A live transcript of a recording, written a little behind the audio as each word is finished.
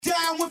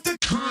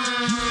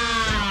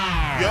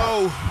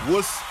Yo,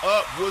 what's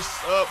up,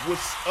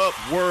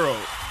 world?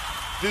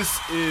 This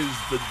is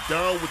the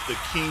Down with the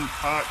King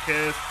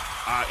podcast.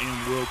 I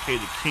am Will K.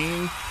 the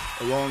King,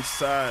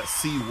 alongside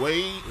C.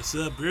 Wade. What's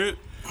up, Britt?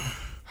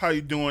 How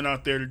you doing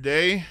out there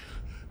today?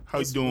 How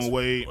you doing,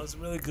 Wade? What's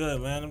really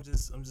good, man? I'm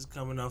just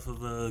coming off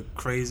of a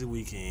crazy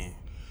weekend.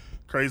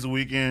 Crazy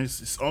weekend.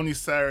 It's only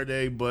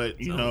Saturday, but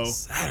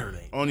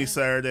only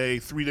Saturday,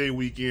 3-day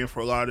weekend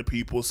for a lot of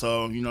people.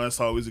 So that's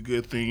always a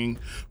good thing.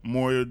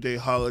 Memorial Day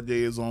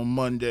holiday is on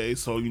Monday,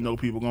 so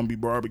people gonna be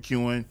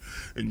barbecuing,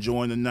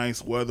 enjoying the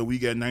nice weather. We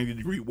got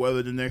 90-degree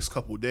weather the next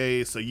couple of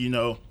days, so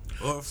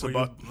Or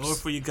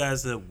for you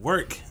guys that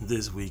work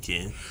this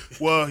weekend.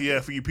 Well, yeah,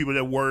 for you people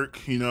that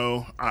work,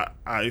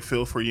 I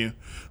feel for you.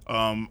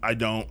 I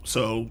don't,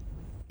 so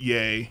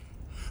yay.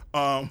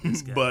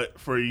 But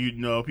for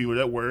people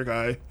that work,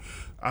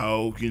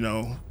 I'll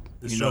the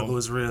struggle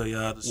is real,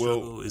 y'all. The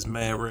struggle is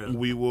mad real.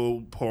 We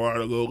will pour out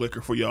a little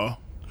liquor for y'all.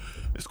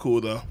 It's cool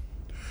though.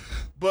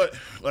 But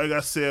like I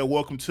said,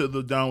 welcome to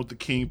the Down with the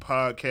King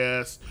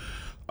podcast.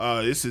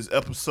 This is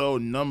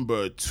episode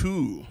number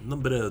 2.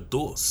 Number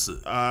 2.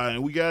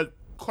 And we got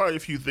quite a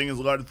few things.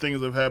 A lot of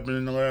things have happened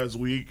in the last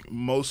week,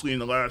 mostly in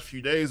the last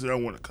few days that I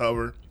want to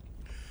cover.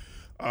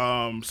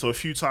 So a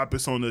few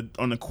topics on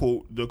the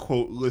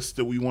quote list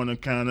that we want to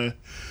kind of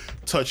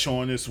touch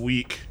on this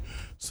week.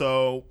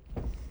 So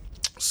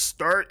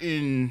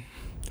we're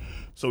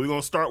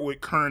gonna start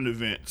with current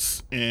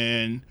events,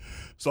 and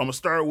so I'm gonna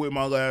start with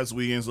my last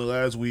weekend.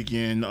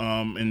 And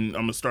I'm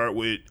gonna start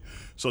with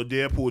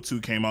Deadpool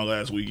 2 came out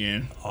last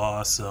weekend.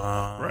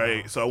 Awesome.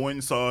 Right. So I went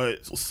and saw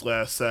it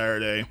last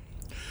Saturday.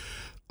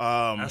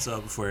 I saw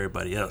it before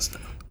everybody else though.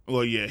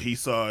 Well, yeah, he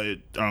saw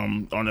it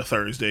on a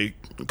Thursday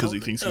because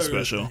he thinks he's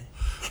special.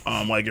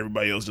 Like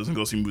everybody else doesn't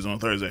go see movies on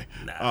Thursday.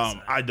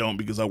 I don't,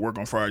 because I work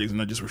on Fridays and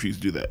I just refuse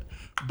to do that.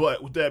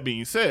 But with that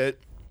being said,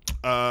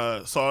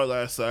 saw it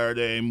last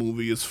Saturday.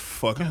 Movie is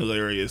fucking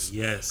hilarious.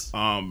 Yes.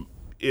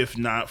 If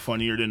not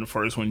funnier than the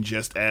first one,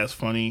 just as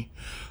funny.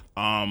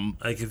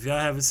 Like if y'all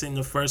haven't seen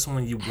the first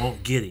one, you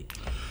won't get it.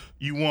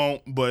 You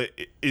won't, but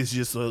it's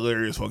just a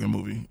hilarious fucking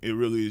movie. It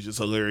really is just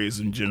hilarious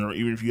in general.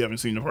 Even if you haven't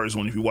seen the first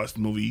one, if you watch the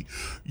movie,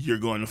 you're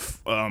gonna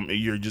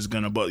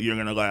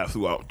laugh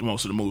throughout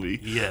most of the movie.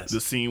 Yes.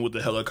 The scene with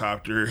the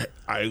helicopter,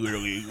 I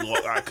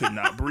could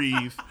not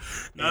breathe.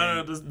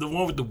 No, the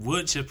one with the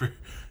wood chipper.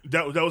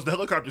 That was the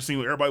helicopter scene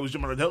where everybody was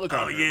jumping on the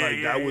helicopter. Oh,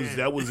 yeah,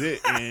 that was it.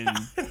 And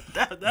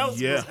that was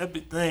the most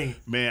epic thing.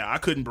 Man, I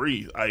couldn't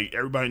breathe.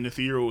 Everybody in the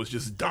theater was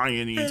just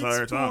dying the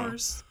entire time.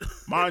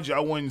 Mind you, I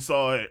went and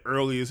saw it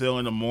early as hell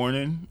in the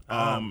morning.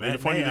 And the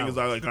funny thing is,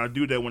 I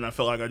do that when I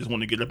feel like I just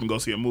want to get up and go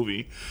see a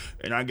movie.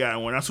 And I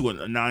went out to a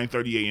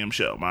 9:30 a.m.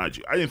 show. Mind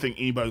you, I didn't think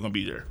anybody was gonna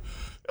be there.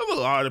 There was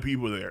a lot of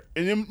people there.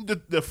 And then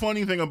the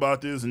funny thing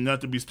about this, and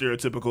not to be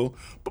stereotypical,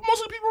 but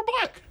most of the people are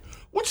black.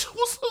 Which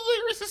was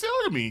hilarious as hell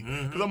to me.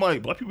 Because I'm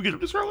like, black people get up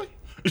this early?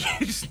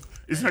 It's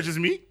not just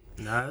me?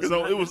 Nah, it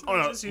was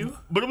just you.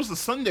 But it was a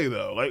Sunday,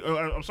 though. Like,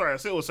 I'm sorry, I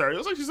said it was Saturday. It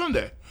was actually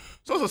Sunday.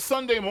 So it was a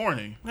Sunday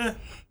morning. Yeah.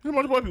 How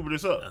much black people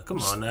this up? Come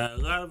on now. A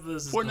lot of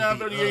us is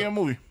 9:30 a.m.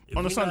 movie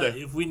on a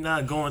Sunday. If we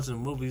not going to the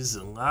movies,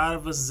 a lot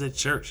of us is at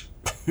church.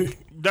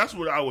 That's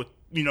what I would,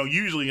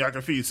 usually I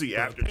can see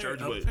after church.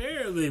 But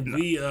apparently,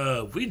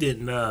 we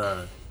didn't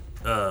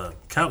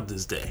count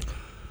this day.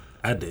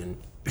 I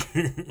didn't.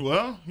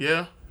 Well,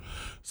 yeah.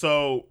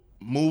 So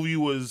movie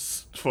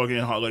was fucking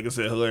hot, like I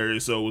said,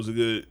 hilarious. So it was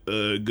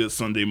a good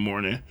Sunday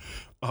morning.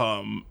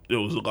 There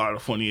was a lot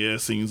of funny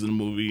ass scenes in the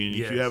movie, and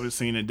if you haven't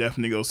seen it,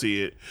 definitely go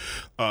see it.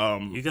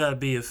 You gotta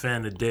be a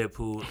fan of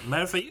Deadpool.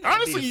 Matter of fact,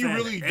 honestly, you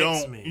really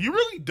don't. You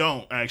really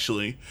don't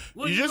actually.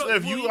 Well,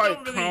 you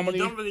like comedy,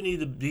 you don't really need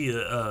to be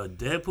a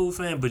Deadpool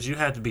fan, but you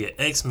have to be an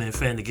X-Men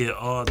fan to get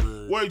all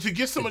the. Well, to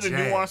get some of the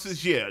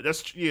nuances,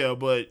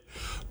 but.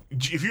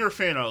 If you're a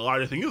fan of a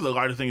lot of things, there's a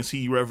lot of things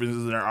he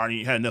references in our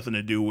audience had nothing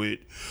to do with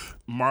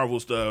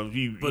Marvel stuff.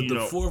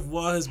 The fourth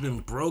wall has been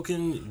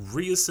broken,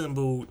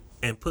 reassembled,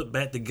 and put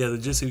back together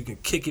just so you can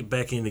kick it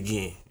back in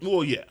again.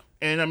 Well, yeah.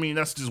 And I mean,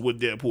 that's just what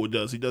Deadpool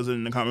does. He does it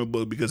in the comic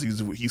book because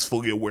he's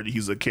fully aware that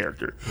he's a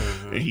character.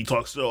 Mm-hmm. And he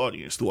talks to the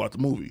audience throughout the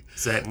movie.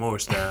 Zach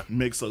Morris style.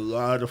 Makes a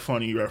lot of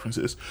funny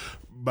references.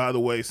 By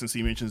the way, since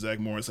he mentioned Zach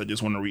Morris, I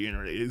just want to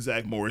reiterate,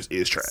 Zach Morris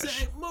is trash.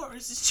 Zach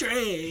Morris is trash.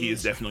 He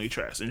is definitely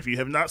trash. And if you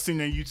have not seen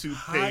their YouTube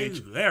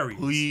page,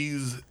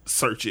 please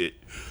search it.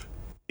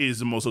 It is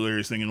the most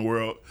hilarious thing in the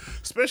world.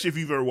 Especially if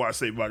you've ever watched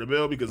Saved by the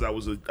Bell, because I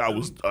was a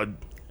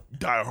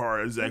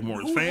diehard Zach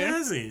Morris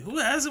fan. Who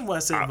hasn't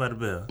watched Saved by the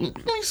Bell? I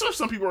mean,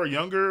 some people are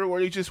younger,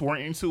 or they just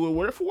weren't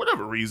into it, for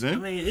whatever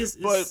reason. I mean,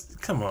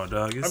 come on,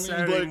 dog. It's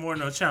Saturday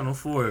morning on Channel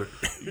 4.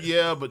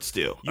 Yeah, but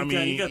still,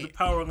 you got the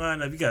power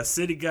lineup. You got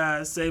City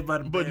Guys, Saved by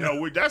the Bell. But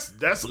no,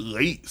 that's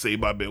late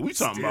Saved by the Bell. We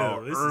talking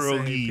about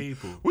early.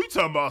 We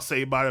talking about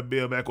Saved by the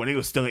Bell back when they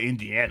were still in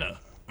Indiana.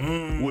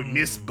 With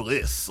Miss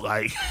Bliss,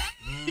 like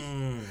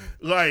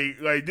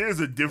Like there's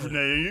a different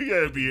name. You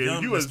gotta be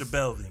Young you Mr.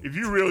 Belvin. If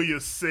you really a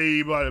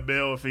Saved by the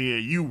Bell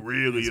fan, you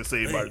really a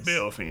Saved by the Bliss.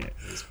 Bell fan.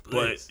 It's But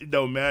Bliss. it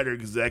don't matter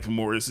because Zach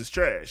Morris is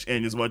trash.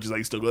 And as much as I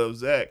used to love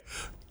Zach,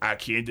 I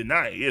can't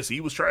deny it. Yes,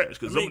 he was trash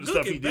because some of the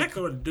stuff he looking did. back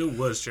on the dude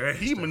was trash.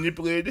 He though.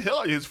 manipulated the hell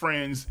out of his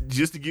friends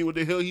just to get what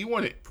the hell he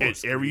wanted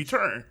at every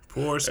turn.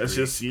 Poor That's Screech.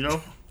 just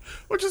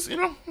which is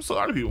it's a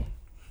lot of people.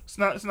 It's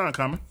not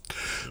uncommon.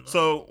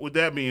 So with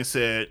that being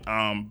said,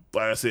 like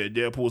I said,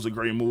 Deadpool's a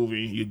great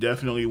movie. You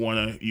definitely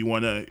wanna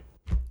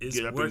It's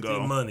get up worth and go.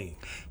 your money.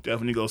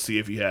 Definitely go see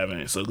if you haven't.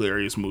 It's a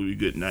hilarious movie.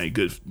 Good night.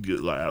 Good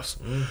laughs.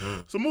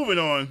 So moving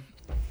on.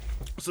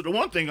 So the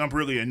one thing I'm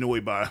really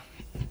annoyed by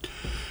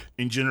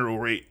in general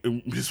rate,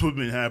 this what's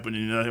been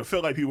happening. And I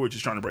feel like people are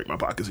just trying to break my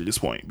pockets at this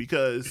point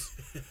because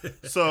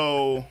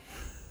so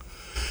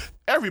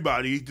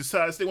everybody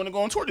decides they want to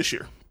go on tour this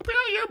year.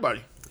 Apparently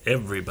everybody.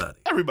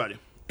 Everybody.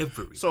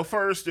 So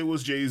first it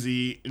was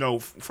Jay-Z.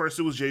 First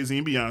it was Jay-Z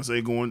and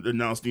Beyonce going to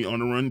announce the On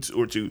the Run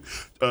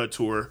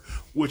tour,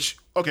 which,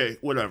 okay,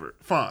 whatever,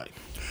 fine.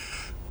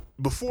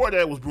 Before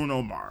that was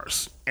Bruno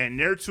Mars. And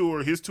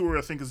his tour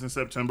I think is in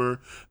September.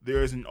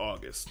 Theirs in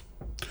August.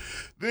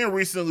 Then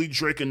recently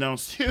Drake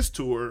announced his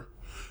tour,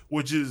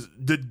 which is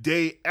the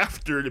day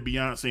after the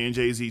Beyonce and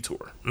Jay-Z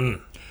tour.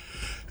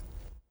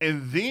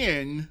 And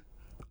then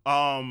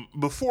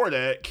before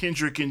that,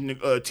 Kendrick and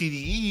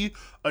TDE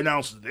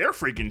announced their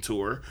freaking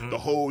tour. The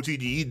whole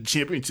TDE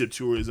championship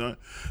tour is on.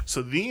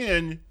 So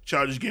then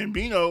Childish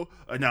Gambino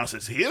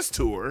announces his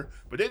tour,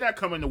 but they're not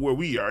coming to where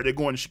we are. They're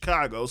going to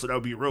Chicago, so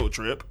that'll be a road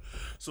trip.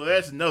 So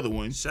that's another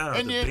one. Shout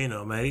out to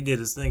Bino, man. He did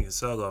his thing in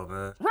solo,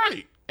 man.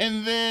 Right.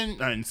 And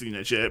then I hadn't seen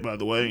that yet, by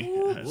the way.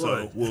 Ooh,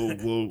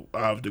 so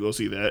I'll have to go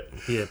see that.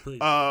 Yeah, please.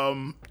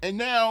 And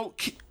now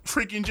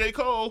freaking J.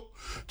 Cole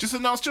just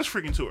announced just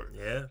freaking tour.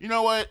 Yeah. You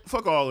know what?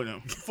 Fuck all of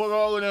them. Fuck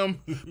all of them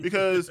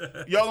because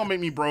y'all gonna make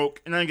me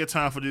broke, and I ain't got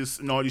time for this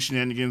and all these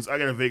shenanigans. I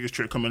got a Vegas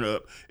trip coming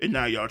up, and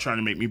now y'all trying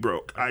to make me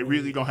broke. I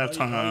really don't have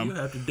time. All you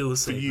have to do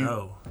is say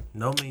no.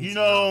 No means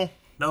no.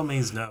 No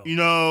means no.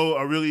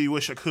 I really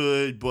wish I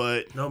could,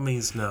 but no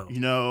means no.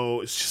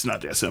 It's just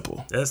not that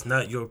simple. That's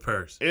not your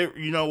purse.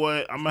 You know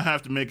what? I'm gonna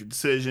have to make a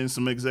decision,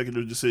 some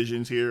executive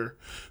decisions here.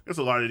 There's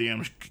a lot of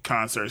damn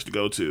concerts to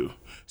go to,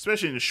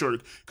 especially in the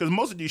short, because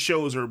most of these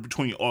shows are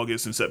between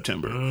August and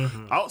September.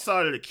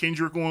 Outside of the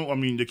Kendrick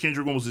one, the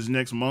Kendrick one was this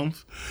next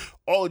month.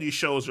 All of these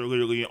shows are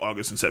literally in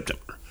August and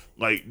September.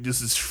 Like, this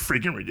is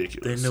freaking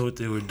ridiculous. They knew what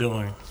they were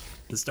doing.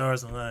 The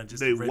stars aligned.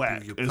 Just they right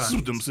whack. through your That's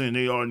what I'm saying.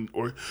 They're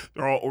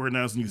all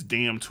organizing these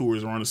damn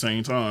tours around the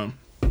same time.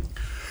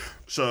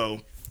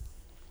 So,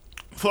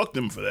 fuck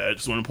them for that. I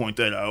just want to point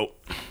that out.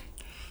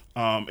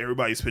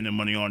 Everybody's spending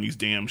money on these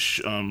damn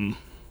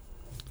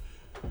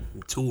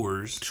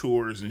tours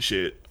and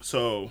shit.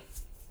 So,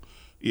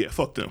 yeah,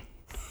 fuck them.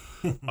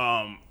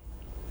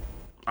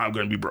 I'm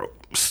gonna be broke.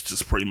 It's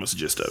just pretty much the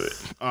gist of it.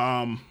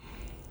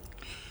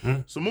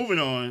 So moving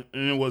on,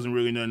 and it wasn't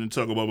really nothing to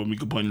talk about but me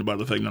complaining about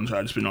the fact that I'm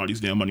trying to spend all these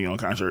damn money on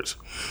concerts.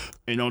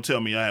 And don't tell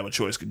me I have a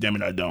choice, because damn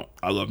it, I don't.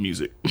 I love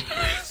music.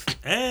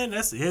 And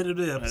that's the end of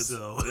the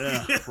episode.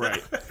 Yeah,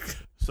 right.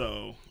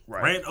 So,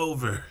 right. Rant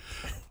over.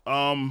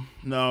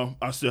 No,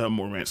 I still have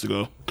more rants to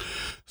go.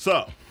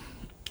 So,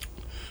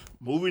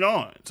 moving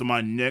on to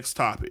my next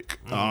topic.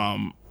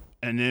 And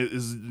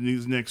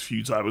these next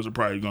few topics are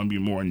probably going to be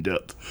more in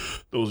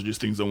depth. Those are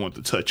just things I want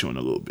to touch on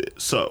a little bit.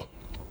 So,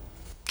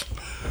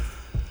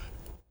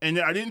 and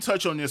I didn't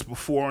touch on this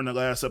before in the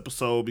last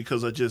episode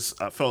because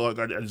I felt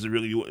like I just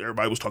really,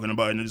 everybody was talking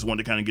about it, and I just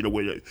wanted to kind of get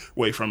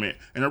away from it.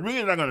 And I'm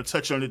really not going to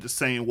touch on it the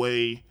same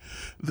way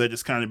that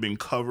it's kind of been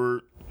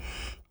covered.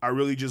 I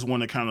really just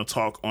want to kind of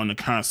talk on the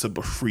concept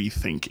of free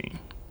thinking.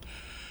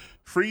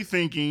 Free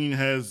thinking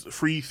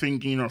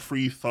or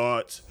free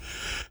thought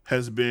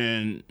has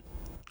been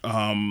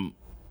a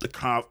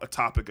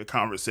topic of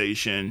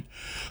conversation,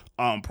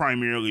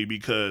 primarily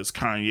because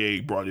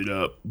Kanye brought it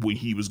up when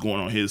he was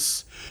going on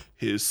his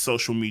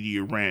social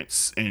media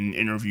rants and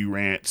interview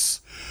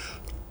rants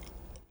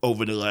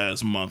over the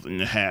last month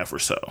and a half or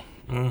so.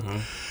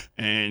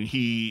 And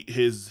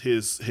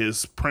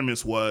his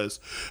premise was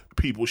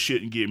people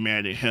shouldn't get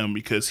mad at him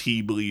because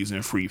he believes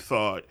in free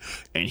thought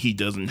and he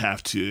doesn't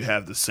have to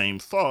have the same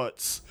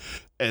thoughts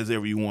as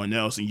everyone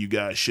else, and you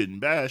guys shouldn't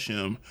bash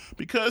him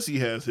because he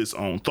has his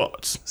own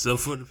thoughts. So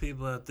for the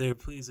people out there,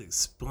 please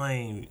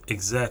explain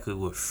exactly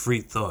what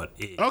free thought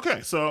is. Okay,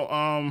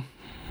 so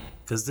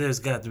because there's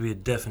got to be a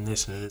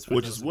definition of this,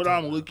 which is what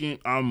I'm looking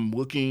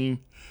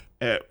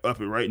at up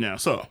it right now.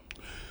 So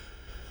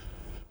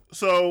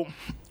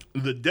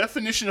the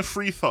definition of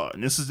free thought,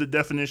 and this is the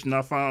definition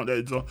I found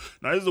that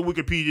now this is a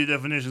Wikipedia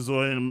definition,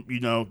 so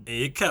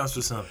it counts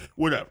for something.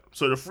 Whatever.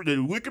 So the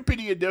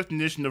Wikipedia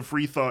definition of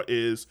free thought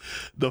is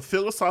the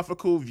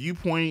philosophical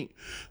viewpoint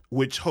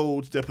which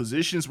holds that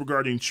positions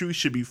regarding truth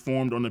should be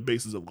formed on the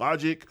basis of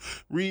logic,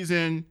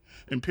 reason,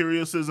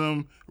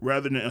 empiricism,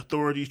 rather than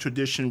authority,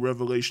 tradition,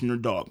 revelation, or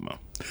dogma.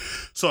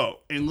 So,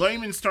 in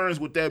layman's terms,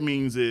 what that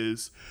means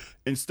is,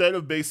 instead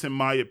of basing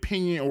my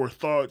opinion or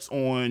thoughts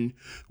on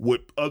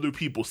what other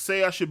people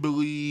say I should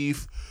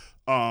believe,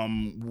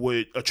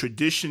 what a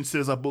tradition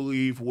says I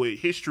believe, what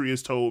history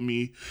has told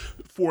me.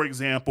 For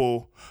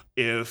example,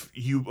 if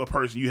you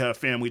have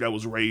family that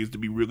was raised to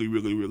be really,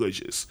 really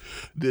religious,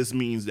 this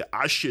means that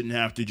I shouldn't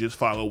have to just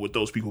follow what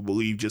those people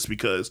believe just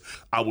because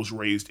I was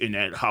raised in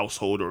that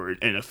household or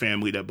in a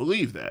family that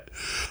believed that.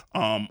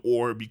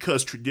 Or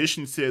because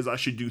tradition says I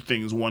should do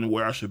things one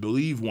way, I should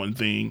believe one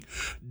thing,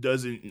 it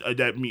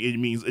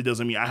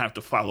doesn't mean I have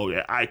to follow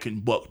that. I can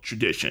buck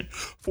tradition.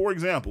 For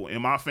example,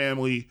 in my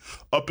family,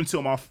 up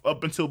until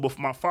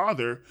my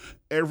father,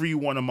 every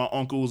one of my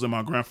uncles and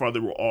my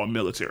grandfather were all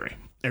military.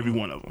 Every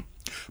one of them.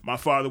 My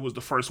father was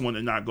the first one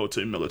to not go to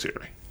the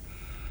military,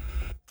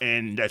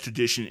 and that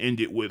tradition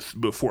ended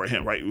before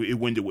him. Right,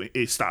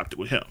 it stopped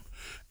with him,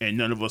 and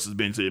none of us has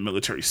been to the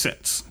military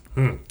since.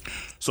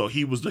 So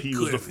he was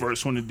the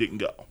first one that didn't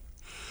go.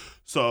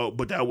 So,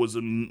 but that was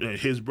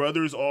his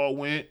brothers all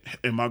went,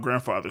 and my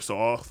grandfather. So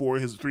all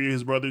three of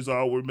his brothers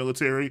all were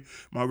military.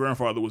 My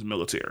grandfather was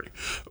military,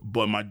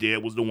 but my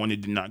dad was the one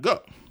that did not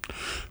go.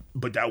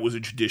 But that was a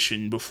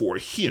tradition before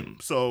him.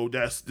 So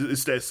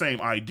it's that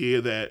same idea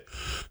that,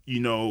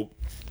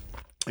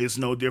 it's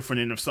no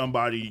different than if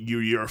somebody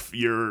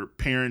your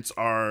parents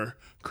are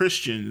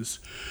Christians,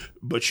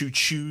 but you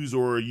choose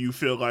or you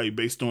feel like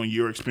based on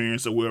your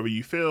experience or wherever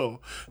you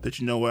feel that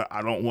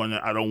I don't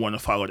want to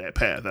follow that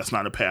path. That's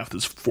not a path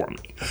that's for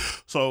me.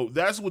 So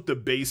that's what the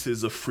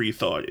basis of free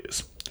thought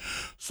is.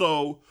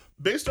 So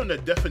based on the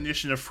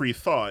definition of free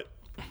thought,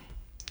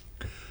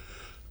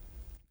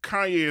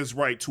 Kanye is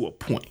right to a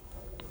point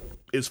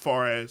as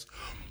far as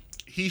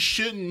he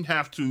shouldn't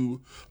have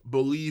to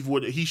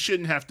he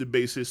shouldn't have to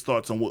base his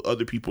thoughts on what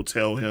other people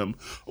tell him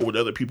or what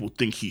other people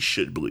think he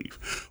should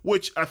believe,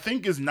 which I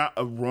think is not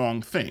a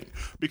wrong thing,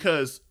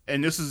 because,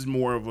 and this is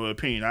more of an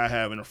opinion I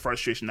have and a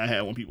frustration I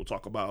have when people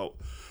talk about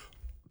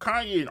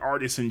Kanye and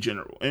artists in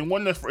general. And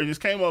this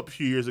came up a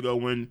few years ago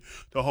when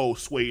the whole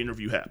Sway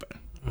interview happened.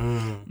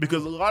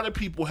 Because a lot of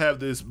people have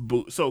this,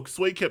 so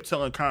Sway kept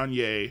telling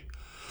Kanye,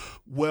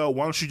 well,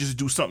 why don't you just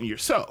do something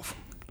yourself?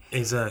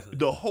 Exactly.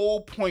 The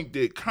whole point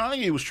that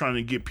Kanye was trying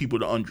to get people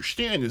to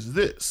understand is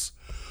this: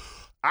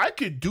 I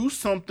could do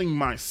something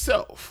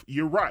myself.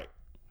 You're right.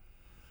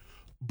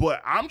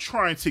 But I'm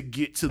trying to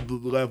get to the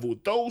level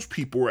those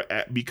people are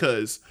at,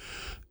 because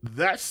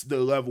that's the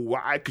level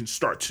where I can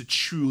start to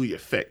truly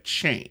affect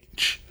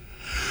change.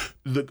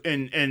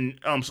 Arian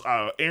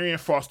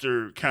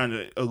Foster kind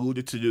of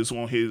alluded to this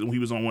when he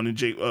was on one of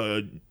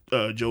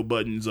Joe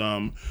Budden's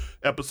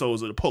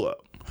episodes of the Pull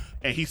Up.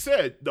 And he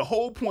said the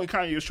whole point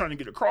Kanye was trying to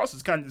get across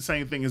is kind of the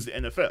same thing as the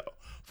NFL.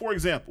 For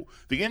example,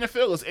 the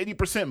NFL is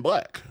 80%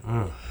 black,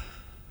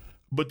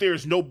 but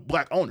there's no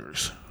black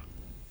owners.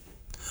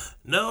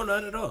 No,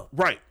 not at all.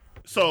 Right.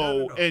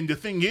 So, and the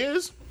thing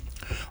is,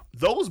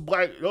 those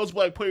black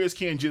players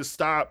can't just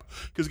stop,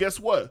 because guess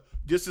what?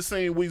 Just the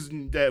same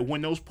reason that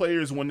when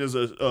there's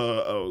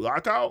a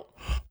lockout,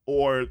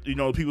 or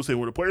people say,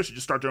 well, the players should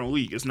just start their own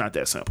league. It's not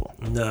that simple.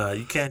 No,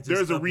 you can't.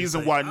 There's a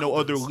reason why no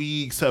other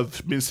leagues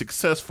have been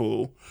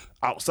successful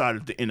outside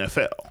of the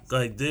NFL.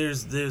 Like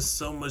there's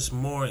so much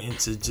more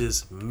into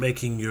just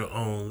making your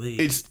own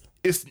league.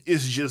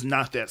 It's just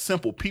not that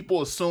simple.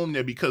 People assume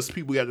that because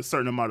people got a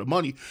certain amount of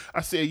money. I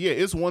said, yeah,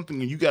 it's one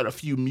thing, and you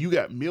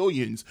got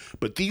millions,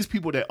 but these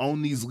people that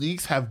own these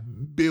leagues have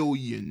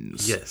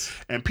billions. Yes.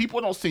 And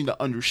people don't seem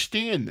to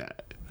understand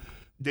that.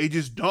 They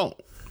just don't.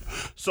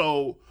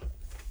 So,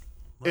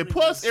 and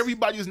plus,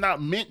 everybody's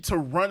not meant to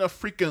run a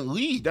freaking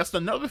league. That's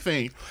another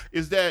thing,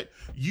 is that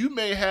you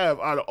may have,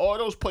 out of all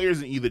those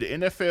players in either the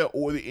NFL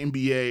or the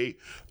NBA,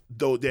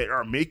 though, that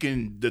are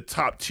making the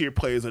top tier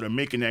players that are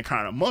making that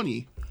kind of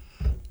money,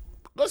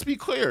 let's be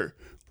clear,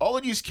 all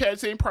of these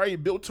cats ain't probably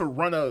built to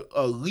run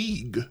a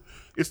league.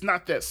 It's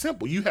not that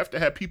simple. You have to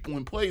have people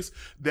in place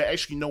that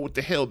actually know what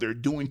the hell they're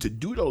doing to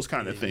do those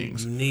kind of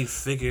things. You need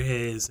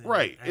figureheads.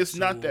 Right. It's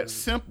not that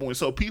simple. And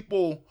so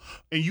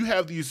and you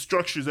have these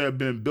structures that have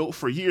been built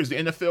for years. The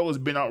NFL has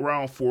been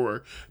around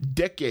for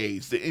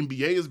decades. The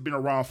NBA has been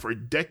around for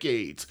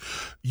decades.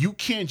 You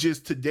can't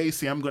just today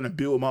say, I'm going to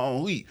build my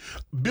own league.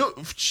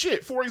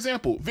 For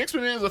example, Vince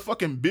McMahon is a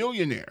fucking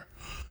billionaire.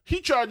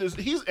 He's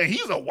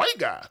a white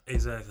guy.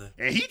 Exactly.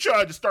 And he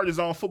tried to start his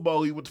own football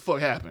league. What the fuck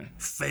happened?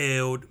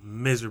 Failed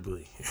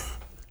miserably.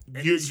 And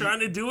he's trying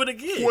to do it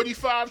again.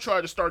 45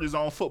 tried to start his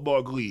own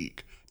football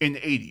league in the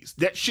 80s.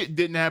 That shit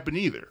didn't happen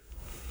either.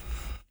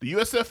 The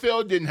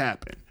USFL didn't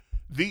happen.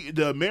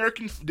 The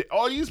American,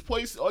 all these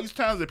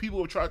times that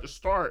people have tried to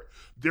start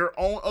their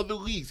own other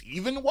leagues,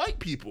 even white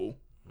people,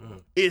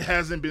 it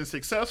hasn't been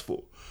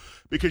successful.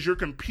 because you're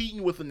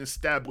competing with an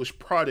established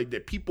product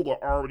that people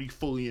are already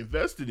fully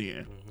invested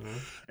in.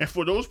 And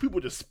for those people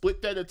to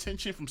split that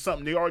attention from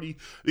something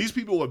these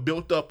people have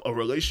built up a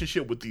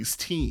relationship with these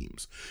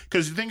teams.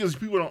 Because the thing is,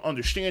 people don't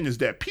understand is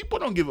that people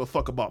don't give a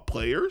fuck about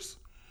players.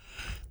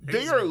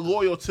 They are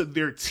loyal to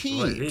their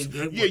teams.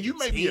 Yeah, you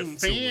may be a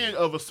fan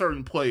of a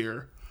certain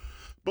player,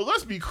 but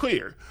let's be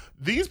clear.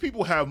 These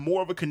people have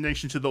more of a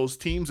connection to those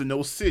teams and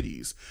those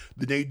cities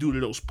than they do to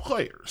those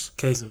players.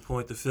 Case in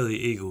point, the Philly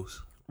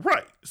Eagles.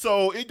 Right.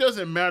 So it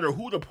doesn't matter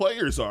who the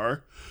players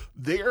are.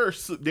 They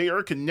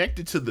are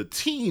connected to the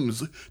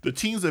teams. The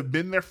teams have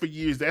been there for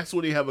years. That's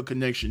what they have a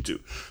connection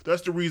to.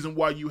 That's the reason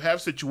why you have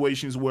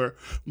situations where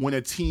when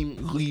a team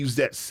leaves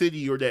that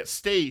city or that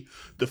state,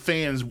 the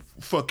fans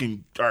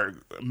fucking are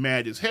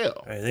mad as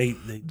hell. Right,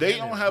 they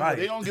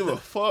don't give a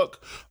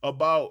fuck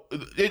about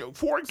it.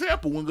 For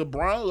example, when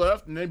LeBron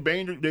left and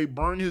they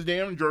burned his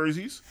damn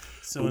jerseys.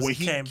 So when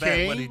he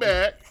came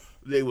back,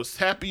 they was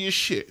happy as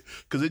shit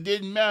because it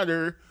didn't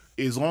matter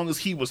as long as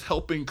he was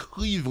helping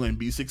Cleveland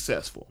be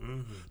successful.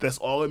 That's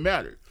all that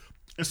mattered.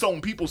 And so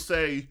when people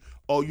say,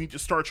 oh, you need to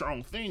start your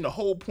own thing, the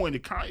whole point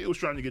that Kanye was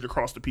trying to get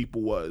across to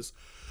people was,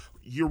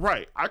 you're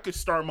right, I could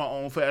start my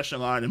own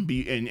fashion line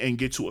and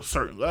get to a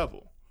certain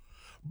level,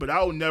 but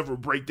I will never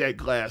break that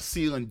glass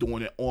ceiling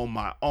doing it on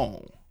my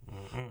own.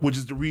 Which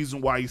is the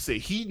reason why he said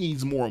he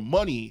needs more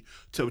money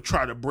to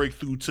try to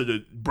break into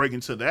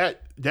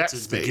that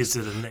space.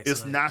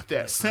 It's not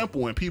that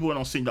simple, and people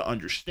don't seem to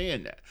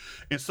understand that.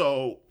 And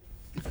so,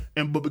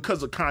 but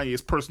because of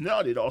Kanye's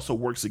personality, it also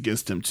works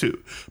against him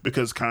too.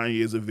 Because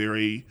Kanye is a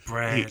very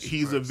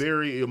a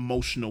very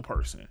emotional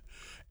person.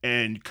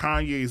 And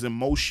Kanye's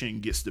emotion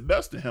gets the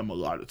best of him a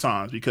lot of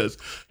times because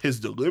his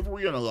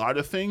delivery on a lot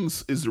of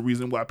things is the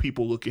reason why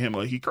people look at him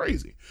like he's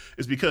crazy.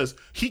 It's because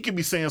he can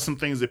be saying some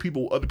things that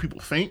other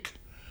people think,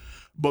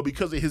 but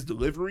because of his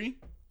delivery,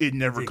 it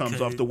never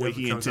comes off the way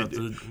he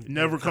intended. It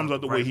never comes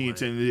out the way he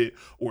intended it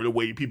or the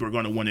way people are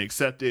going to want to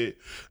accept it.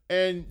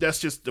 And that's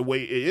just the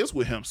way it is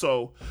with him.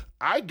 So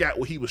I got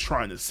what he was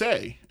trying to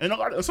say. And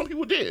some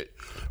people did.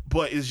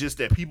 But it's just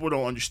that people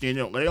don't understand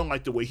it. They don't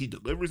like the way he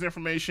delivers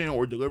information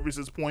or delivers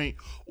his point,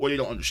 or they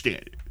don't understand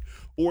it.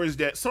 Or is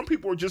that some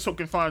people are just so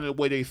confined to the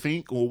way they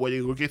think or the way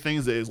they look at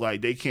things that it's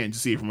like they can't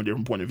see it from a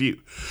different point of view.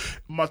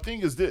 My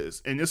thing is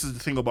this, and this is the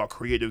thing about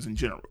creatives in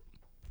general.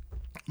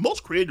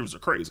 Most creatives are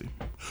crazy,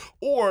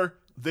 or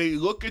they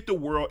look at the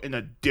world in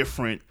a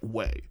different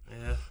way.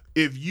 Yeah.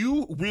 If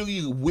you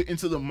really went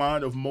into the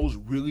mind of most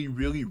really,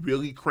 really,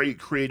 really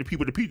creative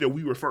people, the people that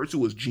we refer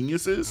to as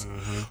geniuses,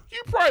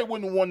 you probably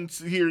wouldn't want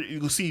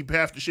to see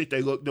half the shit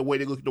the way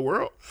they look at the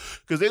world,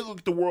 because they look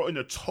at the world in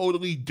a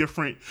totally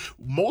different.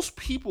 Most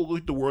people look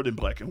at the world in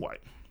black and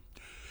white.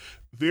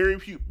 Very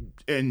few,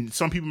 and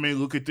some people may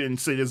look at it and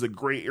say there's a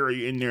gray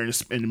area in there in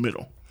the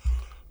middle.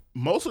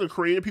 Most of the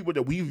creative people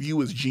that we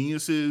view as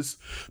geniuses,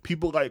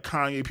 people like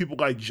Kanye, people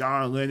like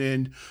John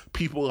Lennon,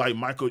 people like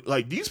Michael,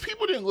 like these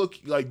people didn't look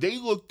like they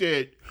looked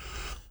at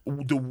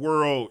the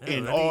world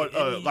in all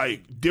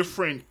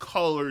different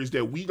colors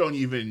that we don't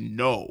even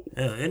know.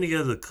 Yeah, any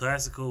of the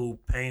classical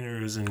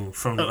painters and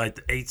from the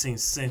 18th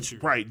century,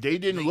 right? They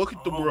didn't look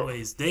at the world.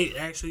 They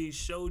actually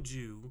showed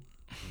you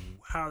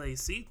how they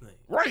see things.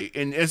 Right,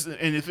 and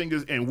the thing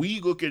is, and we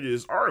look at it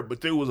as art,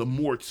 but there was a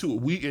more to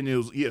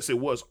it. It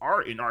was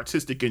art and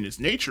artistic in its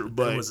nature,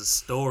 but there was a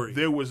story.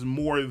 There was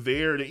more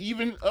there that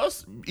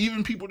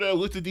even people that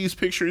looked at these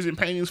pictures and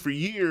paintings for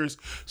years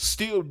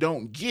still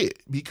don't get,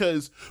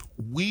 because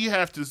we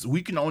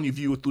can only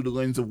view it through the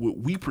lens of what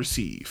we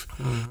perceive.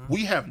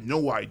 We have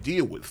no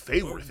idea what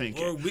they were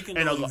thinking, or we can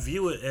only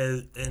view it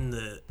as in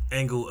the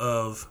angle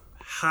of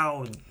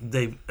how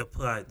they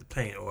applied the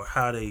paint or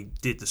how they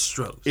did the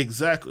strokes.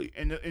 Exactly.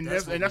 And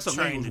that's a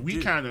language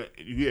we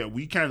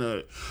kind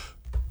of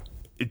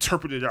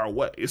interpret it our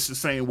way. It's the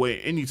same way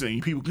anything.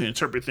 People can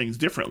interpret things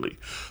differently.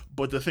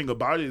 But the thing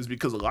about it is,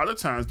 because a lot of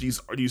times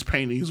these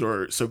paintings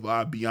are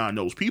survived beyond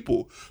those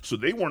people, so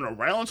they weren't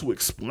around to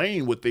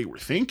explain what they were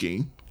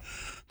thinking.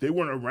 They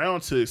weren't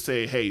around to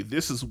say, hey,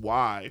 this is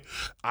why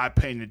I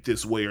painted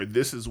this way, or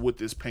this is what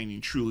this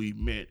painting truly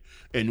meant,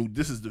 and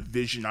this is the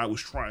vision I was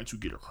trying to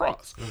get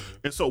across.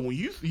 And so when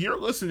you're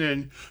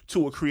listening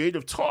to a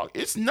creative talk,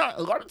 it's not,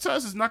 a lot of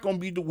times it's not going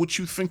to be what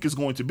you think it's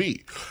going to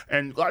be.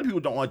 And a lot of people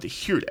don't like to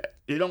hear that.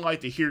 They don't like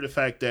to hear the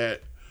fact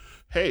that,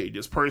 hey,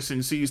 this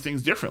person sees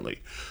things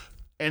differently.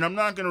 And I'm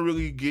not going to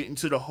really get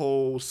into the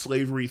whole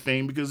slavery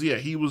thing, because, yeah,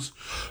 he was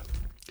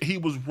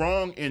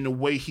wrong in the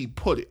way he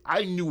put it.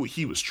 I knew what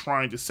he was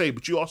trying to say,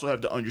 but you also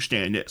have to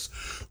understand this.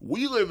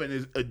 We live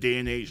in a day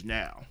and age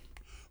now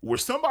where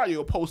somebody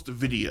will post a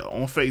video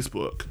on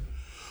Facebook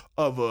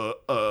of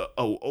a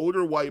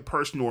older white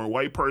person or a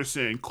white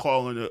person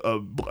calling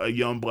a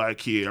young black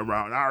kid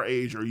around our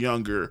age or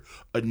younger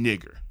a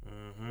nigger.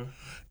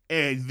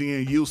 And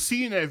then you'll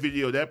see in that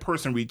video that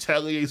person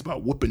retaliates by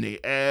whooping their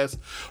ass,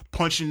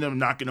 punching them,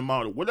 knocking them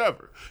out, or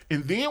whatever.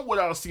 And then what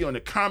I'll see on the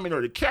comment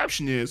or the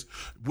caption is,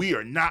 we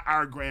are not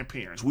our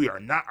grandparents. We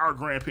are not our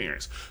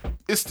grandparents.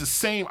 it's the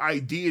same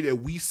idea that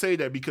we say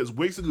that because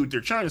basically what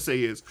they're trying to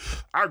say is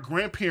our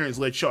grandparents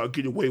let y'all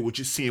get away with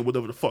just saying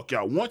whatever the fuck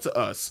y'all want to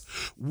us.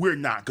 We're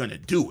not gonna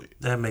do it.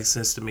 That makes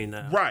sense to me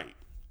now. Right.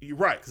 You're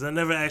right. Because I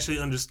never actually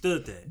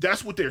understood that.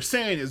 That's what they're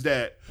saying is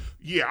that,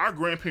 yeah, our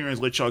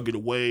grandparents let y'all get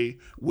away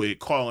with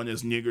calling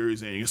us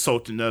niggers and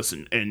insulting us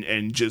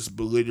and just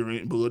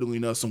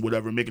belittling us and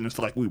whatever, making us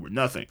feel like we were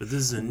nothing. But this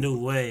is a new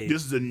way.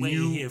 This is a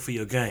new here for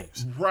your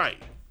games.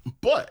 Right.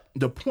 But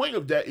the point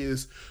of that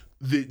is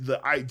the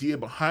idea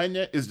behind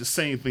that is the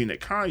same thing that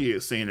Kanye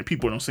is saying, and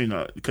people don't seem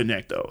to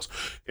connect those.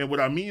 And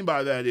what I mean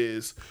by that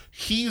is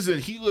he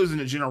lives in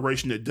a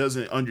generation that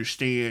doesn't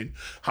understand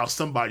how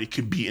somebody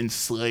could be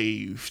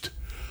enslaved.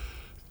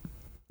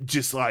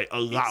 Just like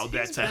allow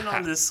that to happen. He's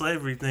been on this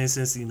slavery thing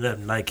since he left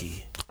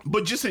Nike.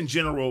 But just in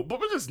general,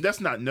 but that's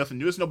not nothing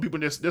new. There's no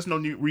people there's no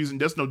new reason.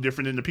 That's no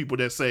different than the people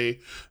that say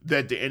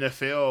that the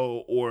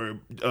NFL or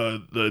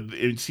the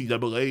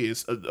NCAA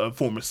is a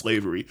form of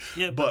slavery.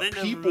 Yeah, but they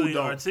never really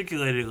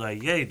articulate it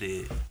like Ye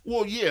did.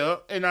 Well, yeah,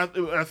 and I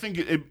think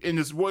and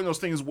it's one of those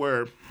things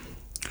where,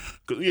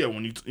 yeah,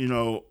 when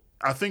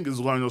I think it's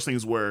one of those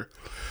things where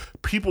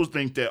people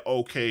think that,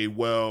 okay,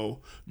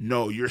 well,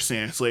 no, you're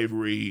saying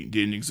slavery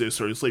didn't exist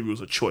or slavery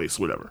was a choice,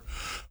 whatever.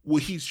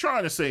 What he's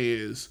trying to say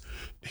is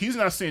he's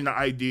not saying the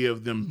idea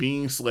of them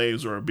being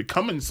slaves or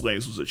becoming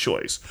slaves was a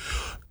choice.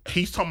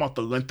 He's talking about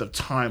the length of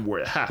time where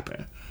it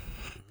happened.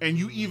 And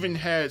you even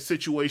had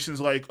situations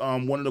like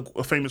one of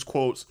the famous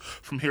quotes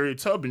from Harriet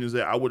Tubman is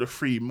that I would have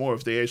freed more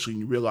if they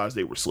actually realized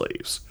they were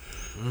slaves.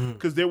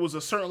 Because there was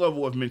a certain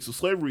level of mental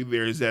slavery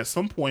there is that at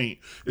some point,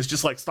 it's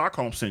just like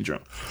Stockholm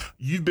Syndrome.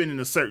 You've been in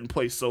a certain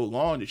place so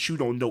long that you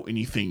don't know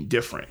anything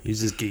different. You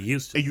just get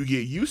used to it. And you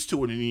get used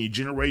to it, and then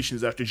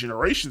generations after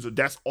generations,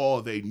 that's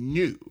all they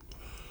knew.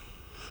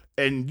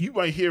 And you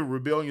might hear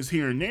rebellions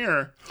here and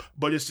there,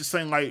 but it's just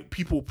saying like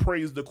people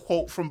praise the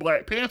quote from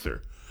Black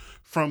Panther.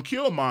 From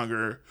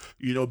Killmonger,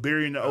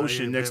 buried in the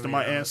ocean next to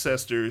my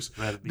ancestors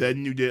that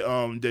knew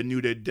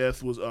that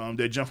death was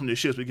that jumped from the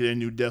ships because they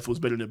knew death was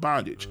better than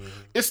bondage.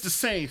 It's the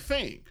same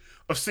thing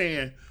of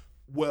saying,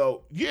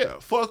 well, yeah,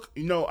 fuck,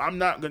 I'm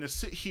not gonna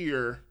sit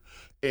here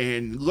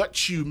and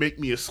let you make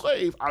me a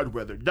slave. I'd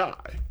rather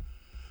die.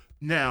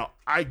 Now,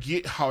 I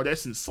get how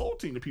that's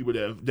insulting to people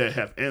that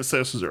have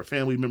ancestors or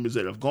family members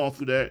that have gone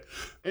through that.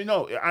 And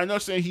no, I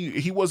understand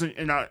he wasn't,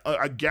 and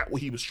I get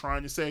what he was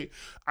trying to say.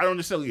 I don't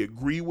necessarily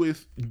agree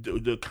with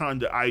the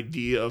kind of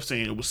idea of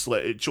saying it was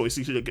a choice.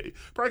 He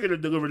probably could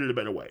have delivered it a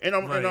better way. And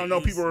I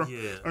know people are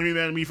mad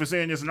at me for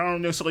saying this, and I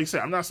don't necessarily say,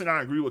 I'm not saying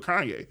I agree with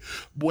Kanye.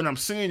 But what I'm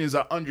saying is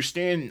I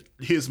understand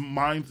his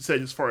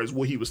mindset as far as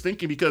what he was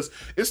thinking, because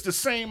it's the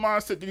same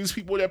mindset that these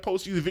people that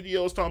post these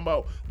videos talking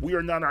about we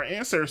are not our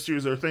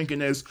ancestors are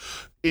thinking as,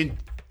 and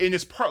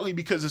it's partly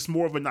because it's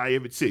more of a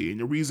naivety, and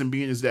the reason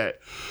being is that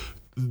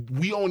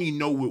we only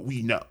know what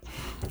we know.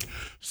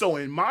 So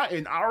in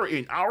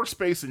our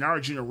space, in our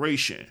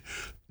generation,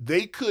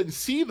 they couldn't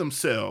see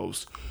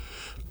themselves,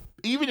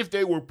 even if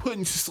they were put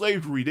into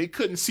slavery, they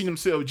couldn't see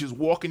themselves just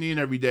walking in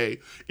every day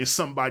and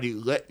somebody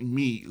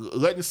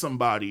letting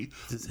somebody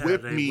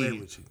whip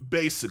me,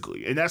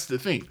 basically. And that's the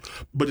thing.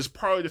 But it's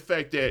probably the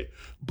fact that,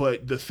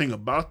 but the thing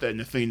about that, and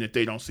the thing that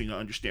they don't seem to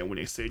understand when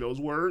they say those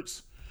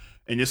words,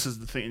 and this is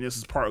the thing, and this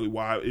is partly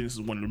why, and this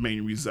is one of the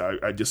main reasons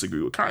I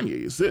disagree with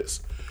Kanye, is this.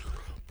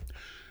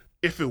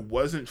 If it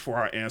wasn't for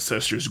our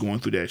ancestors going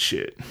through that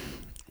shit,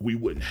 we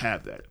wouldn't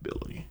have that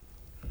ability.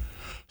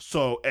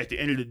 So at the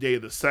end of the day,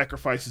 the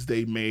sacrifices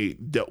they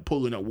made,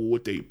 pulling up with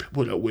what they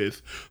put up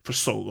with for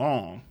so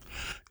long,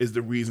 is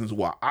the reasons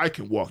why I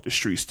can walk the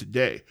streets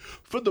today.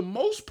 For the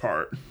most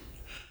part,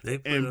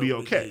 and be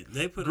okay.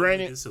 They put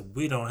granted, up with it so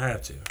we don't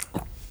have to.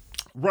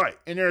 Right.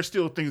 And there are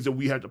still things that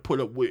we have to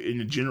put up with in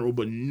the general,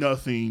 but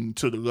nothing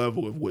to the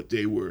level of what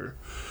they were,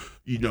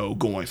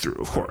 going through,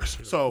 of course.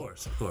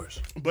 Of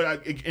course. But I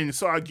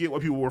get why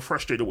people were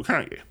frustrated with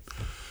Kanye.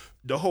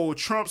 The whole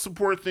Trump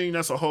support thing,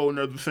 that's a whole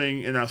other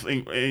thing. And I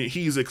think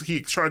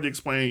he tried to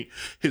explain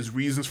his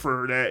reasons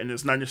for that. And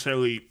it's not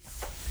necessarily,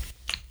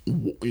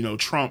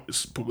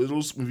 Trump's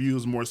political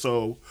views, more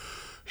so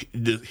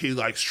he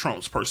likes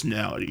Trump's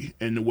personality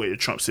and the way that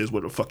Trump says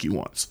what the fuck he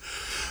wants.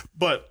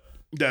 But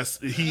that's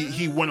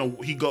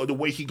the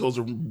way he goes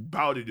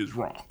about it is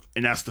wrong,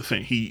 and that's the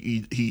thing.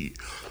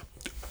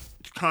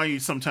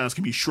 Kanye sometimes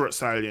can be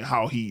short-sighted in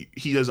how he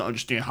doesn't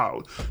understand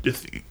how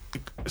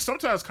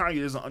sometimes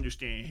Kanye doesn't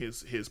understand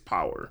his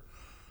power.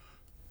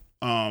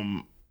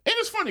 And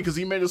it's funny because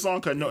he made a song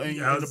called he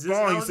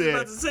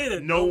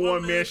said no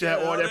one man should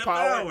have all that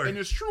power, and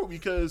it's true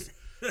because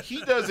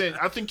he doesn't.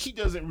 I think he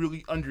doesn't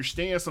really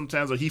understand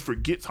sometimes, or he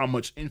forgets how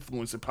much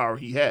influence and power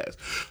he has.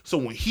 So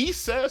when he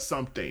says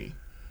something,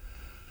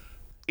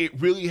 it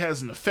really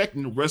has an effect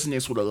and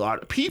resonates with a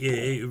lot of people. Yeah,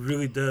 it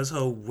really does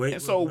hold weight.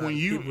 And so with a lot when of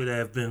you- people that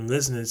have been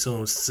listening to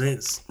him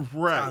since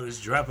Right.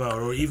 college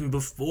dropout or even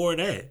before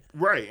that.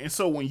 Right. And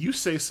so when you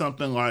say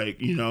something like,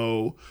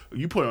 you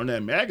put on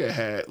that MAGA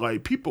hat,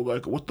 like people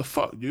like, what the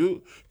fuck,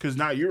 dude? Because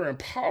now you're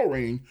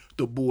empowering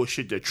the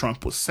bullshit that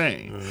Trump was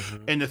saying.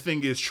 And the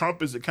thing is,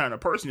 Trump is the kind of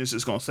person that's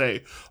just gonna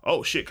say,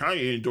 oh shit,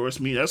 Kanye endorsed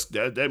me.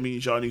 That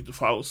means y'all need to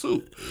follow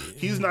suit.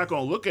 He's not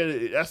gonna look at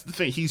it. That's the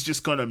thing. He's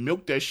just gonna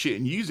milk that shit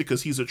and use it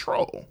because he's a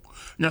troll.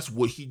 And that's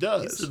what he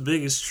does. He's the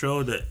biggest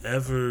troll to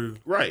ever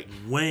Right.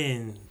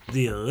 win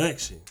the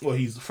election. Well,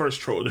 he's the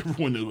first troll to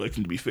win the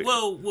election, to be fair.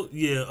 Well,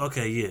 yeah,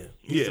 okay, yeah.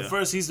 He's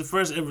the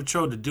first ever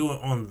troll to do it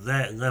on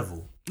that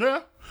level.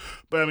 Yeah,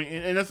 but I mean,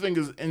 and the thing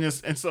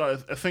is, and so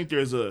I think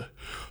there's a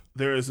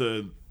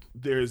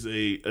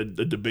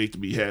debate to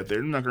be had there.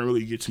 I'm not gonna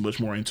really get too much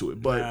more into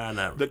it, but Nah,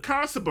 not the really.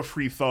 concept of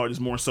free thought is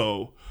more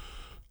so.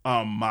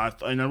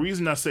 And the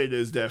reason I say that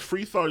is that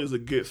free thought is a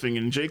good thing,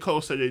 and J. Cole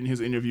said it in his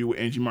interview with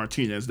Angie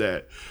Martinez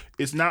that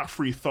it's not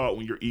free thought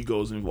when your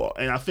ego is involved,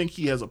 and I think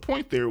he has a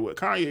point there with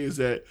Kanye is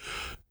that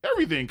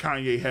everything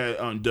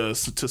Kanye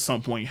does to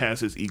some point has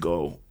his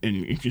ego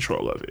in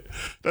control of it.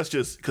 That's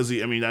just because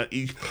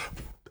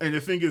and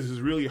the thing is,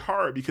 it's really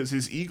hard because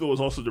his ego is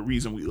also the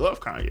reason we love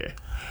Kanye.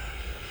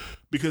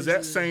 Because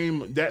that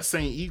same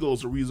ego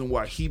is the reason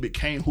why he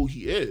became who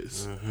he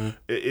is.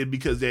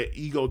 Because that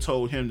ego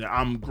told him that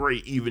I'm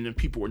great, even if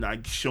people are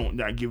not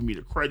giving me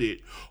the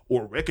credit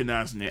or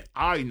recognizing that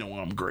I know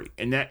I'm great.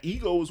 And that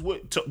ego is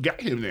what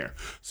got him there.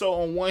 So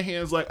on one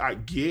hand, it's like I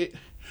get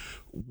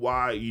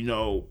why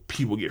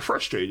people get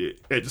frustrated.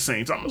 At the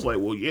same time, it's like,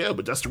 well, yeah,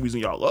 but that's the reason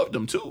y'all loved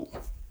him too.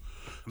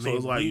 So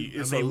it's like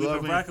we've been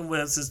rocking with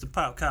him since the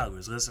Pop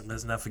Collars.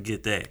 Let's not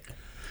forget that.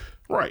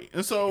 Right,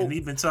 and so And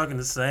he's been talking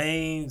the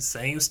same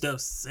stuff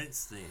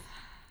since then.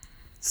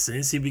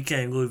 Since he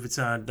became Louis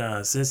Vuitton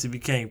Don, since he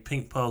became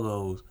Pink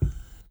Polos,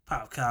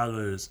 Pop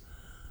Collars,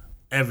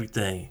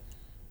 everything.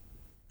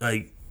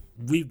 Like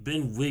we've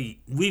been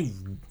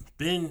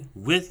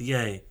with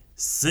Ye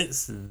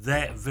since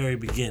that very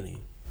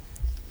beginning.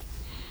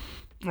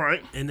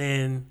 right, And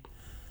then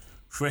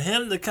for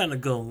him to kind of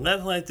go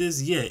left like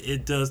this, yeah,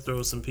 it does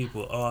throw some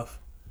people off.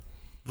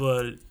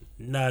 But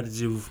now that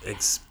you've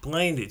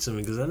explained it to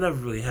me, because I never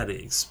really had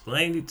it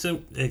explained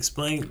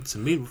to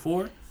me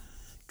before,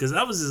 because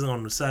I was just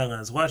on the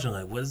sidelines watching,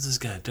 like, what is this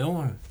guy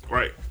doing?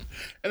 right.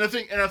 And I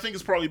think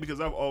it's probably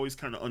because I've always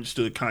kind of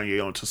understood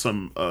Kanye onto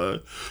some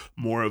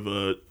more of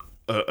a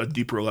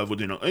deeper level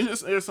than and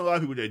there's a lot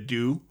of people that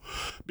do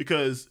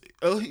because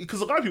a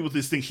lot of people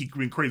just think he's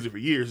been crazy for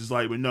years. It's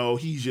like, but no,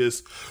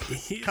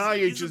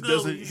 Kanye just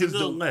doesn't.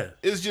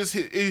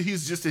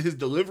 His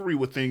delivery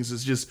with things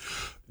is just.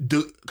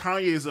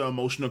 Kanye is an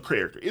emotional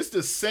character. It's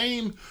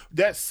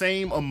that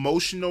same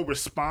emotional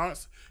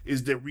response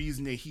is the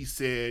reason that he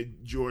said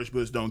George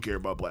Bush don't care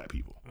about black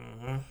people.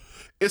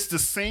 It's the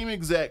same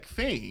exact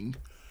thing.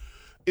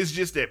 It's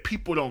just that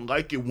people don't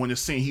like it when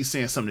he's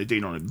saying something that they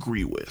don't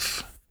agree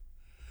with.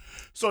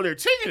 So they're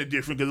taking it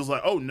different because it's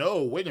like, oh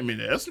no, wait a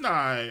minute, that's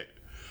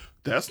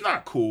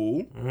not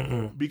cool.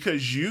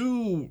 Because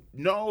you're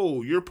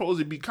supposed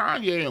to be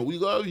Kanye and we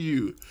love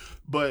you.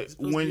 But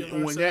when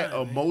that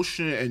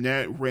emotion and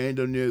that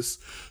randomness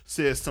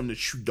says something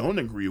that you don't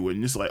agree with,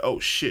 and it's like, oh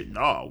shit,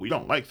 no, we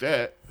don't like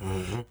that.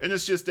 And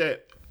it's just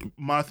that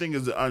my thing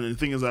is, the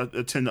thing is, I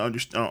tend to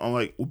understand,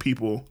 like with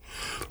people,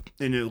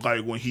 and it's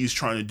like when he's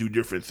trying to do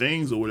different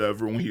things or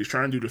whatever, when he's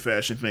trying to do the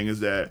fashion thing, is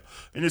that,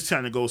 and this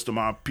kind of goes to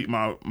my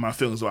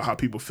feelings about how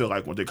people feel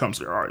like when it comes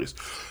to their artists.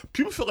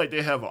 People feel like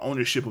they have an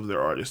ownership of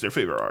their artist, their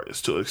favorite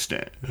artist, to an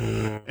extent.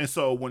 And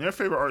so when their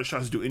favorite artist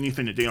tries to do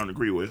anything that they don't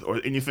agree with, or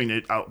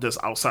anything that's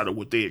outside of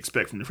what they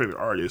expect from their favorite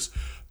artist,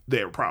 they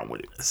have a problem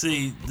with it.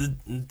 See, the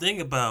thing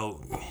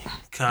about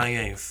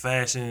Kanye and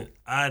fashion,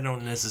 I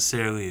don't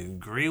necessarily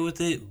agree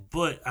with it,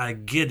 but I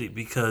get it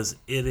because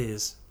it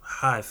is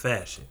high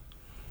fashion.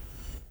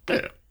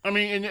 Yeah, I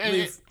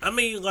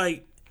mean,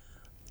 like,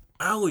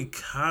 I would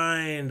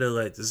kind of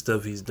like the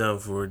stuff he's done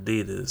for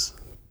Adidas.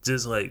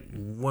 Just like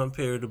one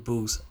pair of the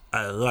boots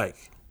I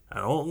like. I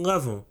don't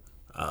love them.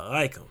 I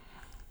like them.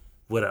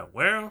 Would I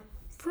wear them?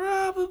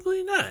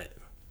 Probably not.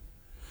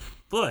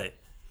 But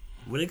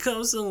when it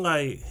comes to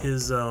like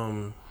his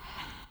what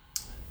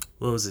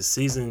was it,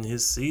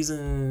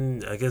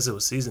 season, I guess it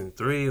was season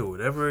 3 or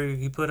whatever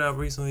he put out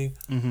recently,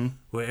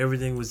 where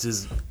everything was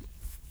just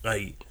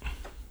like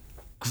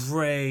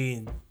gray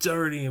and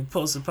dirty and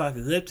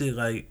post-apocalyptic,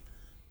 like,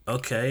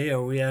 okay,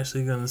 are we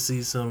actually gonna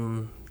see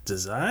some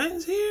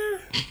designs here?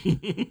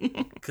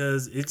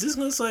 Because it just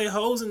looks like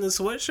holes in the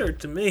sweatshirt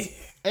to me.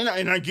 And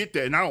I get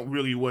that, and I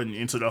wasn't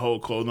into the whole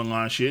clothing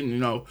line shit,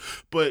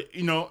 but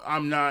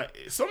I'm not.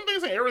 Some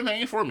things ain't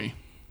everything ain't for me.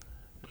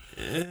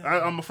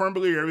 Yeah. I'm a firm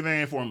believer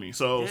everything ain't for me.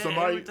 So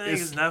everything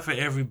is not for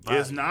everybody.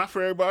 It's not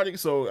for everybody.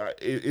 So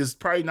it's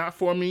probably not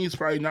for me. It's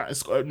probably not.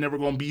 It's never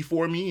gonna be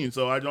for me, and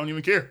so I don't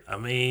even care. I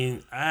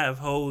mean, I have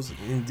holes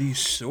in these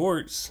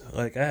shorts.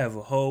 Like I have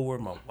a hole where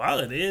my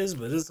wallet is,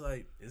 but it's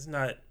like it's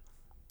not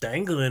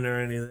dangling or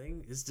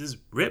anything. It's just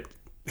ripped.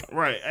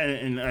 Right,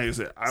 and like I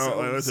said, I don't.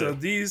 like I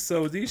said,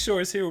 So these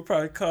shorts here would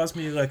probably cost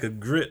me like a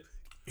grip.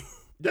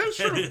 that's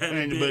true.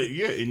 But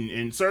yeah,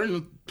 in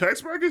certain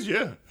tax brackets,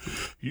 yeah,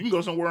 you can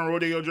go somewhere on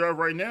Rodeo Drive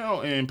right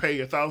now and pay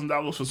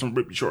 $1,000 for some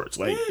ripped shorts.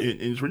 Like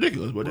it's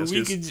ridiculous, but that's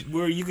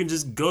Where you can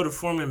just go to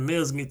Foreman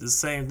Mills and get the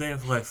same thing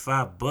for like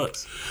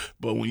 $5.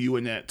 But when you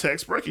in that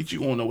tax bracket, you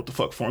won't know what the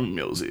fuck Foreman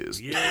Mills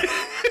is. Yeah,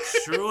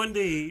 true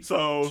indeed.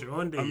 So True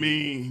indeed. I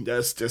mean,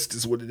 that's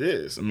just what it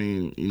is. I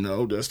mean,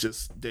 that's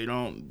just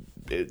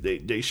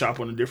they shop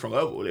on a different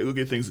level. They look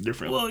at things a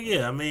different. Well,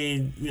 yeah, I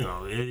mean,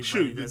 anybody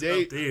Shoot, that's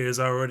they- up there is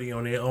already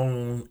on their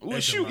own. Well,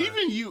 shoot,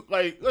 even you,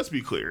 like, let's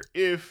be clear.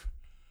 If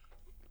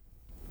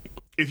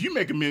you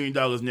make $1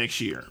 million next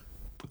year,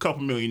 a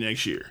couple million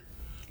next year,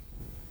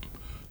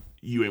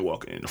 you ain't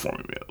walking into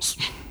Foreman Mills.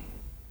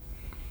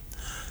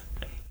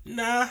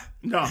 Nah.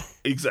 No,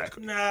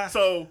 exactly. Nah.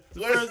 So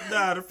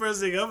The first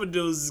thing I'm gonna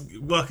do is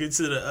walk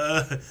into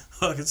the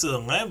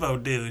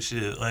Lambo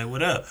dealership. Like,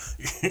 what up?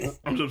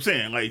 I'm just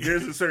saying, like,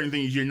 there's a certain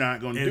things you're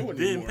not going to do And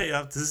then anymore. pay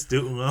off the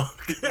student loan.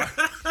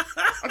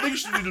 I think you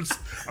should do this.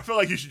 I feel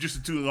like you should just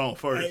do student loan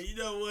first. Hey, you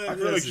know what? I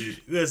feel like Listen, you-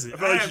 listen. I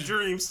feel I like have you-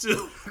 dreams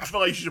too. I feel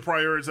like you should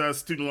prioritize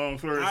student loan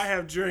first. I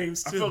have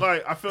dreams I too. feel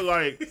like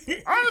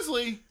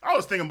honestly, I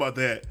was thinking about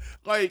that.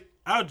 Like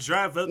I'll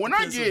drive up when to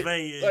I get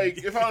Pennsylvania.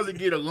 like if I was to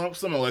get a lump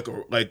sum of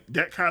like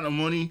that kind of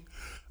money,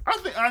 I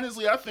think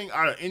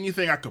out of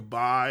anything I could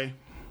buy,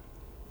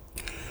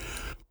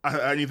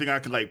 anything I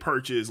could like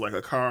purchase, like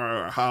a car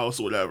or a house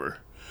or whatever.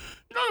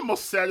 The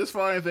most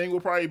satisfying thing will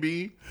probably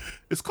be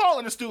is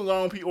calling the student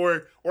loan people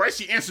or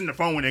actually answering the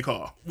phone when they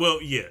call.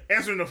 well, yeah.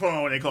 Answering the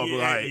phone when they call,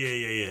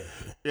 Yeah.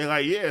 they're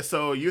like, yeah,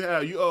 so you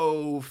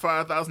owe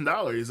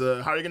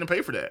 $5,000. How are you gonna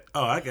pay for that?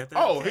 Oh, I got that.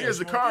 Oh, cash here's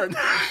the on card.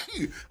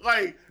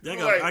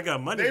 I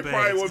got money They bags.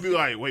 probably would be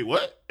like, wait,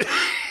 what? me.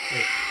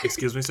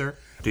 Excuse me, sir.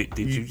 Did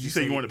you just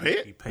say you want to pay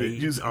it? You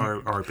paid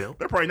our bill?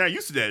 They're probably not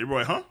used to that. They're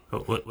like, huh? Oh,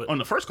 what? On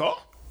the first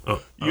call,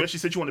 you actually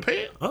said you want to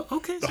pay it? Oh,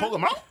 okay. The sir. whole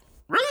amount?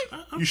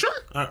 Really? You sure?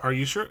 Are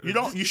you sure?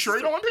 You sure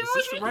you don't want to pay Is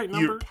this the it? right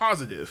You're number?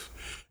 positive.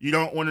 You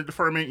don't want a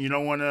deferment. You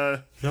don't want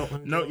to.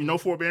 No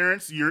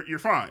forbearance. You're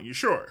fine. You're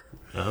sure.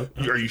 Uh-huh.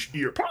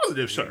 You're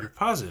positive, sir.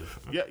 Positive.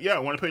 Yeah. I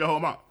want to pay the whole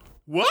amount.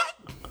 What?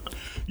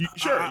 You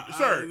sure,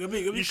 sir? Let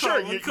me you call,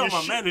 sure? let me call my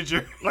sure?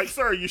 manager. Like,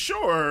 sir, you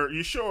sure?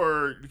 You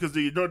sure? Because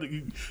you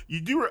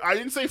do. I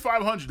didn't say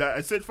 500.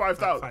 I said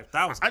 5,000.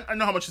 5,000. I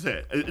know how much you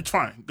said. It's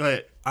fine. Go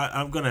ahead.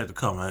 I'm gonna have to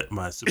call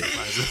my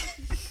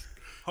supervisor.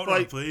 Hold on,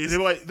 Like, please.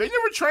 they're like, they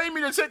never trained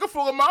me to take a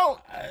full amount.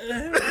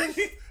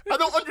 I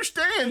don't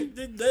understand.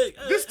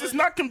 This does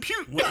not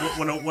compute. When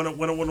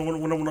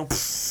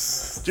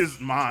Just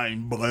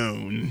mind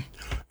blown.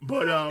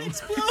 But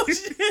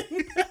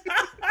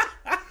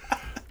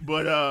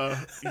but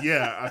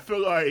yeah, I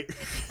feel like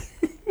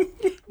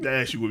that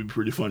actually would be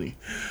pretty funny.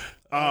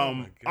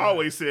 I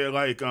always said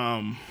like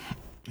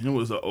it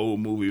was an old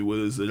movie.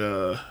 Was it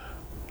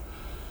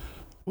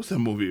what's that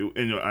movie?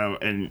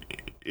 And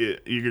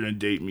you're gonna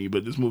date me,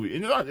 but this movie,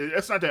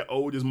 it's not that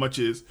old as much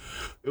as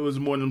it was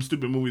one of them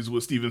stupid movies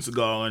with Steven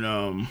Seagal and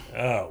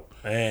oh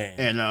man,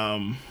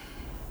 and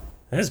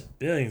that's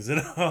billions of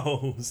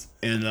those.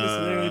 and It's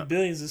literally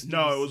billions of.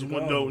 no, it was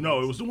one.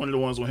 No, it was one of the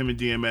ones with him and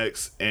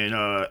DMX and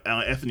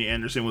Anthony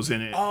Anderson was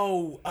in it.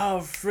 Oh,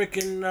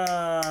 freaking.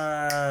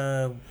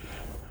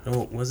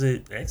 Oh, was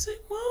it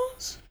Exit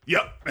Wounds?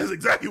 Yep, that's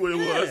exactly what it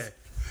was.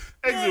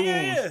 Exit Wounds.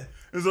 Yeah.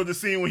 And so the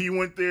scene when he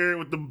went there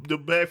with the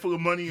bag full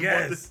of money.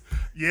 And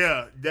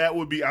Yes. That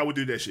would be. I would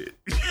do that shit.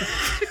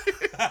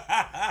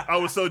 I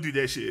would so do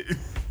that shit.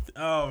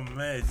 Oh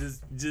man,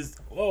 just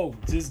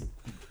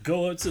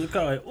go up to the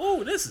car. Like,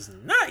 oh, this is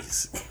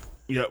nice.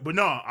 Yeah, but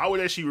no, I would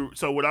actually.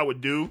 So what I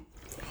would do?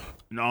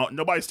 No,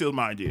 nobody steals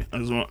my idea.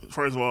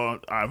 First of all,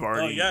 I've Oh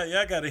already.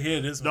 yeah, gotta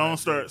hear this. Don't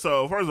start.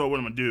 So first of all, what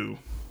I'm gonna do?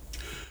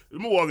 I'm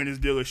gonna walk in this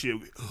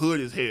dealership hood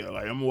as hell.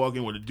 Like I'm gonna walk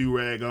in with a do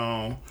rag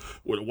on,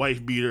 with a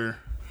wife beater,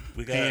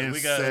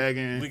 pants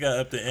sagging, we got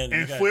up the end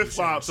and flip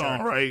flops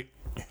on. Right,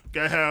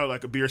 gotta have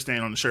like a beer stain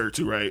on the shirt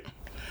too. Right.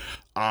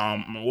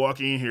 I'm gonna walk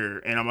in here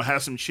and I'm gonna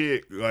have some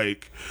chick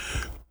like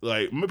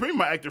maybe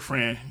my actor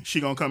friend. She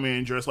gonna come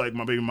in dressed like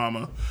my baby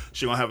mama.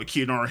 She gonna have a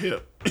kid on her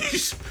hip,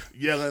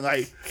 yelling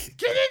like,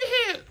 "Get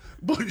in here!"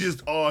 But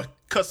just all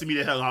cussing me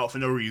the hell out for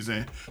no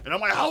reason. And I'm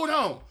like, "Hold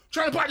on,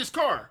 trying to buy this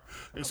car."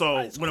 And so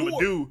what I'm gonna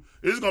do,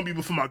 this is gonna be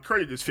before my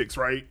credit is fixed,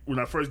 right? When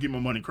I first get my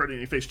money, credit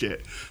ain't fixed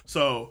yet.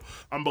 So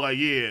I'm be like,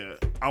 "Yeah,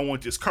 I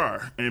want this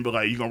car," and be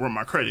like, "You gonna run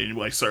my credit?" And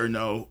be like, "Sir,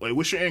 no. Like,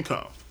 what's your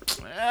income?"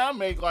 I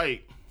make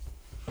like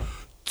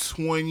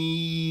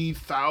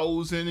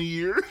 20,000 a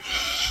year.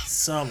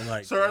 Something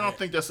like Sir, that. I don't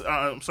think that's.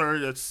 Sir,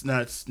 that's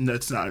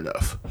not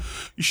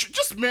enough. You should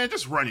just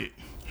run it.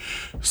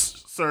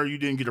 Sir, you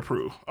didn't get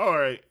approved. All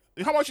right.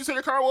 How much you say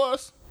the car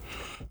was?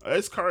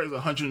 This car is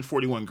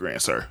 141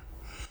 grand, sir.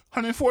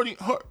 140.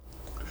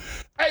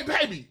 Hey,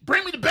 baby,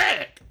 bring me the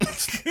bag.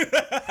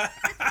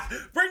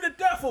 Bring the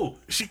duffel.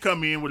 She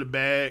come in with a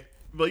bag.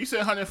 But you said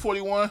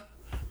 141.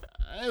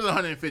 It's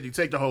 150.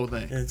 Take the whole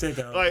thing. Yeah, take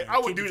the whole Like, thing. I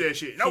would Keep do it- that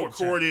shit. And I'll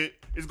keep it record tight. it.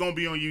 It's gonna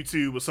be on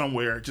YouTube or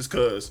somewhere just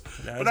cause.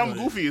 But I'm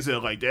goofy as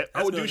hell like that.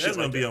 I would do shit That's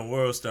like gonna be that. on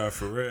World Star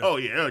for real. Oh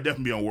yeah, it'll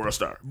definitely be on World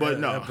Star. But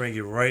no. That'll bring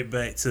it right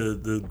back to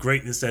the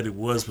greatness that it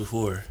was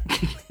before.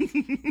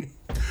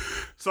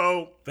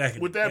 So Back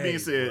in with the that day, being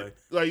said,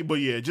 like, but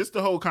yeah, just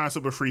the whole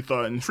concept of free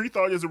thought, and free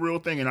thought is a real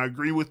thing, and I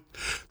agree with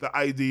the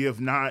idea of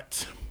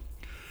not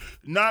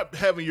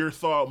having your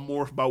thought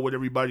morph by what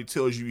everybody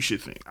tells you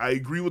should think. I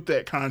agree with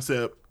that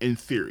concept in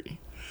theory.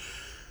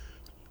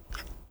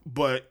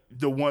 But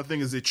the one thing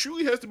is it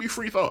truly has to be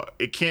free thought.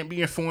 It can't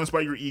be influenced by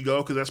your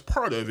ego because that's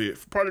part of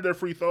it. Part of that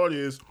free thought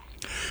is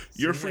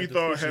your free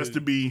thought has to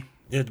be.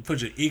 You have to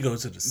put your ego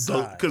to the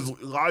side. Because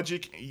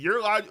logic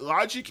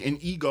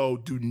and ego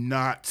do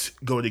not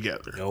go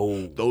together.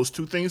 No. Those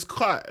two things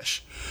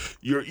clash.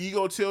 Your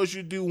ego tells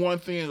you to do one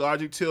thing and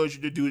logic tells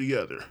you to do the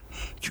other.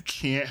 You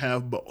can't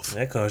have both.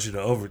 That causes you to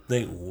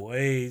overthink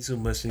way too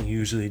much than you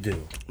usually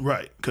do.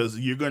 Right. Because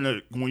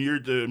when you're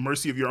at the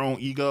mercy of your own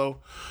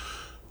ego,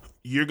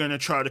 you're going to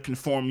try to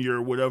conform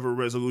your whatever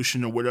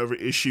resolution or whatever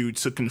issue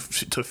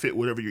to fit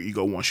whatever your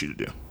ego wants you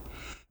to do.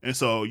 And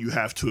so you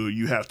have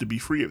to be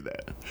free of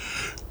that.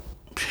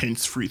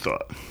 Hence free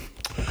thought.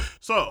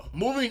 So,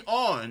 moving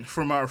on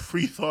from our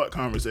free thought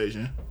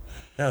conversation.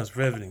 That was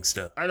riveting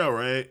stuff. I know,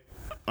 right?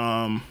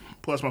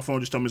 Plus my phone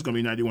just told me it's going to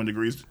be 91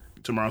 degrees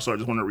tomorrow, so I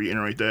just want to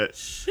reiterate that.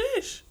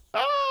 Sheesh.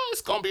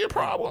 It's going to be a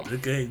problem.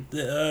 Okay,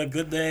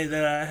 good day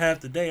that I have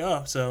the day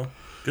off, so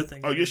good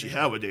thing. Oh, yes, you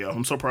have a day off.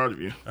 I'm so proud of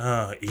you.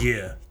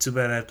 Yeah. Too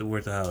bad I have to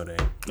work the holiday.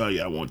 Oh,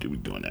 yeah, I won't be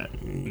doing that.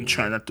 I'm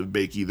trying not to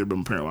bake either, but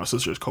apparently my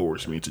sister's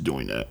coerced me into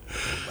doing that.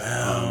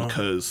 Wow.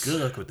 Because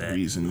good luck with that.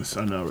 Reasons.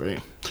 I know, right?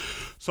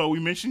 So we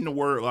mentioned the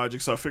word Logic,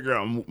 so I figured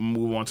I'll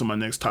move on to my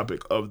next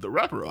topic of the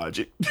rapper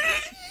Logic.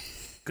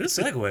 Good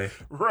segue.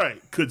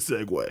 Right. Good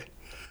segue.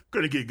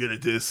 Gonna get good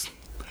at this.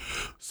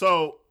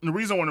 So the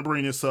reason I want to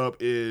bring this up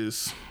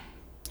is,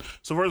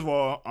 so first of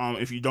all,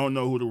 if you don't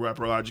know who the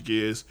rapper Logic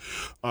is,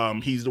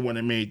 he's the one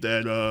that made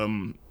that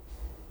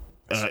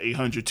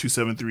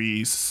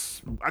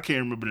 800-273. I can't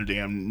remember the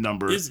damn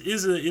number. It's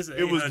an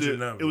 800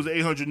 number. It was the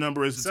 800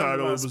 number as the Something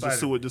title. It about was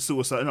Spider-Man. the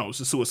suicide. No, it was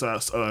the suicide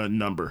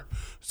number.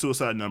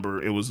 Suicide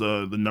number. It was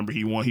the number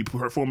he won. He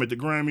performed at the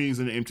Grammys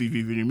and the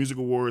MTV Video Music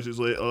Awards this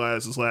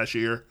last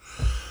year.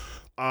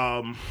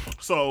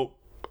 So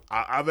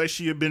I've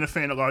actually been a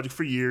fan of Logic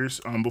for years.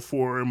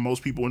 Before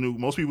most people knew.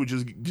 Most people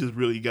just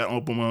really got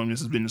up on him. This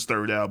has been his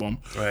third album.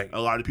 Right.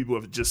 A lot of people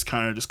have just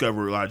kind of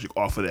discovered Logic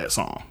off of that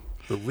song.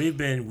 But we've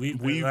been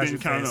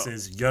Logic fans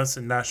since Young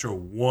Sinatra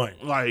 1.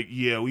 Like,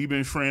 yeah, we've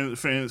been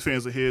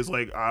fans of his.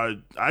 Like, I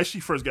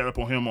actually first got up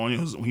on him when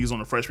he was on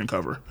the Freshman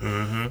cover.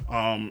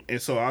 Mm-hmm.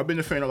 And so I've been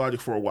a fan of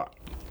Logic for a while.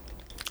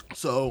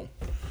 So,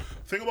 the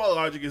thing about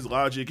Logic is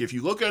if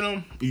you look at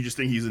him, you just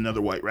think he's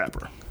another white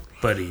rapper.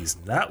 But he's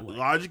not white.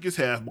 Logic is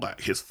half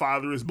black. His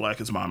father is black.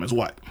 His mom is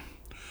white.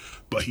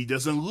 But he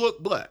doesn't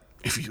look black.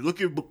 If you look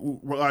at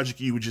Logic,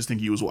 you would just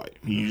think he was white.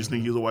 You just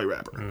think he was a white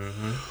rapper.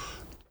 Mm-hmm.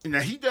 Now,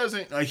 he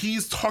doesn't, like,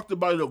 he's talked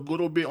about it a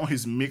little bit on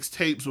his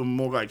mixtapes, but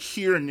more like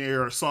here and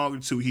there, a song or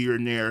two here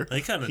and there.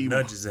 He kind of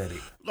nudges at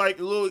it. Like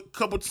a little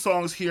couple of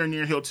songs here and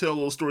there, he'll tell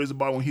little stories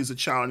about when he's a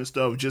child and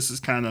stuff, just as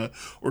kind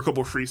of, or a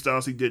couple of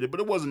freestyles he did it, but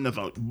it wasn't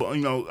nothing. But,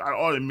 you know,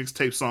 all the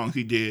mixtape songs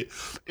he did,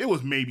 it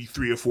was maybe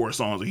 3 or 4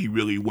 songs that he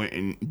really went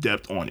in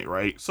depth on it,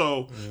 right?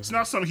 So it's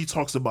not something he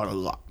talks about a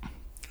lot.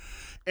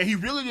 And he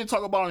really didn't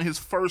talk about it in his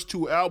first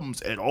 2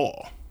 albums at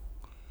all.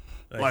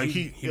 Like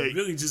he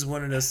really just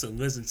wanted us to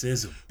listen to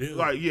his ability.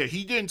 Like, yeah,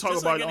 he didn't talk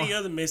just about like any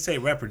other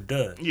mixtape rapper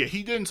does. Yeah,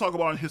 he didn't talk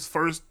about it in his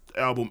first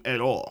album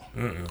at all.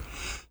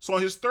 So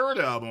on his third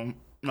album,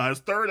 his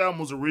third album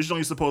was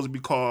originally supposed to be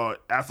called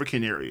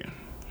African Aryan,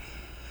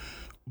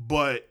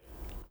 but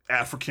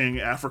Africa,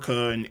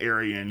 and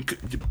Aryan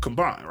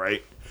combined,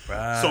 right?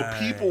 Right. So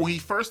people, he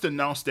first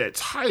announced that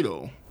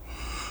title.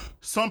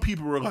 Some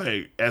people were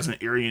like, as an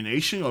Aryan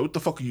nation, like, what the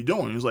fuck are you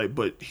doing? He was like,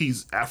 but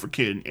he's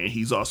African and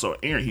he's also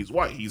Aryan. He's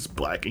white. He's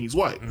black and he's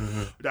white.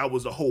 Mm-hmm. That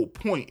was the whole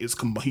point.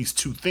 He's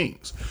 2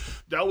 things.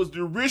 That was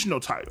the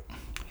original title.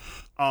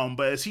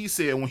 But as he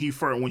said, when he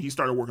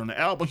started working on the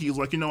album, he was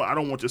like, I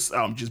don't want this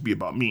album just be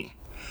about me.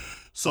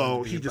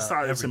 So he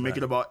decided to make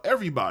it about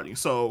everybody.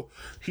 So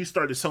he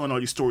started telling all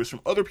these stories from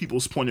other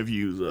people's point of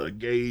views,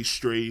 gay,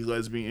 straight,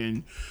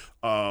 lesbian,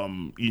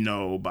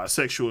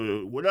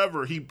 bisexual,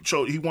 whatever. He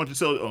wanted to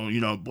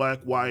tell, black,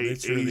 white,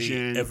 literally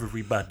Asian,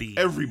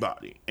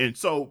 everybody. And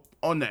so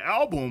on the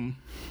album,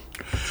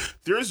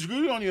 there's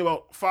really only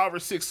about 5 or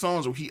 6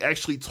 songs where he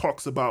actually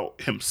talks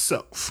about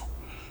himself,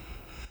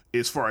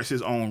 as far as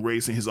his own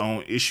race and his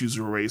own issues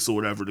of race or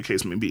whatever the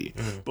case may be.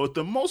 Mm-hmm. But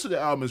the rest of the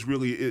album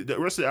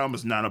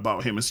is not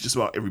about him. It's just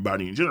about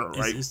everybody in general,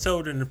 right? It's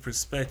told in the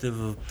perspective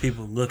of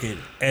people looking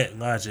at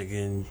Logic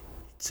and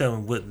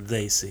telling what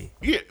they see.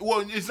 Yeah,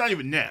 well, it's not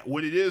even that.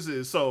 What it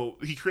is so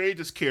he created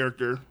this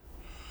character.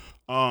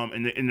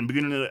 In the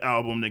beginning of the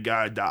album, the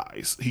guy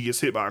dies. He gets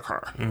hit by a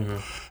car,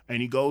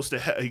 and he goes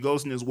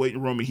in his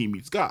waiting room and he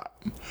meets God.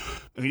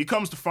 And he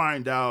comes to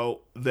find out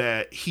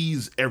that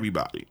he's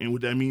everybody, and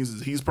what that means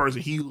is he's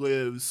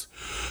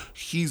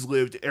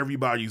lived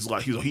everybody's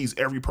life. He's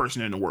every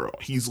person in the world.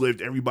 He's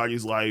lived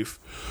everybody's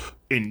life,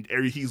 and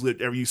he's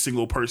lived every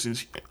single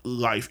person's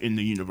life in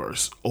the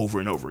universe over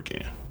and over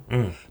again.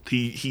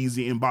 He's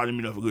the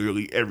embodiment of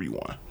literally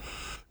everyone,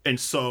 and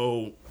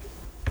so.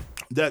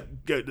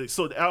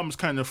 So the album's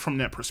kind of from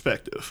that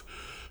perspective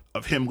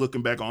of him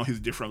looking back on his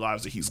different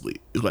lives that he's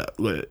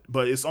led.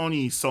 But it's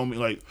only so many,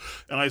 and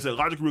like I said,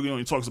 Logic really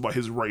only talks about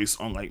his race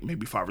on like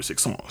maybe 5 or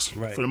 6 songs.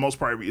 Right. For the most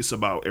part, it's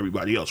about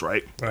everybody else,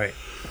 right? Right.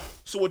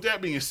 So with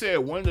that being said,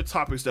 one of the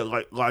topics that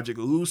Logic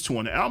alludes to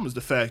on the album is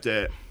the fact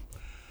that,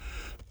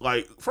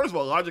 first of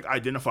all, Logic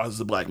identifies as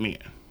a black man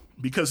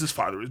because his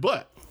father is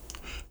black.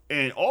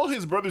 And all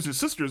his brothers and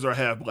sisters are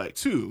half black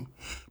too,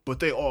 but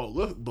they all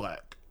look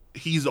black.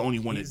 He's the only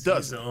one that doesn't.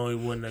 He's the only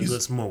one that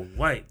looks more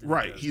white.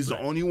 Right. He's the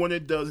only one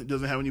that doesn't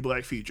have any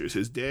black features.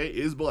 His dad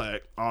is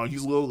black.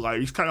 He's a little light.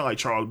 He's kind of like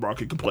Charles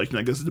Barkley complexion,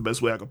 I guess is the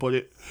best way I could put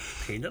it.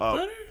 Peanut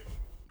butter?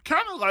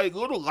 Kind of like a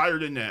little lighter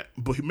than that,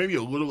 but maybe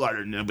a little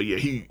lighter than that. But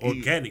yeah,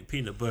 organic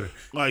peanut butter.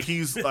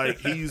 He's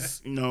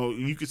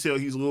you could tell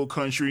he's a little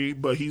country,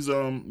 but he's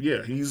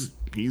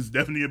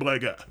definitely a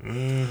black guy.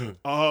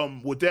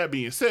 Mm-hmm. With that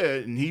being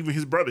said, and even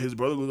his brother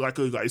looks like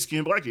a light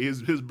skinned black guy.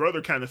 His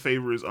brother kind of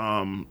favors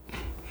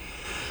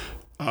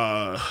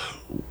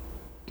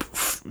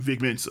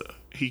Vic Mensa.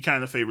 He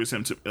kind of favors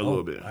him a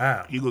little bit.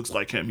 Wow. He looks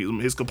like him.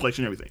 His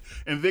complexion, everything.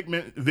 And Vic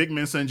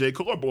Mensa and J.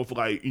 Cole are both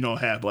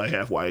half black,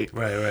 half white.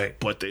 Right.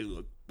 But they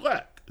look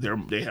black. They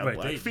have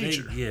black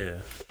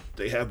features.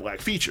 They have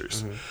black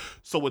features. Mm-hmm.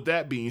 So with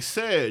that being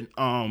said,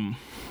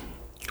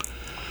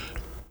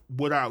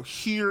 what I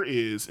hear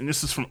is, and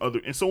this is from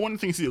and so one of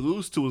the things he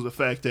alludes to is the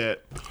fact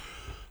that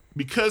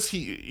because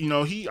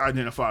he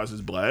identifies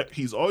as black,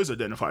 he's always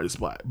identified as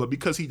black, but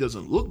because he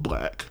doesn't look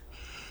black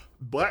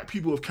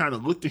people have kind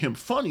of looked at him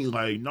funny,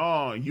 like,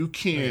 nah, you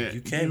can't.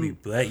 You can't be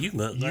black. You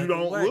look like you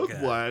don't look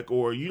guy. black,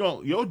 or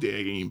your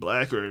dad ain't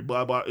black, or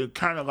blah blah.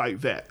 Kind of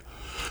like that.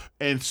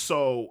 And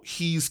so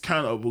he's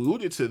kind of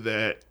alluded to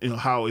that,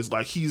 how it's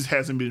like he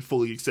hasn't been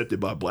fully accepted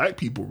by black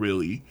people,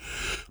 really.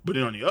 But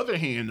then on the other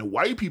hand, the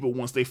white people,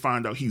 once they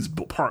find out he's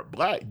part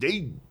black,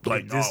 they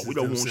like, no, we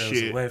don't want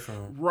shit. Away from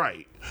him.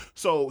 Right.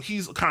 So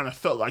he's kind of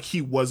felt like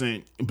he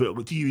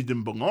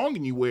didn't belong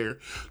anywhere.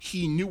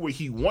 He knew where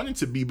he wanted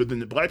to be, but then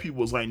the black people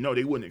was like, no,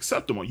 they wouldn't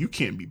accept him. Or you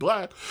can't be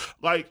black.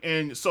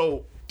 And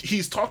so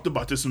he's talked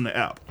about this in the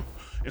album.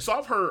 And so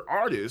I've heard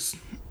artists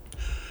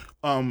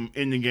in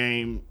the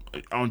game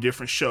on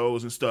different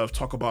shows and stuff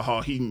talk about how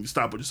he can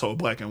stop with this whole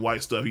black and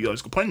white stuff. He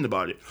always complaining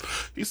about it.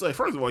 He's like,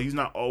 first of all, he's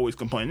not always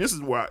complaining. This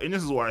is why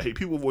I hate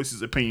people voice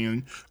his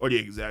opinion or they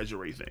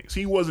exaggerate things.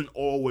 He wasn't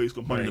always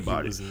complaining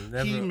about it.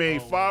 He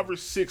made 5 or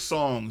 6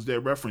 songs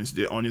that referenced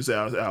it on his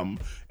album,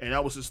 and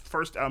that was his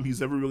first album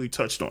he's ever really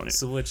touched on it.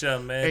 So what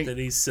y'all mad that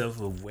he's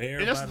self-aware?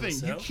 And that's the thing.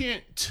 Himself? You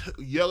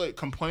can't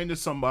complain to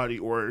somebody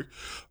or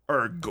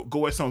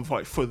go at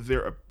somebody for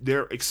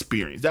their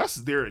experience. That's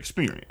their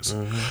experience.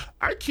 Mm-hmm.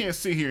 I can't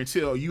sit here and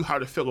tell you how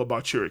to feel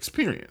about your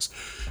experience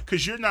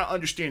because you're not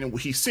understanding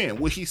what he's saying.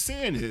 What he's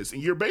saying is,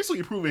 and you're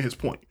basically proving his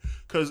point.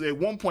 Because at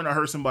one point I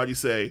heard somebody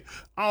say,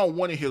 I don't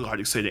want to hear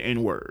Logic say the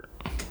N-word.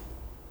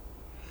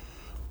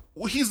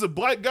 Well, he's a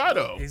black guy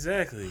though.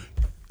 Exactly.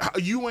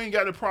 You ain't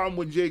got a problem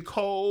with J.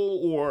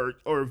 Cole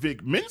or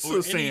Vic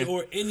Mensa saying,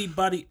 or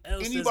anybody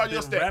else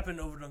that's been rapping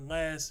over the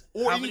last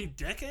many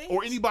decades,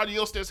 or anybody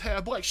else that's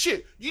half black.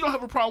 Shit, you don't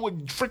have a problem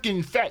with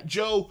freaking Fat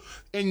Joe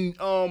and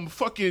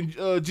fucking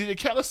DJ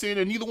Khaled saying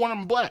that neither one of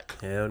them black.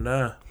 Hell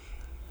nah.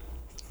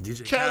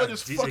 Khaled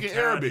is fucking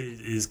Arabic.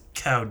 He's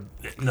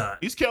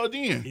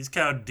Chaldean. He's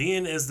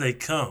Chaldean as they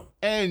come.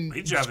 And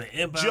he's driving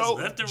inbounds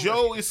left and right.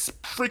 Joe is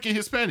freaking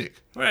Hispanic.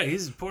 Right,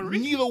 he's Puerto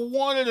Rican. Neither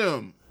one of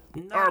them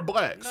are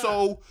black.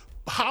 So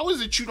how is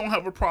it you don't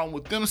have a problem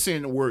with them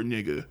saying the word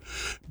nigga,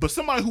 but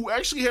somebody who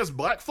actually has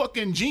black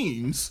fucking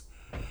genes,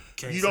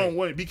 you don't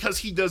want it because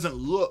he doesn't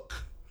look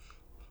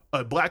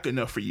black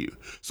enough for you?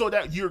 So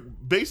that you're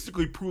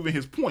basically proving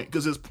his point,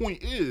 because his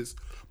point is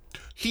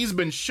he's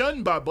been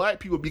shunned by black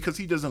people because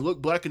he doesn't look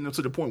black enough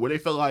to the point where they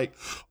feel like,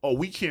 oh,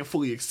 we can't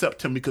fully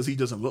accept him because he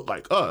doesn't look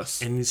like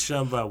us. And he's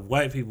shunned by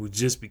white people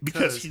just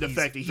because the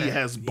fact that he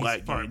has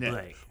black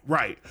DNA.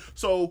 Right.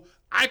 So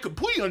I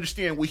completely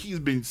understand what he's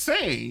been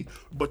saying,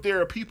 but there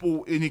are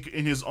people on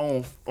his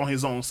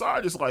own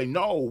side. It's like,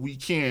 no, we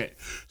can't.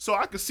 So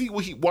I can see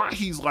why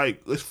he's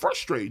like, it's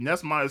frustrating.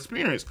 That's my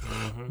experience.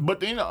 Mm-hmm. But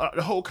then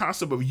the whole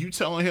concept of you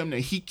telling him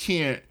that he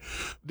can't,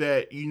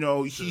 that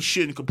he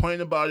shouldn't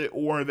complain about it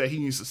or that he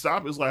needs to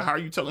stop is like, how are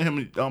you telling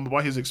him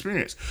about his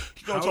experience?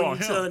 How are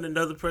you telling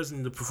another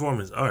person to perform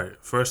his art?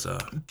 First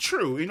off,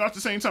 true. And at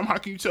the same time, how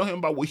can you tell him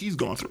about what he's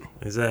gone through?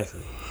 Exactly.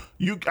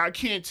 I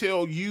can't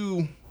tell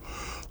you.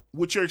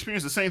 With your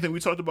experience, the same thing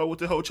we talked about with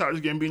the whole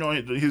Childish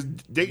Gambino his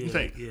dating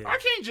thing. Yeah. I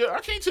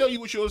can't tell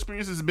you what your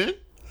experience has been.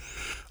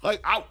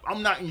 Like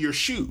I'm not in your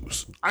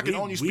shoes. I can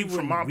only speak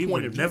from my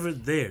point of view. Never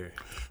there.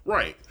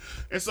 Right.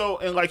 And so,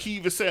 and like he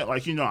even said,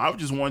 like, I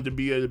just wanted to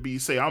be able to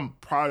say, I'm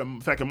proud of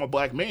the fact I'm a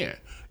black man.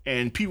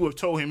 And people have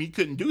told him he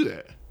couldn't do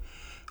that.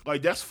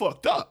 Like, that's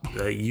fucked up.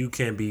 Like, you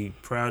can't be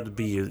proud to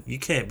be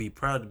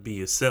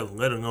yourself,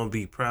 let alone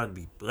be proud to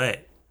be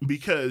black.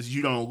 Because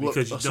you don't look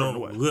a certain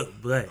way.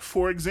 Look black.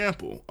 For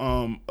example,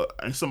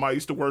 and somebody I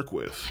used to work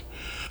with,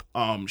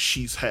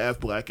 she's half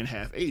black and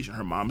half Asian.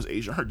 Her mom is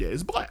Asian, her dad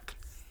is black.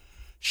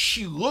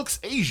 She looks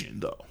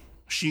Asian though.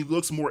 She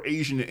looks more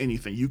Asian than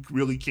anything. You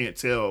really can't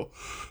tell.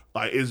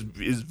 Like, it's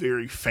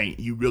very faint.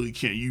 You really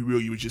can't. You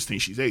really would just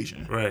think she's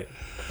Asian. Right.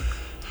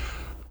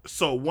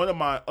 So one of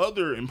my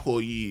other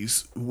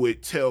employees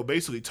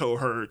basically told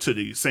her to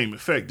the same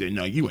effect that,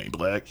 no, you ain't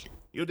black.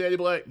 Your daddy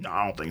black? No,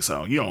 I don't think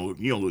so. You don't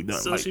look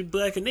nothing so like. So she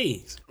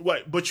Blackanese.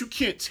 Right, but you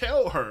can't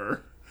tell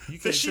her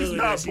that she's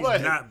not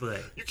black.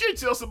 You can't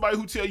tell somebody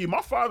who tell you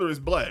my father is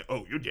black.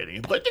 Oh, your daddy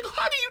ain't black.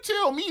 How do you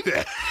tell me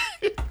that?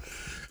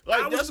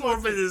 Like, I was more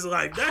is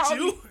like, that's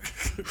you.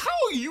 How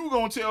are you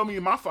gonna tell me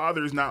my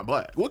father is not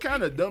black? What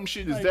kind of dumb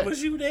shit is that?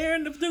 Was you there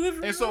in the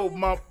delivery? And so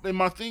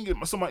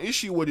my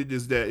issue with it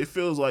is that it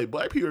feels like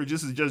black people are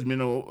just as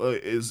judgmental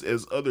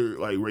as other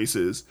like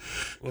races.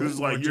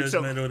 Because like you're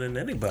judgmental than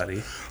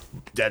anybody.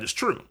 That is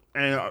true,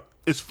 and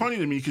it's funny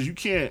to me because you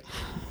can't.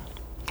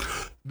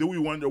 Then we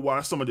wonder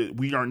why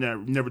we are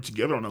never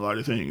together on a lot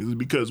of things.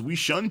 Because we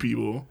shun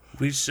people.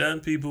 We shun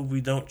people. We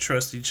don't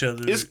trust each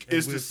other. It's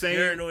the same.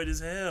 Paranoid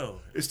as hell.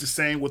 It's the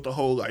same with the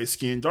whole light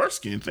skin, dark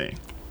skin thing.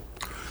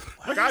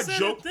 Like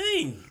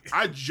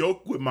I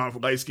joke with my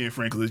light skinned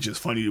friend because it's just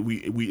funny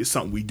that it's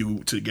something we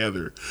do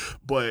together.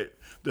 But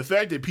the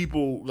fact that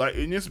people like,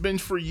 and it's been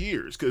for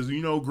years because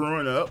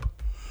growing up,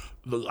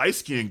 the light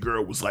skinned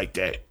girl was like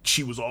that.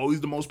 She was always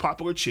the most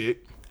popular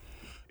chick.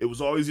 It was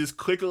always this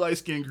clique of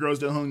light-skinned girls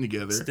that hung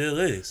together. Still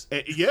is.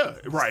 And, yeah,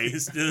 right. It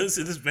still is.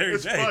 It's very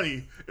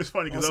funny. It's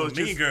funny because I was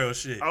mean girl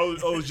shit. I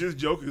was just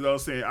joking because I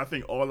was saying I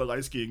think all the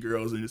light-skinned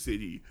girls in the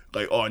city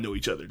like all know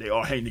each other. They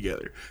all hang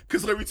together.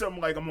 Because every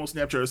time I'm on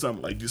Snapchat or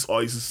something, like just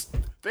always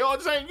they all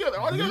just hang together,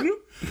 all together.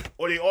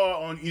 Or they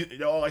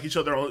all like each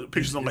other on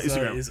pictures on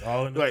Instagram. It's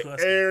all in the like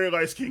cluster. every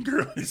light-skinned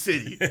girl in the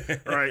city.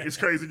 Right? It's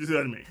crazy to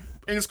tell me,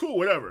 and it's cool,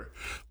 whatever.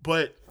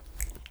 But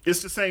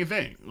it's the same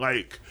thing.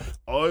 Like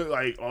all the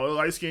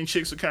light skinned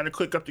chicks would kind of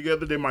click up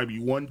together. There might be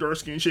one dark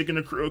skinned chick in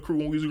the crew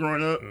when we was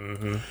growing up.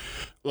 Mm-hmm.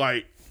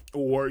 Like,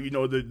 or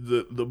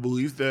the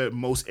belief that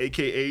most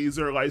AKAs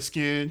are light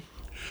skinned.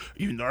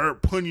 There are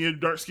plenty of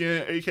dark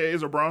skinned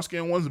AKAs or brown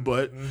skinned ones,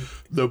 but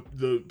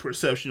the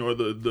perception or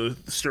the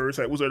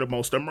stereotype was that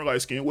most of them are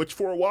light skinned, which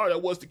for a while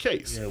that was the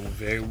case. Yeah,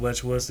 very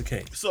much was the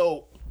case.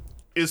 So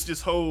it's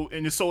this whole,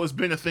 it's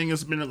been a thing.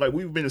 It's been like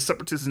we've been a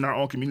separatists in our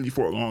own community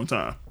for a long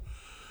time.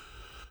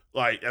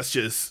 Like, that's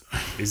just...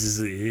 It is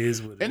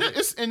what it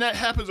is. And that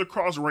happens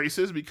across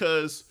races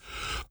because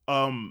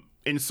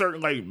in certain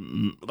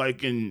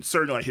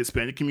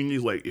Hispanic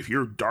communities, like if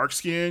you're dark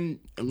skinned,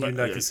 you're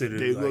not considered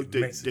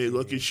they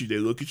look at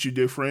you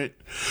different.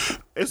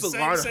 It's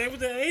same with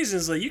the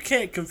Asians. Like, you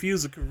can't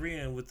confuse a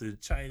Korean with the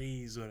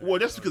Chinese. Well,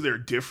 that's because they're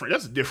different.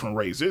 That's a different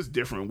race. It's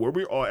different. Where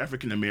we're all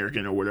African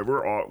American or whatever,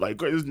 we're all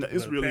like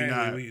it's really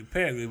not.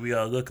 Apparently, we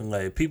all looking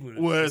like people,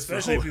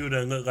 especially people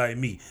that look like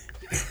me.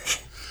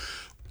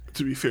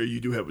 To be fair, you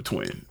do have a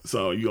twin,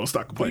 so you don't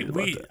stop complaining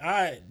about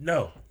that.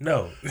 No.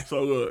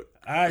 So look,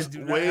 I do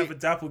not have a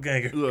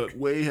doppelganger. Look,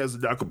 Wade has a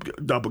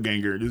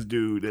doppelganger. This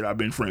dude that I've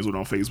been friends with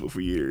on Facebook for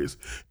years,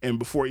 and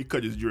before he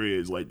cut his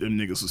dreads, like them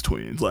niggas was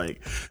twins.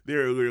 Like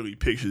there are literally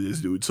pictures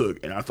this dude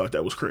took, and I thought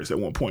that was Chris. At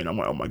one point, I'm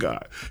like, oh my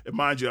god. And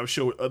mind you, I've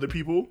showed other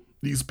people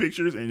these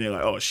pictures, and they're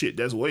like, "Oh shit,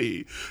 that's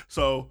Wade."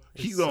 So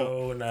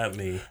not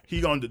me. He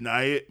gonna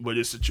deny it, but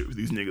it's the truth.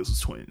 These niggas was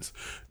twins.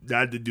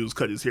 Not the dudes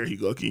cut his hair. He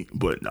lucky,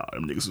 but nah,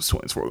 them niggas was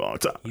twins for a long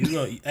time.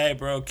 Hey,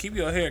 bro, keep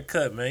your hair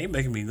cut, man. You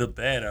making me look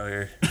bad out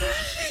here.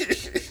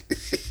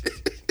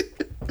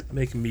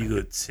 Making me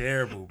look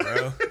terrible,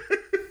 bro.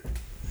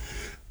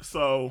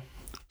 So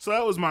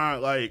that was my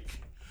I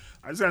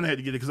just kind of had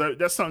to get it because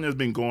that's something that's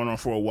been going on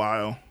for a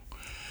while.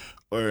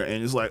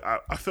 And it's like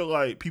I feel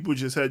like people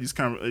just had these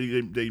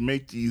they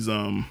make these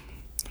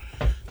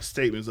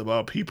statements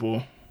about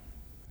people,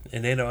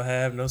 and they don't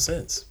have no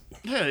sense.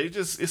 Yeah,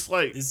 it's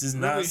like this is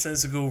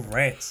nonsensical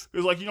rants.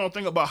 It's like you don't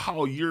think about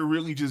how you're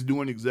really just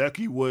doing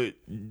exactly what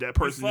that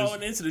person is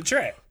falling into the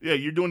trap. Yeah,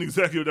 you're doing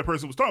exactly what that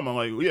person was talking about.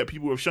 Like, yeah,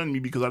 people have shunned me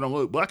because I don't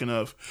look black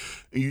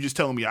enough, and you just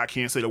telling me I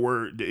can't say the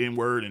N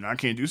word, and I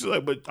can't do so.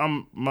 Like, but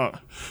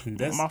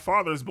my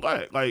father is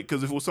black. Like,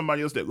 because if it was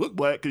somebody else that looked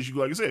black, because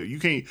like I said, you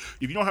can't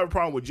if you don't have a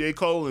problem with J.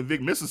 Cole and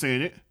Vic Mensa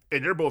saying it,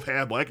 and they're both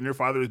half black, and their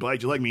father is black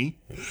just like me.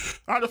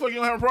 How the fuck you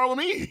don't have a problem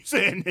with me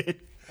saying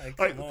it?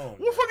 Like, what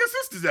fucking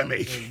sense does that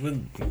make?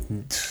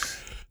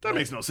 That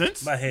makes no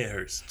sense. My head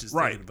hurts just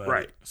thinking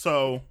about it.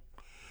 So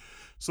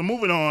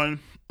moving on.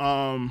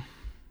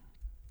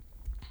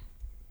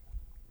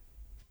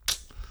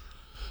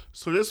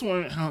 So this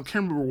one, I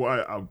can't remember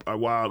why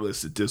I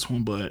listed this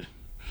one, but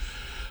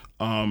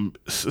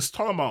it's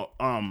talking about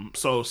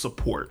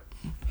support.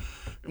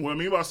 what I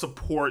mean by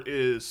support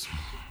is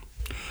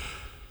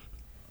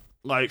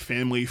like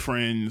family,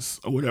 friends,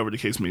 or whatever the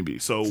case may be.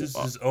 So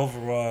just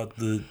overall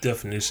the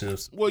definition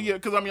of well, yeah,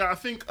 because I mean, I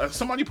think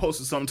somebody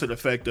posted something to the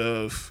effect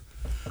of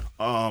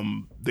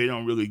they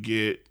don't really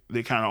get,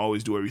 they kind of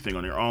always do everything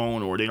on their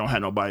own, or they don't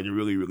have nobody that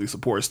really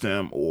supports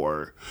them,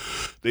 or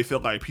they feel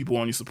like people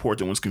only support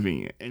them when it's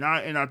convenient. And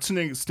I to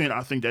an extent,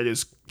 I think that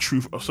is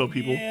true for some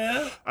people.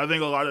 Yeah. I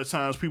think a lot of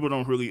times people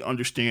don't really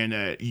understand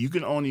that you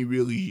can only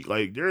really,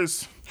 like,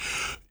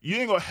 you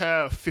ain't gonna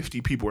have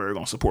 50 people that are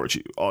gonna support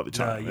you all the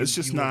time. It's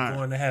just not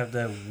going to have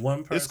that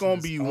one person. It's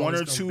gonna be one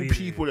or two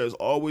people that's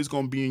always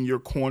gonna be in your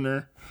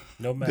corner.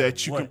 No matter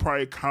that you can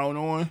probably count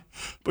on,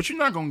 but you're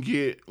not going to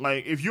get,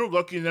 like, if you're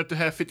lucky enough to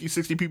have 50,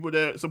 60 people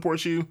that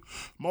support you,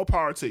 more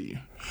power to you.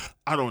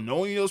 I don't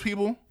know any of those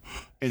people,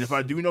 and if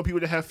I do know people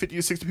that have 50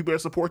 or 60 people that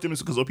support them,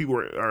 it's because those people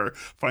are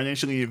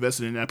financially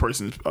invested in that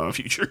person's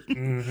future.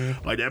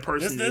 Mm-hmm. Like, that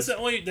person that's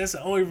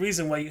the only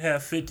reason why you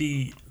have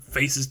 50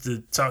 faces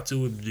to talk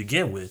to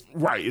begin with.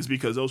 Right, it's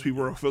because those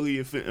people are fully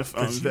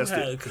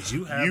invested. Because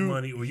you have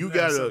money, or you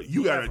got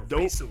a dope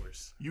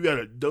resource. You got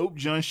a dope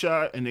jump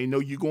shot, and they know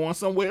you going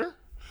somewhere.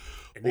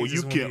 Or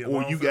you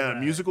got a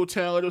musical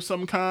talent of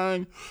some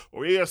kind,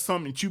 or you got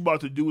something that you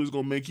about to do is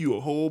gonna make you a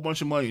whole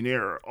bunch of money, and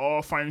they're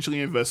all financially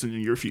invested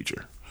in your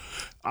future.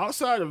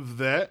 Outside of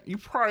that, you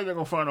probably not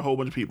gonna find a whole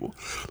bunch of people.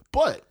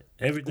 But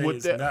everything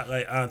is not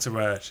like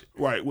Entourage.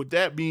 Right. With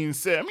that being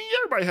said, I mean,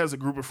 everybody has a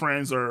group of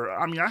friends, or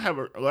I mean,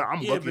 I'm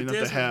lucky enough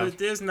to have. But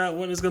there's not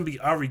one that's gonna be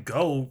Ari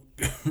Gold.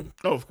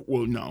 Oh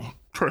well, no,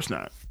 of course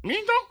not.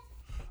 Me though,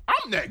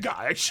 I'm that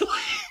guy actually.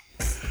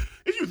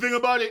 If you think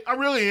about it, I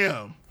really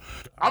am.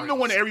 I'm the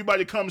one that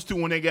everybody comes to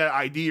when they got an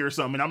idea or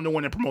something. I'm the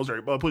one that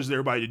pushes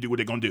everybody to do what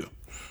they're gonna do.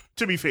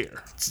 To be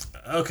fair,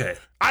 okay,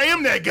 I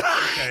am that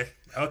guy.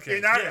 Okay,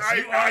 and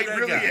I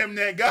really am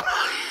that guy.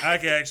 I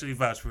can actually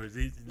vouch for it.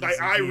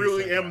 Like, I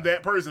really am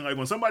that person. Like,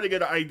 when somebody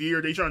get an idea,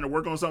 or they trying to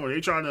work on something,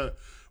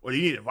 or they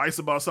need advice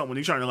about something,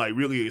 they trying to like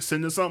really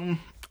ascend to something,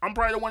 I'm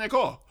probably the one that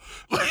call.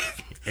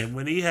 And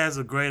when he has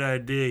a great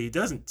idea, he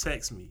doesn't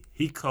text me.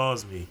 He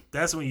calls me.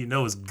 That's when you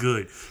know it's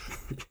good.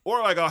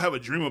 Or like, I'll have a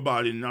dream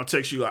about it and I'll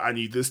text you like, I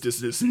need this,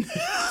 and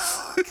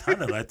this.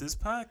 Kind of like this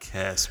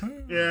podcast.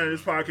 Yeah,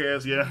 this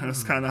podcast. Yeah,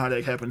 that's kind of how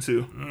that happened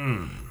too.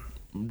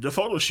 The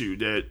photo shoot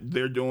that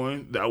they're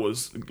doing,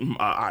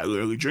 I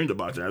literally dreamed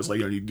about that. I was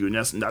like, I need to do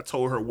this, and I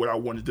told her what I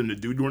wanted them to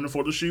do during the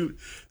photo shoot.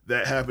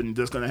 That happened.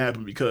 That's going to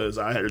happen because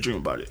I had a dream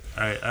about it.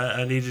 All right,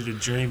 I need you to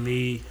dream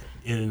me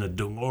in a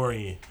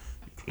DeLorean.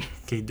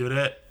 Can you do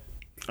that?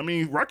 I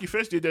mean, Rocky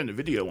Fresh did that in the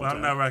video one time.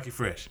 I'm not Rocky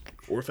Fresh.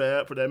 Or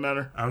Fab, for that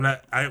matter. I'm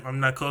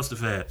not close to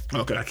Fab.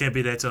 Okay. I can't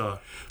be that tall.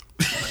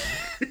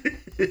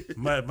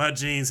 my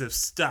genes have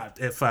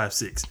stopped at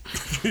 5'6".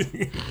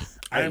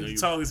 I am the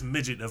tallest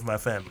midget of my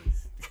family.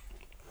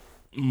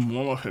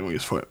 All my family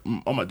is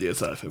on my dad's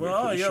side of the family.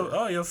 Well,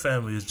 all your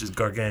family is just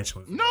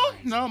gargantuan.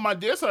 No, my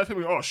dad's side of the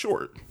family are all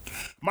short.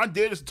 My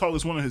dad is the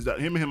tallest one of his.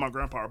 Him and my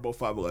grandpa are both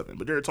 5'11",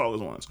 but they're the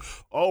tallest ones.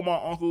 All my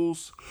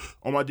uncles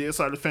on my dad's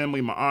side of the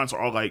family, my aunts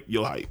are all like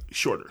your height,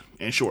 shorter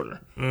and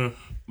shorter.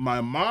 My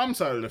mom's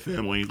side of the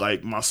family,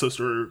 like my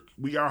sister,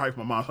 we got our height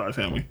from my mom's side of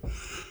the family.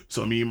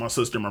 So me and my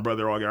sister and my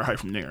brother all got our height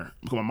from there.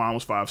 Because my mom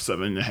was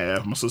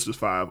 5'7.5". My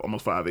sister's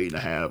almost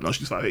 5'8.5". No,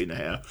 she's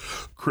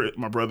 5'8.5".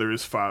 My brother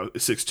is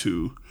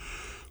 6'2".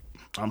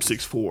 I'm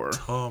 6'4".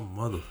 Oh,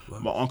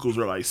 motherfucker. My uncles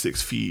are like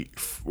 6 feet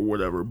or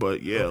whatever.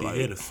 But yeah, like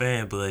hit a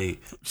fan blade.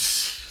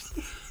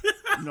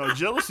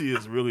 Jealousy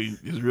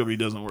really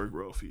doesn't work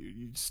well for you.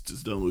 You just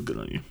doesn't look good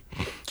on you.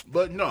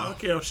 But no, I don't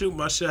care. I'm shooting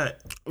my shot.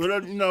 But I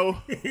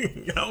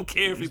don't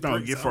care if he's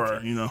don't get far.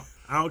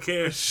 I don't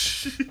care.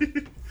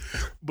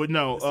 But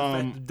no,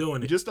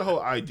 doing it. Just the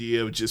whole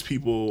idea of just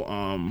people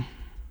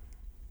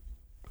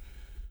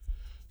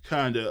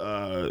kind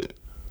of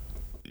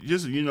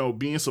just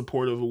being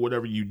supportive of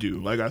whatever you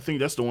do. Like, I think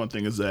that's the one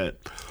thing is that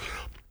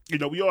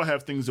we all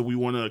have things that we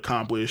want to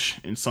accomplish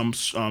in some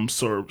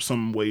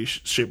way,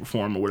 shape, or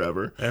form, or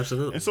whatever.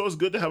 Absolutely. And so it's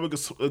good to have a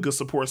good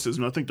support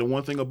system. I think the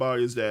one thing about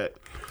it is that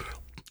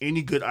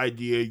any good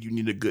idea, you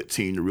need a good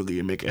team to really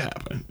make it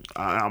happen.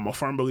 I'm a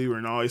firm believer,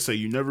 and I always say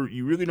you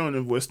really don't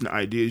invest in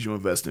ideas, you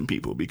invest in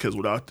people, because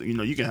without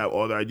you can have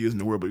all the ideas in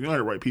the world, but if you don't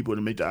have the right people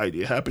to make the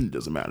idea happen, it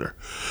doesn't matter.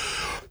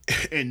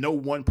 And no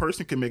one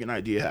person can make an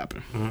idea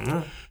happen.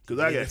 Because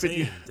I got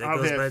 50. That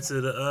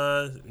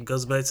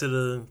goes back to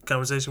the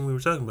conversation we were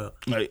talking about.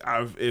 Like,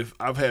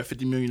 I've had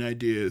 50 million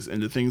ideas,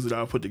 and the things that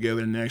I've put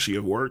together and actually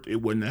have worked,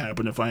 it wouldn't have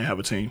happened if I didn't have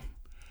a team.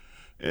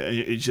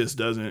 It just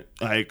doesn't.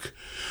 Like,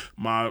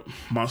 my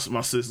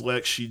sis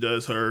Lex, she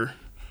does her.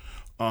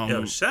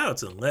 Yo, shout out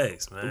to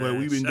Lex, man. Well,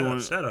 we've been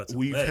shout out to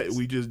Lex.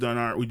 We just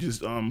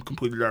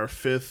completed our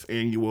 5th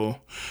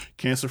annual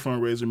cancer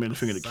fundraiser, middle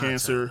finger to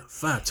cancer.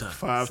 5 times.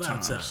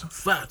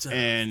 5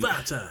 times.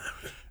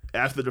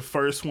 after the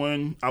first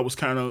one, I was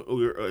kind of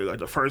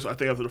like I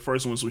think after the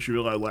first one, so she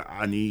realized like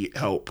I need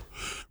help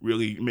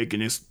really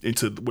making this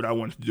into what I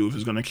want to do if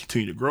it's going to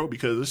continue to grow,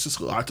 because it's just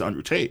a lot to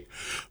undertake.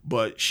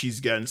 But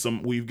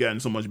we've gotten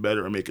so much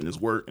better at making this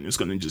work, and it's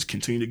going to just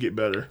continue to get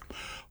better.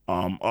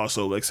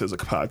 Also, Lex has a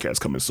podcast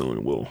coming soon,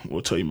 and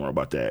we'll tell you more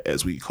about that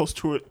as we close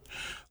to it.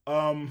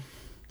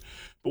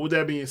 But with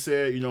that being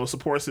said,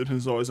 support system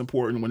is always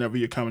important whenever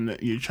you're trying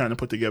to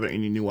put together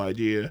any new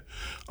idea.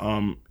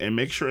 And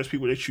make sure it's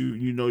people that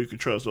you can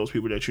trust, those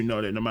people that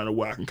that no matter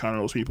what, I can count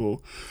on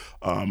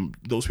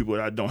those people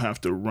that I don't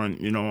have to run,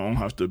 I don't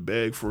have to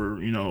beg for,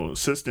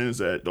 assistance,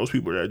 that those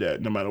people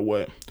that no matter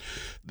what,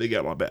 they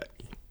got my back.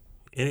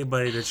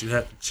 Anybody that you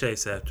have to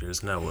chase after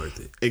is not worth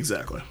it.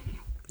 Exactly.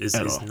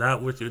 It's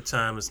not worth your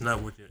time. It's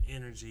not worth your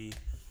energy.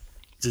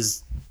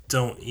 Just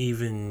don't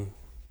even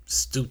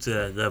stoop to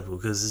that level,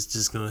 because it's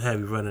just going to have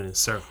you running in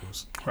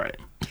circles. Right.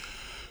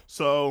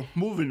 So,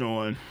 moving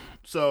on.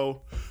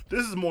 So,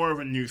 this is more of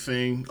a new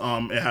thing.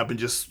 It happened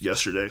just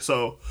yesterday.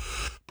 So,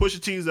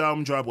 Pusha T's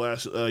album dropped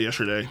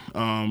yesterday.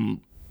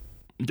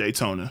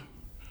 Daytona.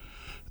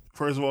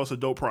 First of all, it's a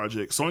dope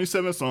project. It's only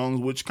 7 songs,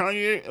 which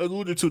Kanye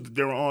alluded to that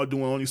they were all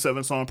doing only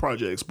 7-song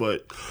projects,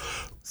 but...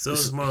 So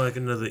it's more like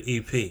another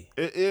EP. It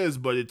is,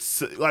 but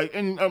it's like...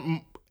 And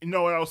you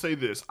know what, I'll say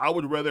this. I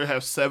would rather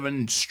have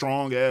 7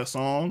 strong-ass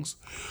songs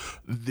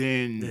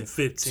than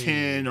 15.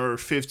 10 or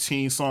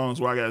 15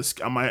 songs where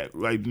I might,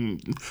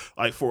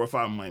 like 4 or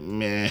 5, I'm like,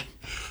 man.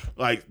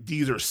 Like,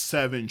 these are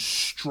 7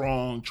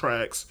 strong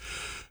tracks.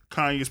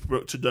 Kanye's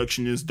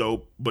production is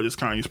dope, but it's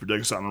Kanye's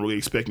production, so I don't really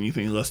expect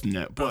anything less than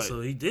that. But so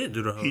he did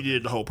do the whole... He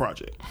did the whole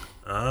project.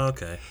 Oh,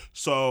 okay.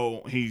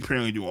 So he's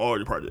apparently doing all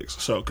the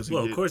projects. So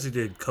of course he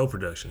did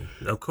co-production.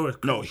 Of course.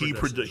 No, he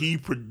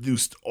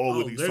produced all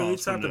of these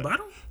songs. Top to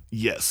bottom?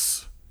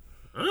 Yes.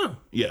 Oh.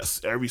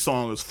 Yes. Every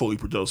song is fully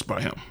produced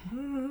by him.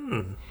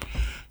 Mm.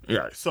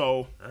 Yeah.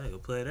 So I will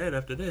play that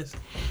after this.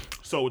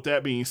 So with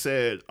that being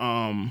said,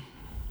 the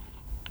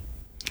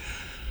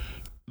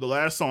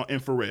last song,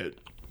 Infrared,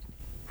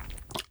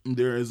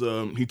 there is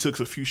he took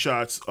a few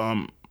shots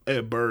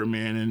at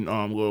Birdman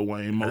and Lil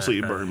Wayne, mostly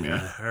at Birdman. I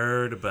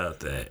heard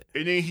about that.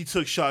 And then he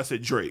took shots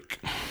at Drake.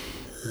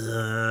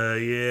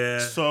 Yeah.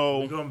 So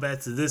we're going back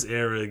to this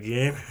era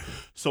again.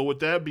 So with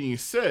that being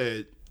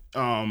said,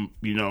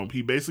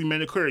 he basically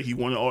made it clear he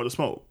wanted all the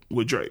smoke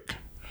with Drake.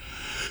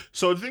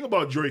 So the thing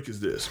about Drake is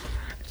this.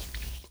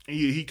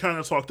 He kind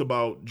of talked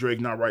about Drake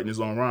not writing his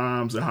own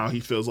rhymes and how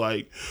he feels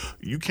like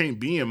you can't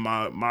be in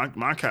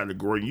my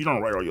category. You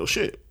don't write all your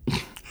shit.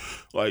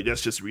 Like,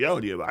 that's just the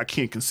reality of it. I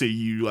can't consider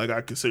you, like,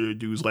 I consider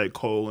dudes like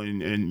Cole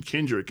and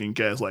Kendrick and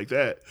cats like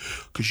that,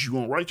 because you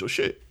won't write your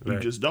shit. Right. You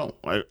just don't.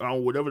 Like,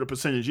 whatever the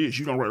percentage is,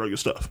 you don't write all your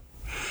stuff.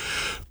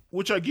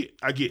 Which I get,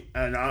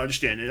 and I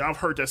understand. And I've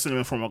heard that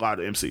sentiment from a lot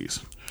of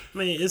MCs. I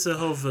mean, it's a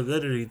whole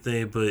validity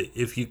thing, but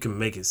if you can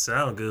make it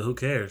sound good, who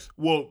cares?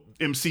 Well,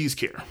 MCs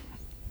care.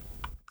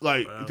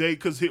 Like,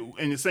 because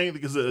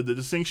the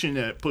distinction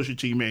that Pusha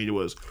T made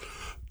was,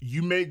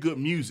 you make good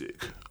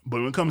music,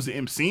 but when it comes to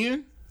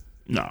MCing,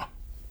 no.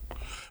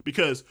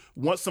 Because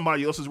once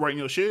somebody else is writing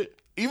your shit,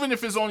 even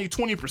if it's only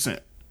 20%,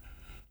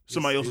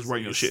 somebody else is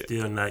writing your shit.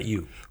 Still not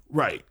you.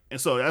 Right.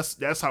 And so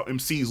that's how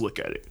MCs look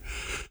at it.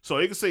 So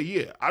they can say,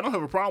 yeah, I don't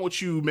have a problem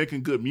with you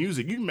making good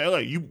music.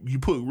 You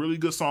put really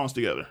good songs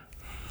together.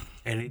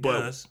 And he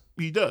does.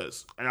 He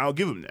does. And I'll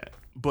give him that.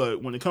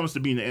 But when it comes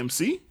to being an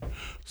MC,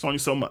 it's only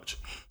so much.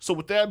 So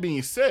with that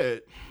being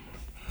said,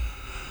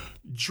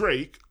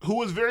 Drake, who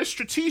was very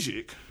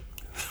strategic,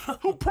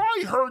 who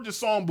probably heard the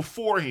song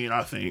beforehand,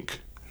 I think,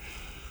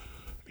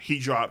 he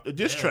dropped a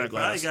diss track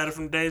I got it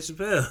from Dave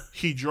Chappelle.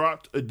 He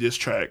dropped a diss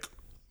track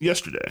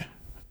yesterday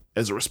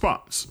as a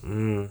response.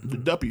 Mm-hmm. The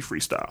Duppy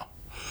freestyle.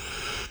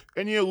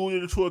 And he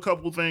alluded to a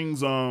couple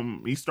things.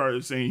 He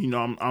started saying,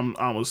 I'm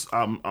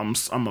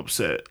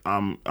upset.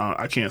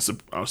 I can't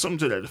something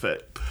to that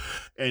effect.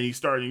 And he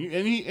started,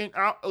 and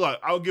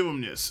I'll give him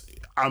this.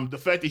 The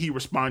fact that he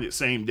responded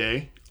same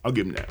day, I'll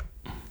give him that.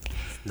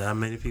 Not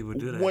many people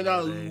do that. When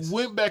nowadays. I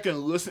went back and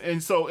listened,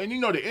 and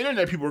the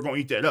internet people are gonna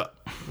eat that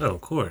up. Oh,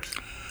 of course.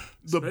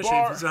 Especially if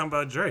you're talking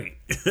about Drake.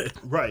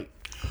 Right.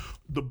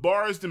 The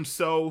bars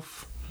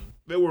themselves,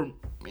 they were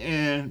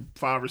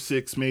 5 or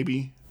 6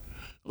 maybe.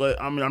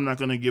 I'm not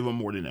gonna give them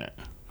more than that.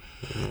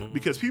 Mm-hmm.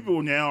 Because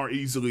people now are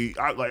easily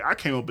I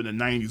came up in the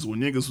 90s when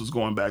niggas was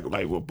going back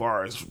with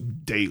bars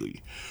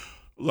daily.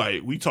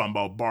 Like, we talking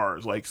about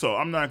bars. Like, so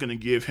I'm not gonna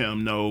give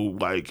him no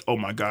oh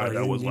my god,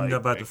 that was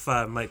about the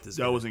 5 mic this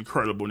that was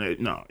incredible.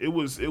 No, it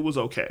was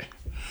okay.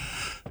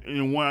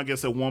 And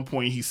at one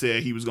point he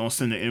said he was gonna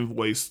send an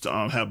invoice to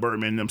have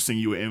Birdman and them send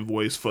you an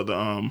invoice for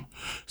the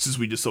since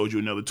we just sold you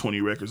another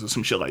 20 records or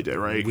some shit like that,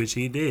 right? Which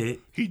he did.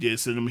 He did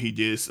send him. He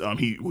did.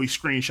 He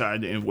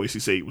screenshotted the invoice. He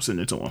said he was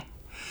sending it to him.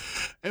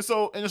 And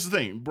that's the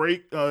thing.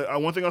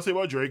 One thing I'll say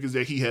about Drake is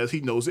that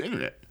he knows the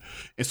internet.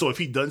 And so if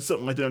he done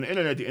something like that on the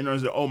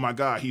internet's like, oh my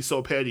god, he's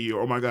so petty,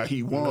 or oh my god,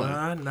 he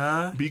won.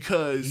 Nah.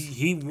 Because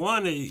he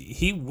won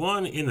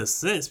in a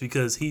sense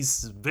because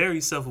he's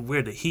very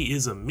self-aware that he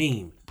is a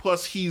meme.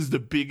 Plus, he's the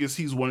biggest.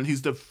 He's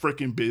the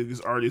freaking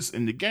biggest artist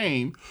in the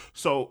game.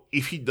 So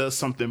if he does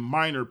something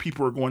minor,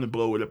 people are going to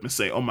blow it up and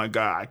say, "Oh my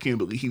god, I can't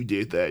believe he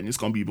did that," and it's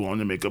going to be blowing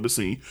the makeup a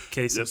scene.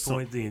 Case in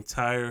point, the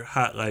entire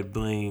Hot Like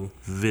Bling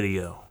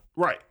video.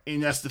 Right,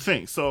 and that's the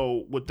thing.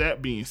 So with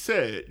that being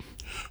said,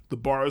 the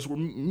bars were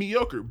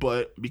mediocre,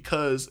 but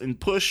because in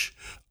Push,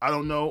 I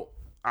don't know.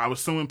 I'm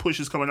assuming Push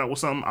is coming out with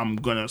something. I'm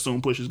gonna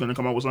assume Push is gonna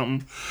come out with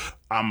something.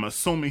 I'm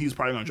assuming he's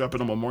probably gonna drop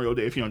it on Memorial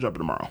Day if he don't drop it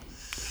tomorrow.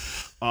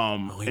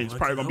 And it's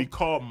probably gonna be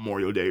called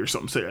Memorial Day or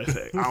something to that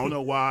effect. I don't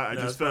know why. I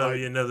just feel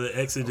like another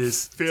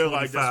Exodus. Feel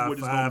like that's what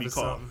it's gonna be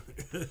called.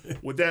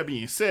 With that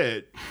being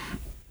said,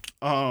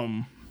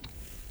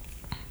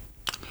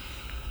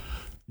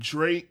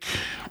 Drake,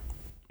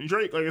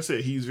 like I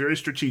said, he's very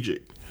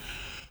strategic.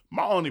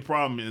 My only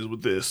problem is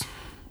with this.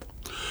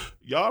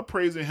 Y'all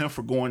praising him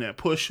for going at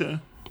Pusha.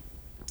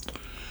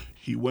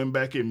 He went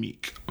back at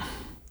Meek.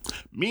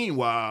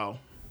 Meanwhile,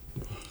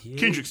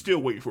 Kendrick's still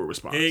waiting for a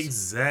response.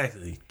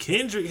 Exactly.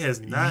 Kendrick has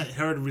not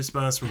heard a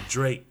response from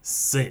Drake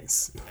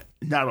since.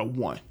 Not a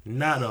one.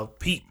 Not a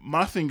peep.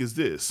 My thing is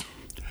this.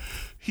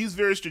 He's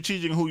very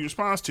strategic in who he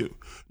responds to.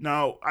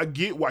 Now, I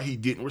get why he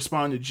didn't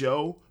respond to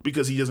Joe,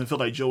 because he doesn't feel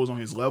like Joe was on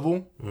his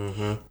level.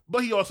 Mm-hmm.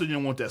 But he also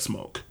didn't want that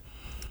smoke.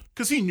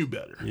 Because he knew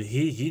better.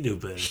 He knew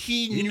better.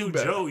 He knew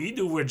better. Joe. He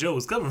knew where Joe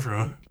was coming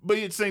from. But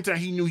at the same time,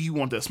 he knew he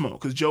wanted that smoke.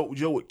 Because Joe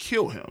would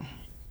kill him.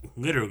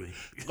 Literally.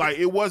 Like,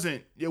 it was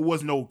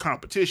no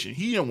competition.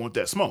 He didn't want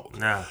that smoke.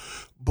 Nah.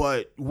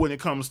 But when it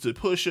comes to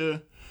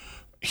Pusha,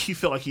 he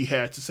felt like he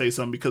had to say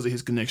something because of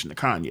his connection to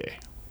Kanye.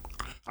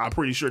 I'm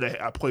pretty sure that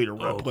that played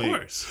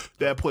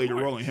a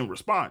role in him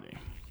responding.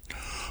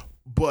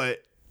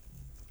 But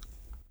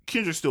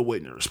Kendrick's still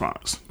waiting a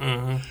response.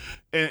 Mm-hmm.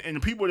 And the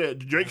people that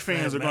Drake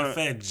fans are going to...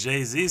 Matter of fact,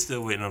 Jay-Z's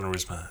still waiting on a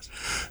response.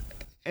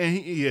 And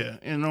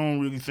and I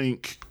don't really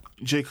think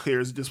Jay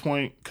cares at this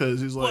point,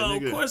 because he's like,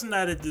 nigga, of course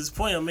not at this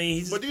point. I mean,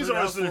 he's just put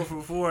out 4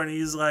 for 4, and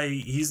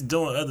he's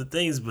doing other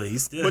things, but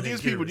he's still... But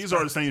these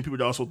are the same people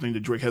that also think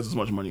that Drake has as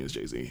much money as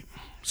Jay-Z.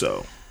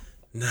 So...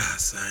 Nah,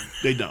 son.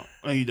 They don't.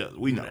 And he does.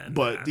 We know.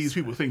 But these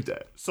people think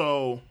that.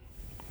 So,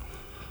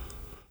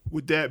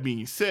 with that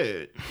being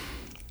said,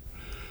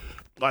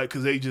 like,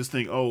 because they just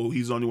think, oh,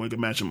 he's the only one who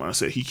can match him. I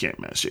said, he can't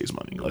match Jay's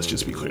money. Let's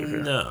just be clear here.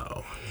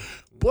 No.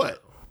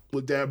 But,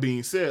 with that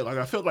being said, like,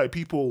 I felt like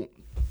people...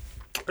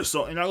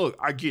 So, and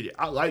I get it.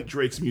 I like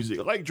Drake's music.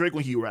 I like Drake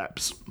when he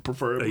raps,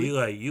 preferably.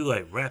 You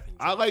like rapping.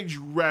 I like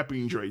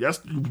rapping Drake. That's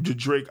the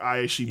Drake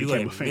I actually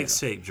became a fan of.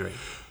 Mixtape Drake.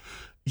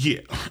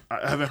 Yeah,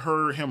 I haven't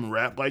heard him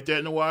rap like that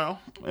in a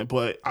while,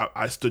 but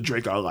it's the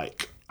Drake I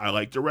like. I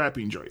like the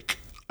rapping Drake.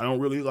 I don't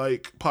really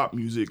like pop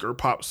music or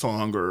pop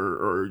song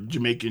or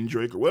Jamaican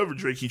Drake or whatever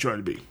Drake he trying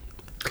to be.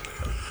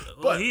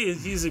 But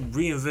he's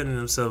reinventing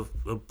himself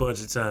a bunch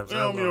of times. You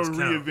know,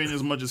 reinvent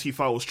as much as he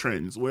follows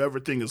trends.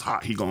 Whatever thing is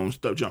hot, he gonna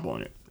jump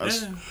on it.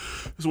 That's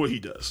what he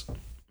does.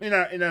 And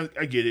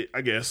I get it, I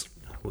guess.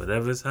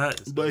 Whatever's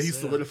hot. But he's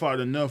solidified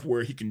enough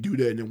where he can do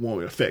that and it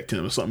won't affect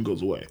him if something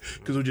goes away.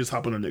 Because he'll just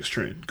hop on the next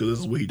trend. Because this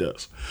is what he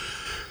does.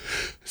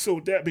 So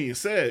with that being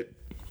said,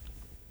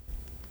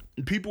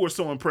 people were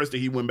so impressed that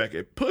he went back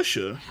at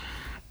Pusha.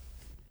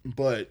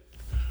 But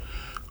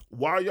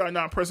why are y'all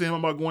not pressing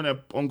him about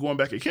going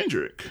back at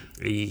Kendrick?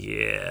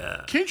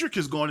 Yeah. Kendrick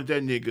is going at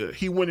that nigga.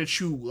 He went at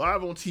you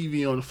live on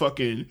TV on the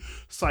fucking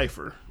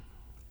Cypher.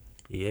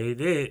 Yeah, he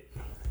did.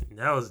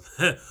 That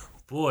was...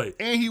 Boy,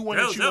 and he went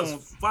at you on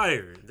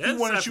fire. He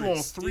went at you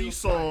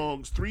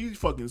on 3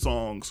 fucking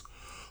songs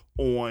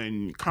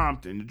on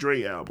Compton, the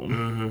Dre album.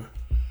 Mm-hmm.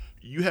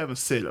 You haven't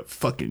said a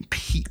fucking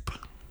peep.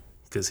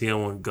 Because he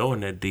don't want to go in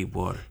that deep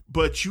water.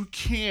 But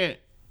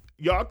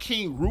y'all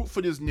can't root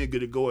for this nigga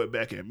to go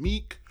back at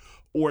Meek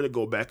or to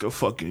go back at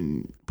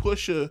fucking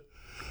Pusha,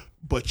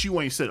 but you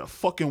ain't said a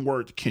fucking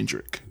word to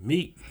Kendrick.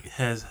 Meek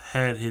has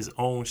had his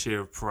own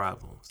share of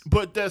problems.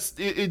 But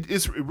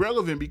it's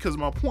irrelevant, because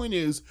my point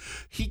is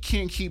he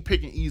can't keep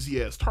picking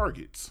easy ass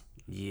targets.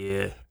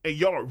 Yeah. And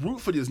y'all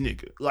root for this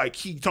nigga. Like,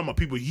 he talking about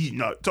people, he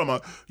not talking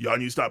about y'all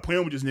need to stop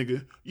playing with this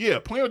nigga. Yeah,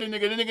 playing with that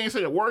nigga. That nigga ain't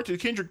said a word to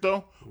Kendrick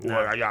though.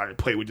 Nah. Or y'all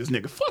play with this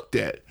nigga. Fuck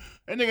that.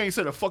 That nigga ain't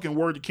said a fucking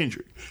word to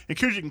Kendrick. And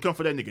Kendrick can come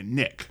for that nigga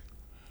neck.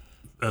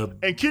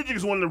 And Kendrick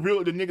is one of the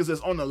niggas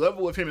that's on the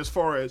level of him as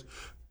far as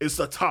it's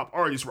a top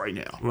artist right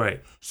now.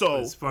 Right.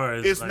 So as far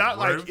as it's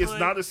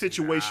not a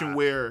situation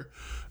where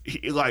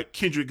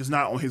Kendrick is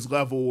not on his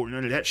level or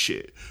none of that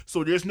shit.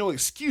 So there's no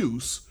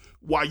excuse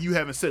why you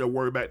haven't said a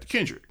word back to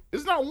Kendrick.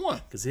 It's not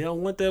one. Because he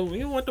don't want that. He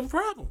don't want them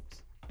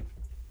problems.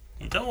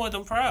 He don't want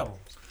them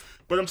problems.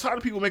 But I'm tired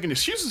of people making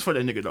excuses for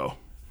that nigga though.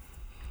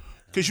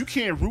 Because you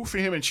can't root for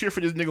him and cheer for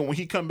this nigga when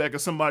he come back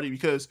as somebody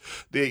because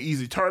they're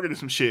easy target or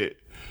some shit.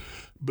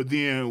 But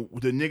then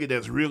the nigga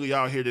that's really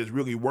out here, that's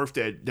really worth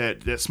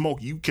that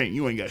smoke, you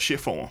ain't got shit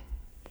for him.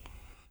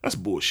 That's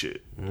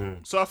bullshit.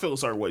 So I feel a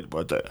certain way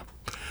about that.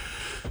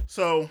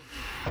 So,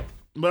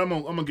 but I'm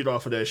gonna get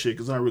off of that shit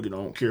because I really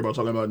don't care about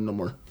talking about it no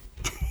more.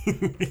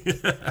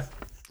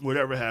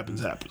 Whatever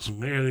happens, happens.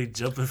 Merely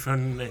jumping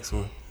from the next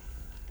one.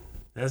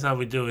 That's how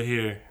we do it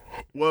here.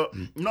 Well,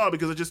 no,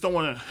 because I just don't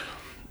want to.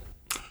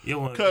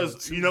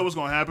 Because you know what's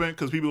gonna happen?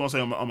 Because people gonna say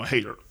I'm a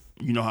hater.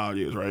 You know how it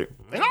is, right?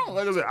 And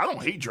like I said, I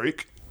don't hate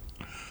Drake.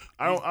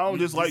 I don't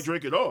dislike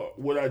Drake at all.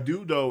 What I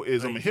do though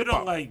is I'm a hip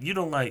hop. You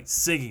don't like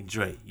singing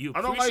Drake.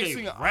 I don't like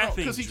singing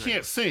because he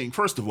can't sing.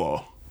 First of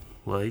all,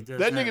 well, he does.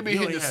 That nigga been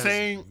hitting the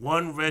same.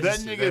 One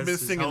register. That nigga been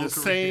singing the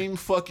same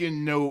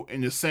fucking note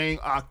in the same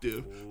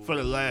octave for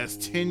the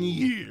last 10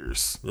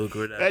 years. Look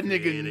where that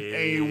nigga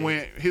ain't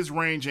went. His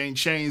range ain't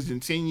changed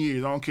in 10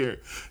 years. I don't care.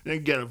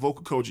 Nigga got a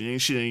vocal coach and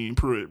ain't shit ain't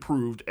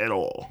improved at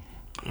all.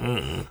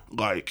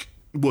 Like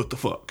what the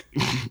fuck?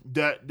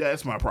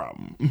 That's my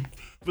problem.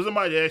 For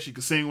somebody that actually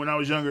could sing when I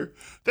was younger,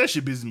 that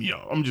shit pisses me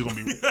off. I'm just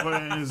gonna be.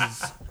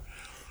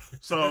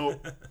 So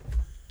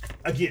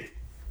I get it.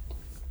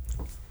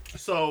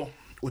 So,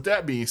 with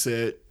that being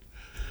said,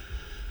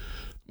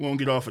 we won't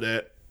get off of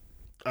that.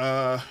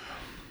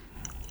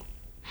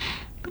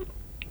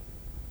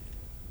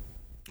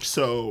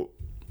 So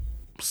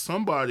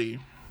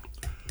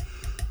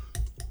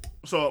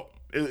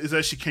it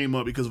actually came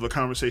up because of a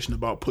conversation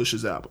about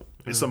Push's album.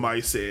 And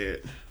somebody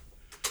said,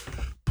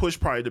 Push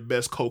probably the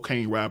best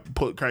cocaine rap,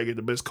 probably get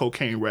the best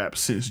cocaine rap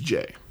since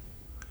Jay.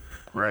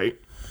 Right?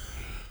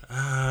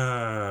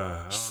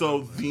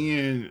 So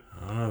then...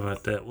 I don't know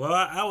about that. Well,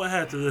 I would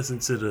have to listen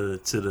to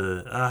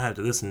I'll have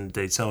to listen to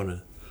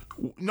Daytona.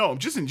 No,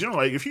 just in general,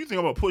 like if you think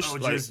about Push,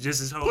 like just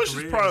his whole Push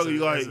career is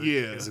probably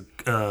as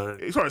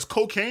far as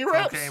cocaine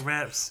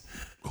raps.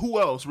 Who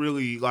else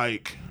really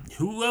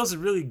Who else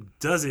really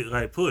does it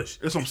like Push?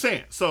 That's what I'm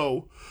saying.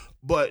 So,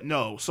 but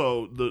no.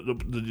 So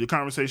the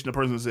conversation, the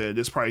person said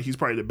he's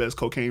probably the best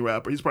cocaine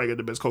rapper. He's probably got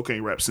the best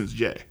cocaine rap since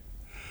Jay.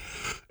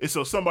 And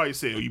so somebody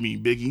said, "Oh, you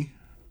mean Biggie?"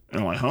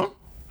 And I'm like, "Huh?"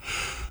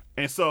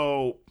 And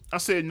so I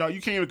said, no,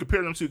 you can't even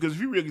compare them to, because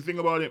if you really think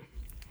about it,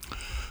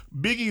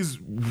 Biggie's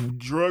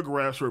drug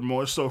raps were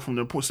more so from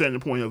the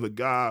standpoint of a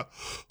guy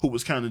who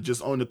was kind of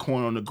just on the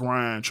corner, on the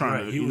grind,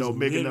 trying to,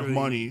 make enough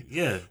money,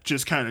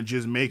 just kind of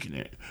just making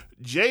it.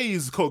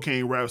 Jay's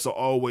cocaine raps are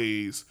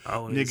always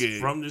nigga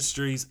from the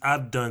streets.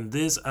 I've done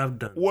this. I've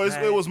done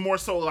that. It was more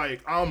so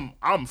like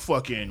I'm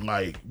fucking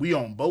like we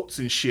on boats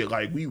and shit.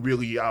 Like we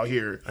really out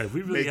here. Like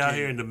we really out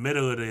here in the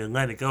middle of the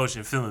Atlantic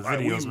Ocean filming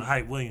videos with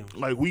Hype Williams.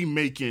 Like we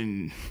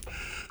making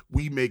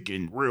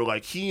real,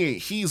 like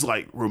he's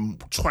like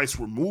twice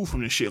removed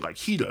from this shit. Like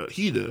he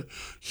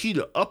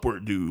the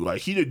upward dude.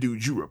 Like he the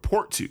dude you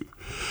report to.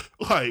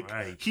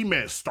 Like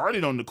he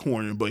started on the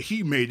corner, but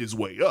he made his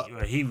way up.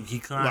 He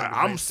climbed. Like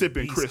I'm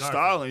sipping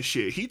Cristal and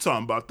shit. He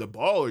talking about the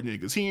baller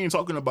niggas. He ain't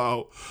talking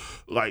about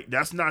like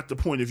that's not the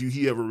point of view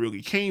he ever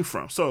really came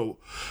from. So.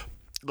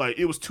 Like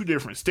it was two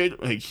different states.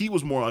 Like he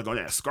was more like on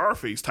that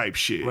Scarface type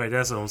shit. Right,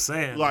 that's what I'm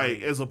saying.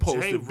 Like as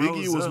opposed to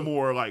Biggie was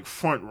more like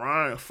front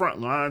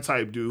line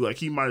type dude. Like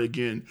he might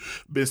again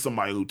been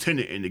somebody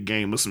lieutenant in the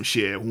game or some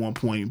shit at one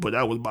point, but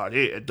that was about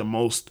it at the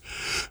most.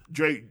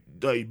 Drake,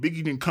 like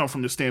Biggie didn't come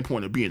from the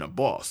standpoint of being a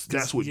boss.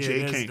 That's what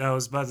Jay came. I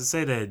was about to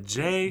say that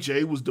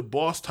Jay was the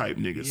boss type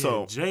nigga. Yeah,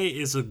 so Jay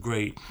is a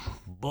great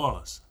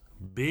boss.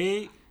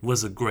 Big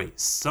was a great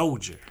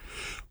soldier.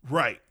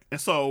 Right, and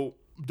so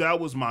that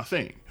was my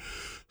thing.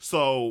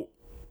 So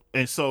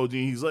then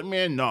he's like,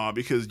 man, nah,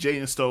 because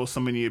Jaden stole so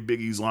many of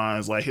Biggie's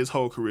lines. Like his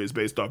whole career is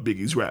based off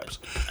Biggie's raps.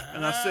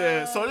 And I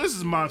said, so this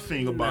is my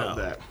thing about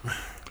that.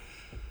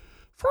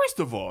 First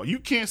of all, you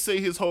can't say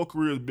his whole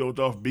career is built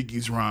off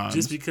Biggie's rhymes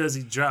just because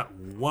he dropped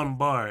one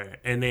bar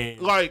and then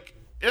like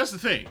that's the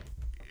thing.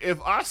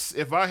 If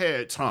I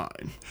had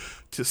time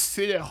to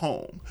sit at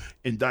home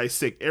and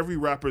dissect every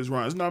rapper's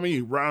rhymes, you know how many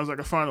rhymes I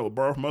can find that were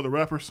borrowed from other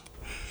rappers?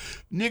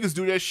 Niggas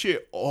do that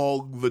shit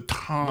all the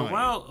time.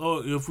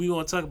 If we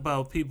want to talk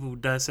about people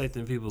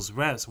dissecting people's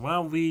raps, why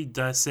don't we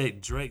dissect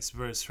Drake's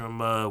verse from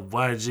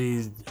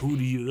YG's Who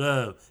Do You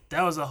Love?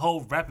 That was a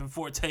whole Rapping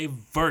Forte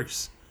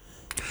verse.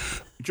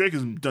 Drake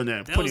has done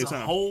that plenty of times. That was a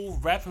whole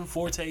Rapping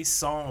Forte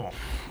song.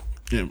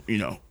 Yeah,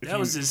 that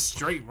was just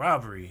straight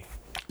robbery.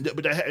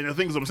 But and the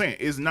thing is, what I'm saying,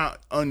 it's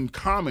not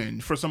uncommon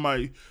for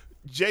somebody.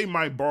 Jay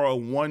might borrow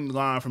one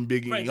line from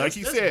Biggie. Right, like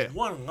he said,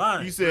 one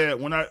line. He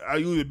said, when I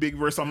use a big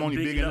verse, I'm only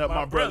bigging up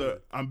my brother.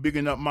 I'm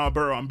bigging up my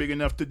borough. I'm big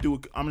enough to do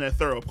it. I'm that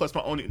thorough. Plus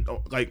my only,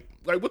 like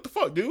what the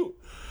fuck, dude?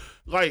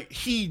 Like,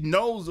 he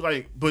knows,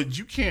 like, but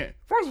you can't.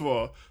 First of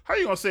all, how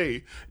you gonna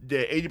say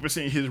that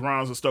 80% of his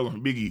rhymes are stolen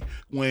from Biggie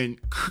when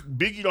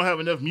Biggie don't have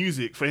enough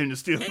music for him to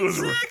steal?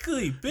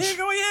 Exactly. Big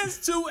only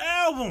has 2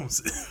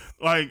 albums.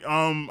 Like,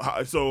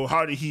 so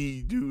how did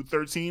he do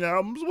 13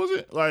 albums, was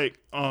it? Like,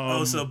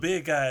 so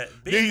Big got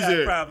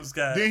problems,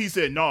 guys. Then he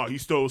said, nah, he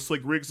stole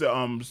Slick Rick's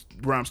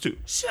rhymes too.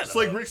 Shut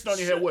Slick up. Rick's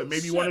only had what,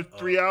 maybe 1 or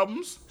 3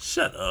 albums?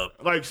 Shut up.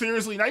 Like,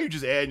 seriously, now you're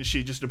just adding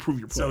shit just to prove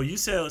your point.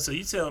 So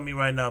you telling me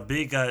right now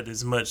Big got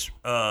as much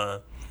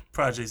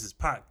projects as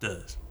Pac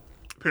does?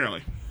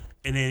 Apparently.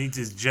 And then he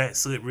just jacked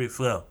Slick Rick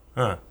flow,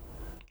 huh?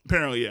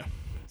 Apparently, yeah.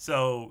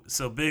 So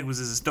Big was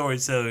as a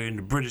storyteller in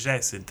the British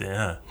accent then,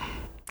 huh?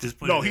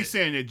 No, he's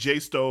saying that Jay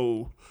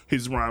stole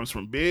his rhymes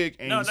from Big,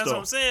 and No, he that's stole, what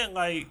I'm saying.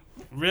 Like,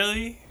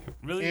 really?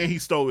 and he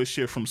stole his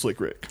shit from Slick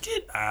Rick.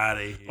 Get out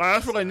of here. Like, I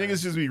feel like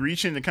niggas just be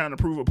reaching to kind of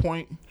prove a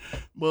point,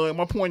 but like,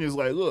 my point is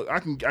like, look, I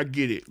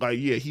get it. Like,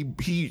 yeah, he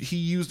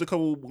used a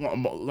couple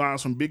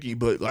lines from Biggie,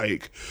 but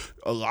like,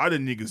 a lot of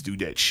niggas do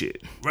that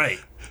shit. Right.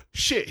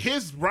 Shit,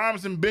 his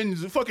rhymes and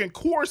bends, fucking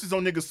choruses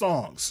on niggas'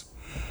 songs.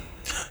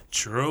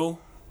 True.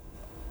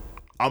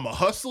 I'm a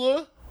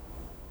hustler.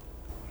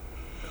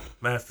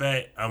 Matter of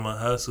fact, I'm a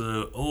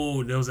hustler.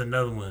 Oh, there was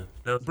another one.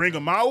 Bring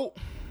him out.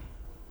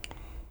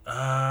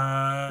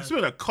 It's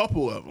been a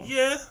couple of them.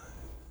 Yeah.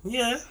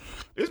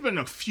 There's been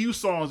a few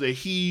songs that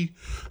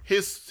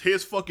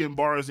his fucking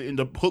bars end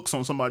up hooks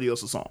on somebody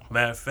else's song.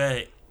 Matter of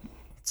fact,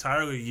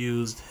 Tyler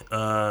used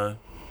the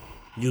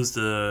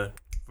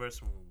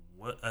first one.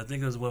 What I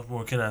think it was "What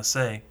More Can I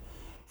Say"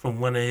 from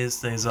one of his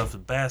things off the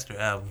Bastard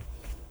album.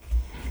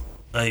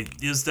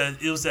 Like it was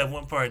that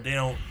one part they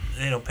don't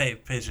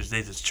paint pictures,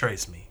 they just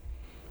trace me.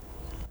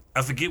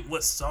 I forget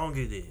what song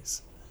it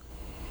is.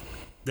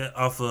 That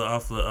off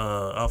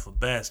of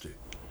Bastard.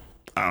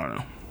 I don't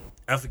know.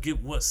 I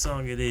forget what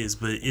song it is,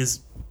 but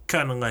it's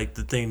kind of like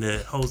the thing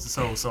that holds this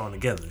whole song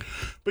together.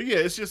 But yeah,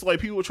 it's just like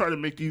people try to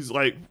make these,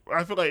 like,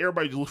 I feel like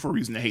everybody just look for a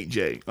reason to hate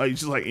Jay. Like,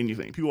 it's just like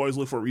anything. People always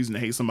look for a reason to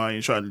hate somebody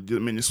and try to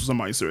diminish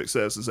somebody's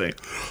success and say,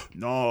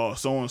 no,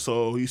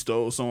 so-and-so, he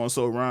stole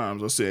so-and-so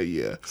rhymes. I said,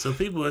 yeah. So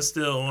people are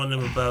still on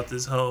them about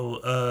this whole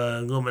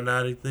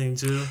Illuminati thing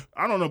too?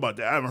 I don't know about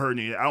that. I haven't heard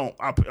any. I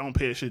don't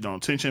pay that shit no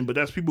attention, but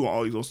that's people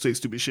always gonna say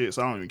stupid shit,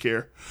 so I don't even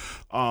care.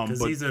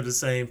 Because these are the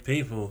same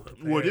people.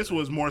 Apparently. Well, this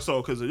was more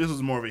so because this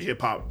was more of a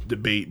hip-hop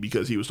debate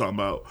because he was talking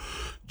about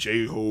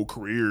Jay's whole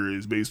career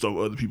is based off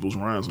other people's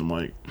rhymes. I'm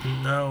like,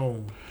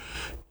 no.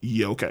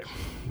 Yeah, okay.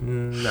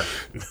 No.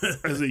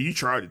 I said, you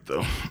tried it,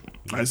 though.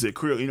 I said,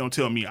 clearly, you don't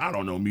tell me I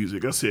don't know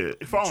music. I said,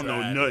 if I don't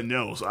know nothing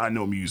else, I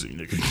know music,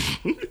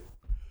 nigga.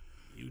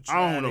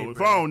 I don't know. If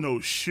I don't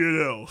know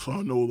shit else,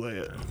 I know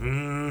that.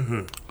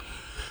 Mm-hmm.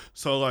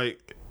 So, like,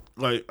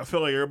 I feel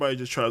like everybody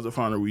just tries to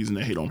find a reason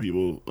to hate on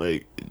people,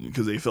 like,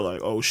 because they feel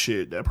like, oh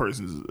shit, that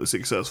person's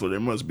successful. There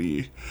must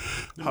be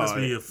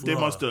a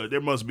flaw. There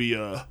must be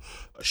a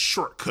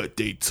shortcut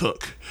they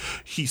took.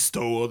 He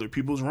stole other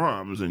people's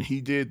rhymes, and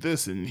he did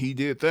this, and he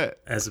did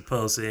that. As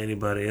opposed to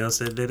anybody else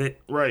that did it?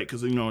 Right,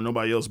 because,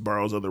 nobody else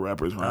borrows other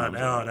rappers' rhymes.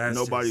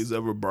 Nobody's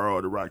ever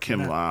borrowed a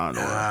Rakim line,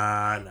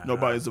 or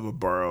nobody's ever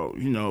borrowed,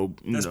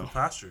 That's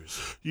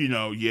preposterous.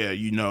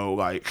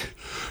 Like,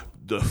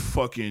 the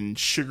fucking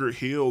Sugar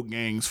Hill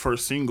Gang's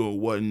first single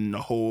wasn't a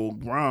whole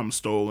rhyme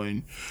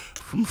stolen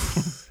from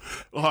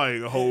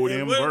like a whole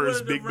damn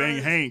verse. Big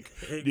Bang Hank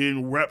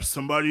didn't rap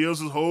somebody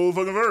else's whole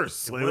fucking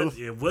verse. One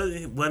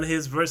of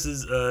his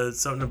verses,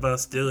 something about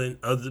stealing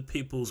other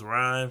people's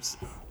rhymes.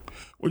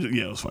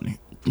 Yeah, it was funny.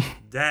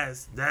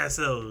 That's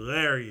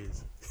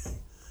hilarious.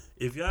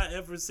 If y'all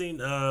ever seen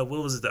what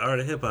was it, The Art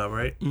of Hip Hop,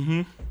 right?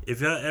 Mm-hmm. If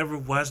y'all ever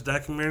watched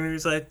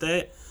documentaries like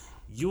that,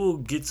 you will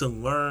get to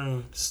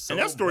learn so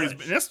much.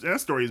 That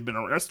story's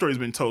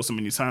been told so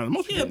many times.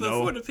 Most people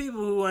know. For the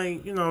people who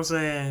ain't, you know what I'm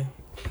saying?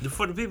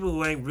 For the people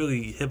who ain't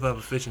really hip hop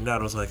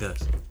aficionados like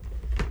us.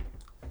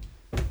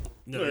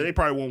 They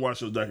probably won't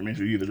watch those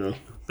documentaries either, though.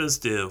 But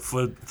still,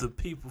 for the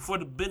people, for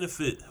the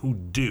benefit who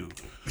do.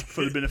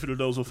 For the benefit of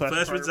those who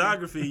flash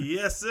photography,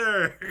 yes,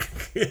 sir.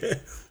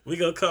 We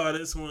gonna call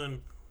this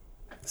one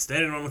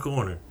Standing on the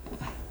Corner.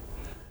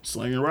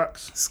 Slinging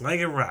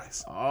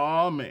rocks.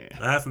 Oh man.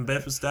 Live from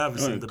Bedford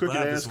Stuyvesant, the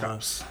Baptist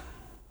one.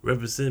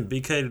 Representing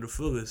BK to the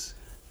fullest.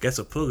 Guess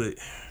I pull it.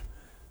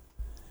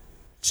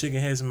 Chicken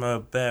heads in my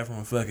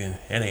bathroom, fucking.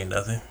 It ain't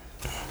nothing.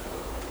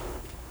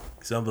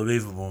 It's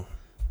unbelievable.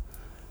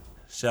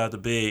 Shout out to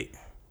Big.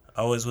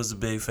 Always was a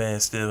big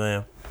fan, still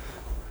am.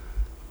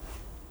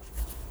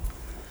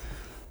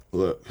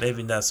 Look.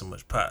 Maybe not so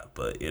much pop,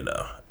 but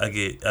I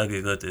get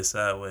looked at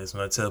sideways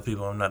when I tell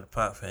people I'm not a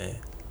pop fan.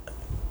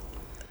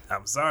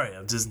 I'm sorry,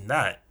 I'm just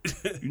not.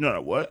 You're not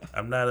a what?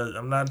 I'm not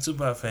a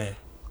Tupac fan.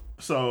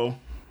 So,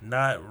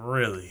 not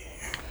really.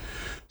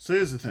 So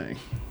here's the thing.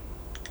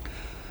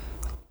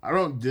 I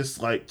don't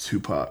dislike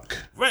Tupac.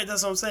 Right,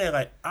 that's what I'm saying.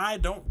 Like, I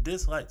don't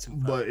dislike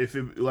Tupac. But if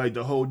it, like,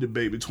 the whole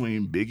debate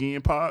between Biggie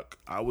and Pac,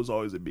 I was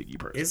always a Biggie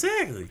person.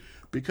 Exactly.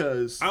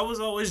 Because I was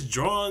always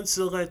drawn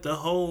to, like, the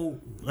whole,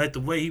 like, the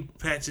way he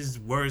patches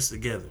words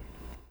together.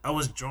 I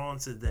was drawn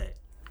to that.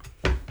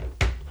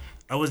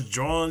 I was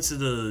drawn to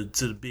the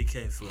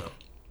BK flow.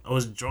 I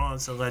was drawn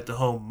to, like, the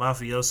whole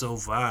mafioso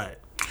vibe.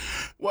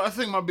 Well, I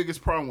think my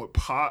biggest problem with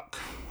Pac's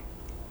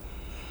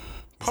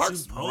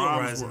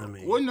rhymes were,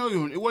 well, no,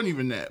 it wasn't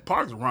even that.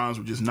 Pac's rhymes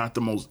were just not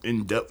the most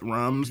in-depth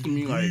rhymes to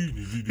me. Like,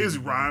 his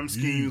rhyme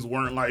schemes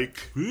weren't like,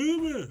 they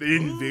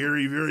didn't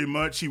vary very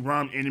much. He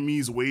rhymed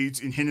enemies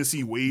in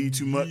Hennessy way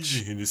too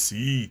much.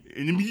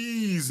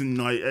 Enemies and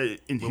like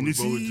in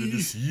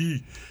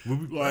Hennessy.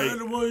 Like,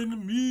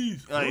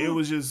 it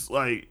was just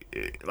like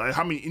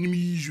how many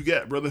enemies you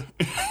got, brother?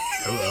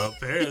 Well,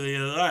 apparently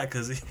a lot,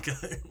 cause he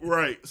got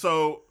right.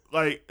 So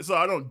like, so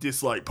I don't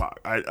dislike Pac.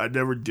 I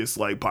never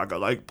disliked Pac. I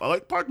like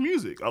Pac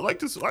music. I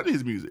like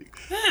his music.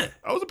 Yeah.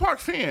 I was a Pac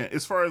fan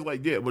as far as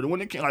like that, but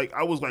when it came, like,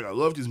 I was like, I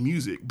loved his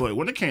music. But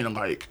when it came to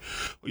like,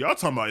 what y'all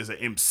talking about is an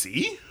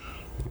MC?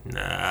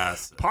 Nah.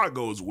 Pac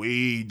goes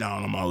way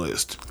down on my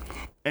list.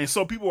 And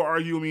so people are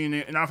arguing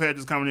me, and I've had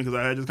this conversation because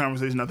I had this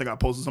conversation. I think I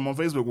posted some on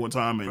Facebook one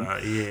time,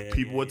 and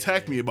people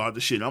attacked me about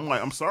the shit. I'm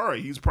like, I'm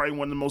sorry. He's probably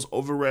one of the most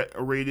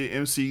overrated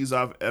MCs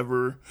I've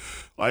ever,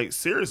 like,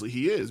 seriously,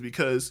 he is,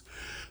 because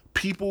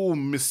people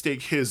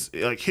mistake his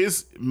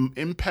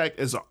impact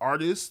as an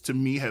artist, to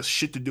me, has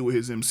shit to do with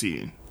his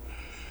MCing.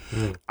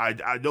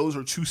 I those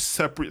are two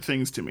separate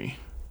things to me.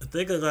 I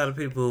think a lot of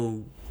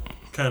people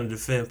kind of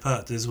defend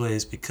Pac this way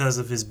is because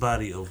of his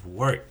body of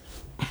work,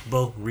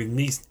 both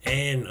released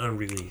and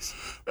unreleased.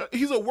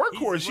 He's a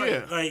workhorse,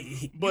 yeah.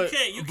 Like, But-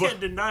 you can't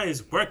deny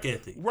his work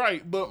ethic.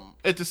 Right, but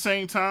at the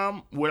same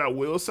time, what I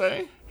will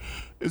say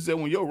is that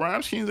when your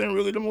rhyme schemes ain't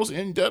really the most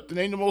in-depth and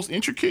ain't the most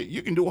intricate,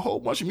 you can do a whole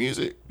bunch of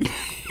music.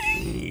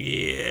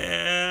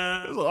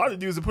 Yeah. There's a lot of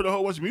dudes that put a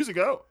whole bunch of music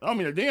out. I don't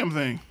mean a damn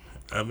thing.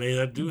 I mean,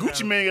 I do Gucci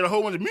have... Mane got a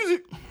whole bunch of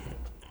music.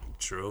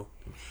 True.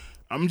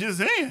 I'm just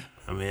saying.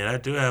 I mean, I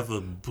do have a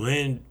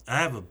blend. I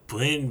have a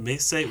blend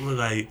mixtape with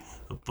like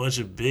a bunch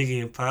of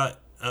Biggie and Pac.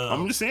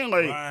 I'm just saying,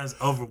 like, lines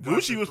over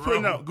Gucci was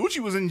putting out. Gucci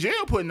was in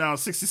jail putting out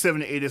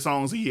 67 to 80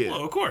 songs a year.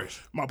 Well, of course.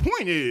 My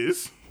point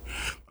is,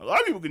 a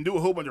lot of people can do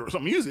a whole bunch of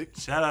some music,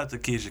 Shout out to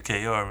Keisha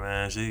KR,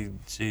 man.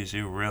 She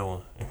a real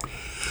one.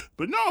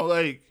 but no,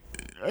 like,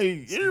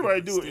 hey,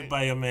 everybody do Stick it.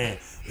 by your man.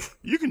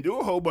 You can do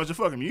a whole bunch of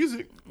fucking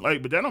music,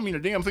 like, but that don't mean a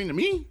damn thing to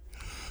me.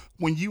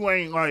 When you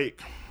ain't like,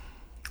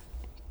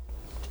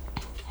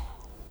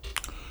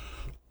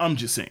 I'm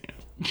just saying.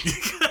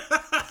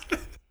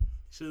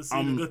 Should have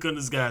seen the look on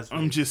this guy's face.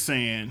 I'm just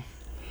saying,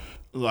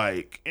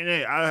 like, and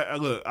hey, I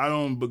look, I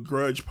don't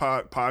begrudge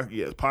Pac.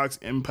 Pac's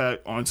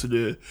impact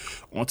onto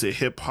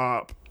hip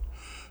hop,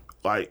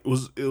 like,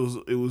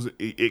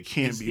 it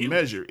can't be huge.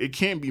 measured. It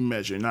can't be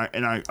measured,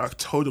 and I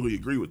totally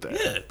agree with that.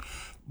 Yeah.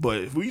 But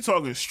if we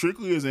talking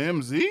strictly as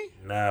an MZ,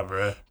 Nah,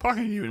 bruh. Pac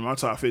ain't even in my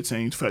top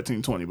 15,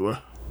 20, boy.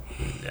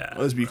 Nah.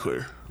 Let's be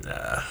clear.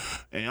 Nah.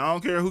 And I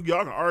don't care who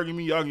y'all can argue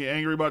me, y'all get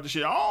angry about the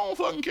shit. I don't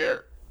fucking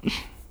care.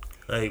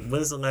 Like,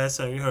 when's the last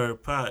time you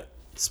heard Pac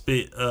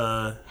spit,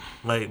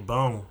 like,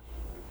 bone?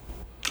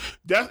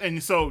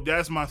 That's so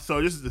this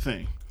is the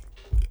thing.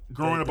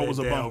 Growing up, I was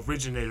a Bone.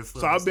 Originated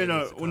So I've been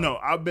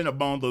a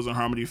Bone Thugs and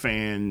Harmony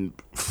fan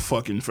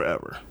fucking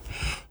forever.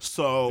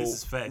 So This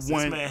is facts.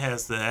 when This man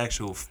has the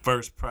actual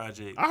first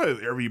project. I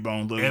heard every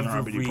Bone Thugs and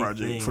Harmony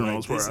project for the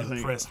most part, This I think.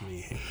 impressed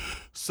me.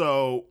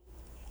 So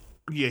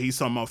yeah, he's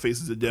talking about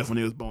Faces of Death when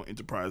it was Bone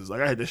Enterprises.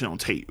 Like, I had that shit on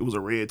tape. It was a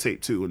red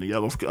tape too, in the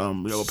yellow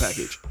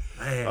package.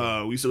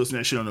 Man. We used to listen to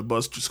that shit on the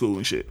bus to school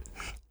and shit.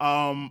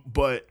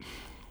 But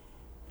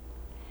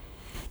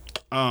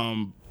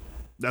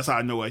that's how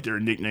I know, like, their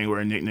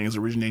nicknames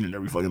originated and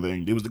every fucking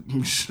thing. It was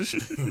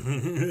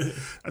the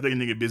I think a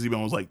nigga Busy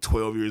Bone was like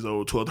 12 years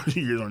old, 12,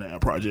 13 years on that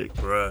project.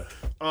 Bruh.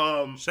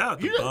 Shout out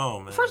to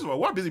Bone, man. First of all,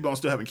 why Busy Bone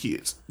still having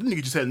kids? This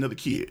nigga just had another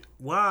kid.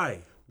 Why?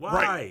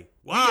 Right.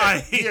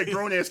 Why? He had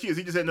grown ass kids.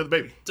 He just had another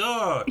baby.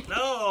 Dog,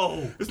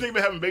 no. This nigga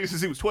been having babies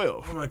since he was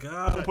 12. Oh my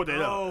God. Put that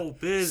no, up.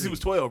 busy. Since he was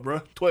 12,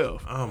 bro.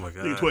 12. Oh my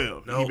God. Nigga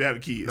 12. Nope. He been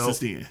having kids since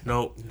then.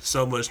 Nope.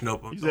 So much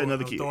nope. He's had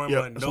another kid.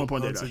 Yeah, I just want to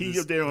point that out. He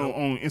up there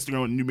on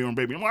Instagram with a newborn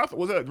baby. I'm like,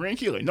 was that a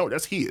grandkid? Like, no,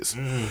 that's his.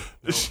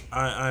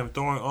 I am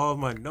throwing all of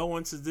my no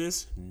into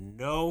this.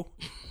 No.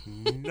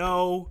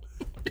 No.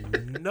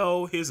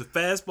 Here's a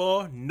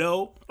fastball.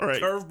 No. All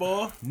right.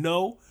 Curveball.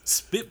 No.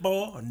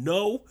 Spitball.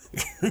 No.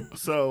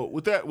 So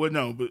with that, well,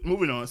 no, but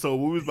moving on. So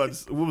what was I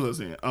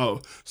saying?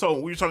 Oh, so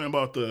we were talking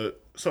about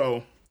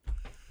so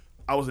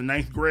I was in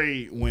 9th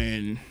grade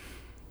when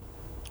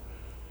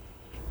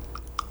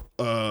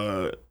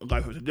Life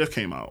After Death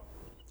came out.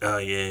 Oh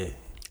yeah.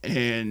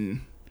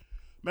 And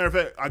matter of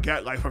fact, I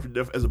got Life After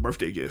Death as a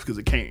birthday gift because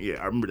it came.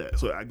 Yeah, I remember that.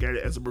 So I got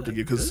it as a birthday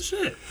gift Good because,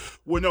 shit.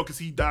 well, no, because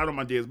he died on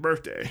my dad's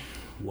birthday.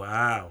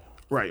 Wow.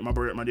 Right, my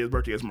dad's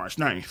birthday is March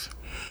 9th.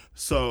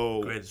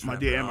 So Greatest my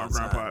rapper dad of and my all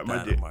grandpa, time my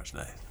died dad. on March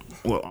 9th.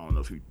 Well, I don't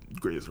know if he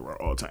greatest of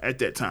all time. At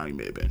that time, he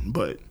may have been,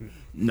 but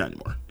not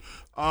anymore.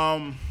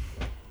 I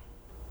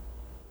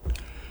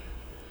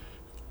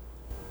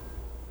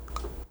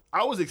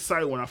was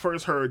excited when I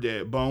first heard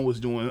that Bone was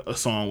doing a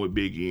song with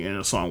Biggie and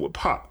a song with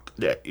Pac.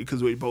 That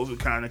because we both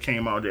kind of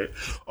came out that,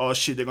 oh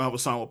shit, they're gonna have a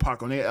song with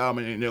Pac on their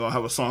album and they're gonna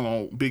have a song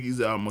on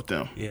Biggie's album with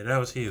them. Yeah, that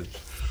was huge.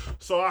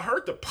 So I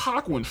heard the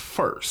Pac one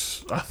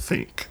first, I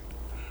think,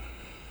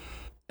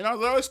 and I was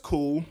like, oh, it's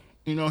cool.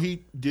 You know,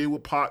 he did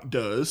what Pac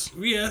does.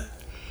 Yeah.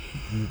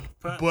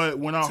 But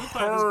when I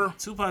heard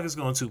Tupac is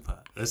going Tupac.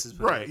 That's his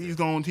right, he's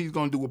going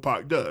to do what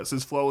Pac does.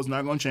 His flow is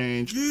not going to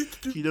change.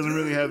 He doesn't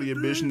really have the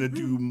ambition to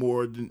do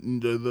more than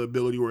the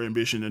ability or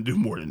ambition to do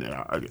more than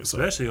that, I guess.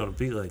 Especially on a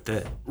beat like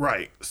that.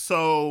 Right.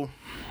 So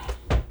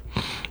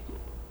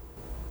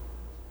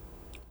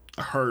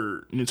I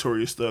heard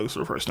Notorious Thugs for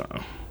the first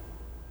time.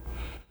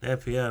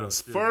 That piano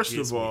still First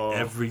gets of all, me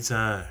every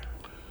time.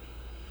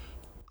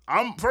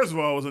 First of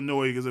all, I was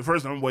annoyed because at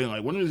first I'm waiting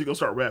like, when is he gonna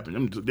start rapping?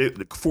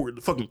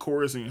 The fucking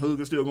chorus and hook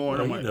is still going.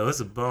 Well, I'm like, it's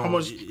a bone. how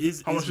much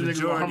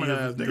niggas gonna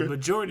harmonize? The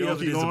majority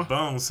of it is a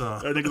bone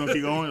song. That nigga gonna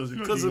keep going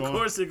Because of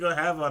course they're gonna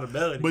have all the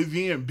melodies. But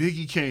then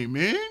Biggie came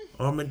in.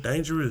 Armed and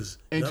Dangerous.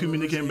 Ain't too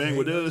many can bang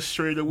with us.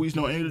 Straight up, we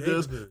know ain't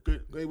us.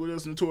 Good with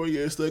us,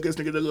 Notorious. Thug us,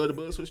 nigga that love the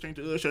buzz. Switch straight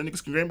to us. Y'all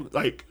niggas can game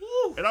like.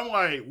 And I'm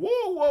like,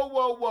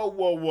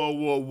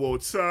 whoa,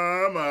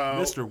 time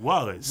out. Mr.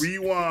 Wallace.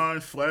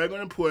 Rewind, flag on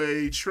the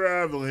play,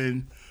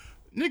 traveling.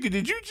 Nigga,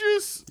 did you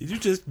just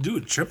do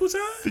it triple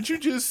time? Did you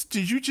just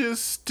do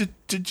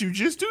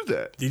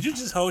that? Did you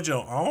just hold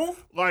your own?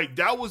 Like,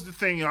 that was the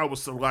thing I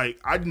was so like,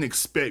 I didn't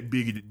expect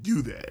Biggie to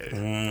do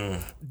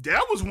that.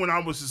 That was when I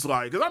was just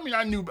like, because I mean,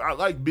 I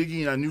like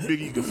Biggie and I knew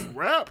Biggie could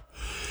rap.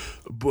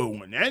 But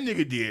when that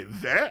nigga did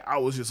that, I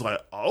was just like,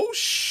 oh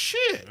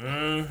shit.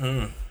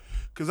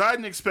 Because I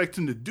didn't expect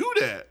him to do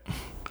that.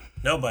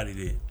 Nobody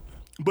did.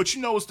 But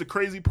you know what's the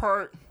crazy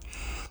part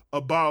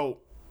about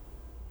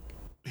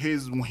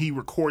when he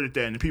recorded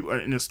that and the people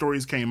and the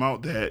stories came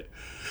out that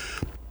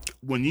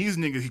when these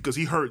niggas, because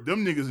he heard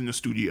them niggas in the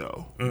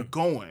studio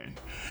going,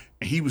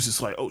 and he was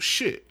just like, oh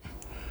shit.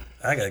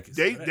 I gotta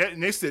get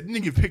and they said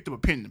nigga picked up a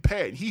pen and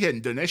pad and he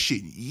hadn't done that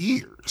shit in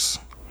years.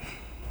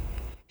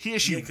 He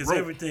actually because wrote,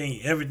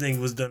 everything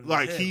was done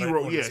like he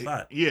wrote, on the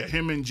spot.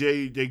 him and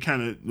Jay, they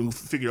kind of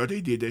figured out they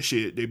did that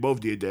shit. They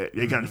both did that.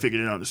 They kind of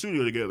figured it out in the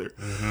studio together.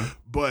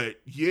 But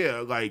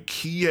yeah, like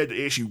he had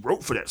to actually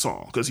wrote for that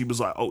song because he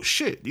was like, oh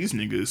shit, these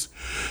niggas,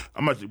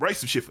 I'm about to write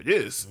some shit for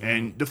this.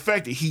 And the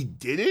fact that he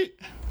did it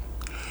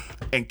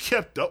and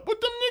kept up with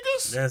them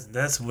niggas,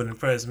 that's what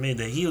impressed me,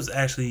 that he was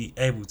actually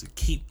able to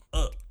keep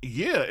up.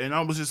 Yeah, and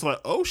I was just like,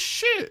 oh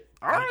shit.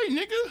 All right,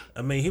 nigga.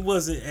 I mean, he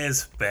wasn't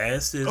as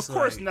fast as. Of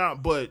course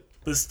not, but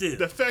still,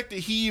 the fact that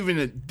he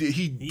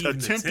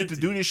attempted to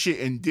do this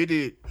shit and did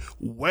it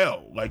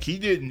well, like he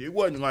didn't. It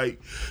wasn't like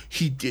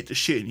he did the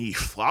shit and he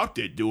flopped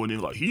it doing it.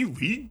 Like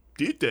he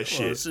did that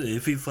shit.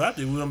 If he flopped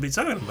it, we wouldn't be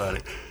talking about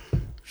it.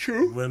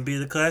 True. It wouldn't be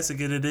the classic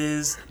that it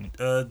is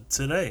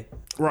today.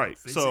 Right.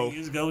 15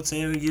 years ago,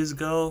 10 years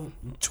ago,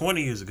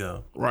 20 years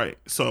ago. Right.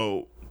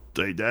 So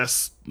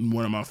that's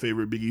one of my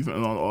favorite Biggie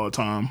songs of all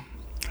time.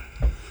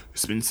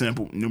 It's been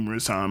sampled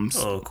numerous times.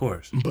 Oh, of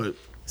course. But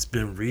it's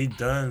been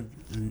redone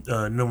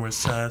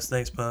numerous times.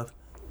 Thanks, Puff.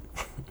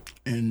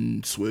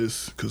 And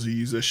Swiss, because he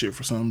used that shit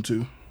for something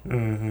too.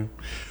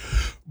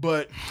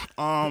 But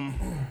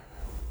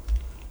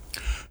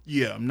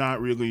yeah, I'm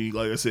not really,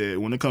 like I said,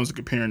 when it comes to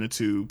comparing the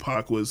two,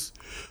 Pac was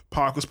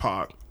Pac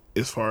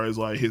as far as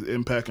like his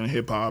impact on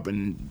hip hop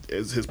and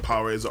as his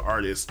power as an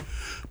artist.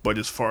 But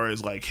as far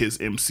as like his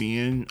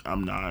MCing,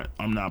 I'm not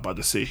about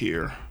to sit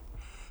here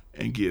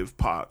and give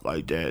Pac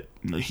like that.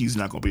 He's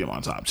not gonna be in my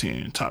top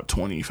 10, top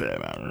 20 for that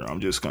matter. I'm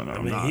just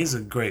gonna. He's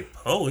a great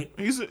poet.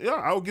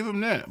 I'll give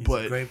him that. He's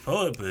but a great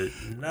poet, but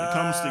when it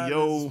comes to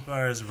as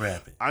far as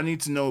rapping, I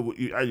need to know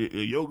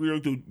your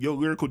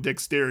lyrical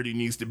dexterity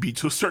needs to be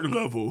to a certain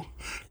level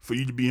for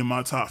you to be in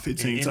my top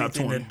 15, and top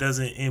 20. That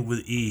doesn't end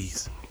with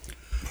ease.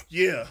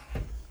 Yeah.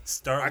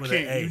 Start with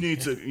an A. You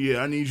need to.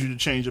 Yeah, I need you to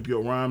change up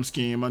your rhyme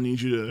scheme. I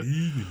need you to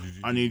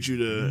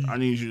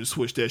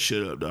switch that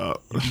shit up,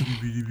 dog.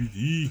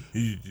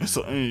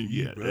 So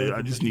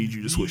I just need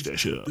you to switch that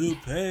shit up.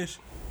 Like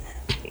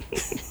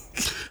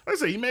I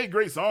say, he made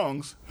great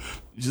songs.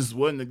 He just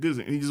wasn't the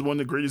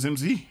greatest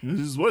MC. He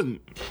just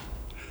wasn't.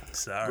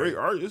 Sorry. Great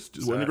artist.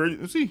 Just wasn't the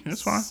greatest MC.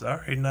 That's fine.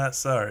 Sorry, not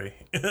sorry.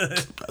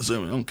 I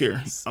don't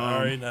care.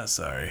 Sorry, not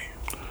sorry.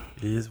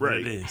 It is what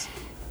it is.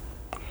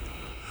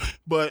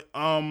 But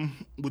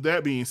with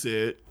that being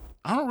said,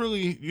 I don't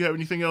really. You have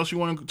anything else you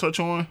want to touch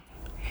on?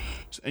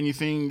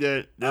 Anything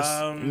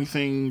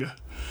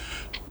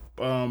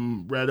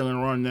rattling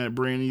around that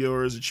brain of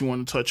yours that you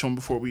want to touch on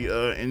before we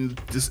end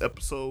this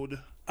episode?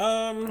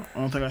 I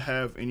don't think I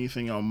have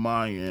anything on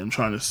my end. I'm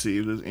trying to see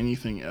if there's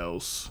anything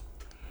else.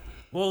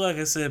 Well, like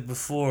I said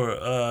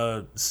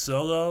before,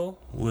 Solo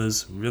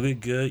was really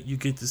good. You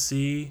get to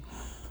see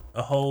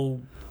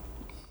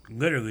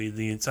literally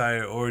the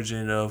entire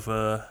origin of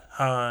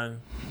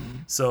Han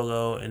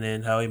Solo, and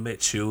then how he met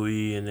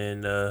Chewie, and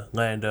then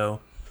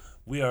Lando.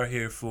 We are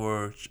here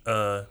for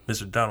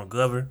Mr. Donald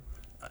Glover.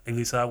 At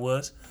least I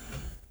was.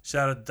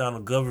 Shout out to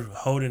Donald Glover for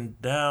holding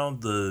down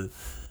the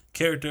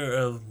character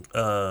of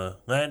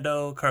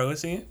Lando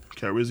Calrissian.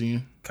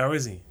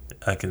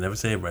 I can never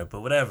say it right,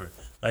 but whatever.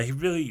 Like he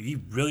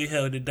really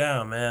held it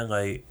down, man.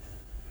 Like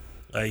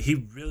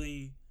he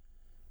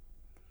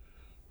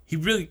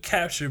really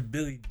captured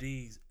Billy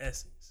D's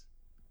essence.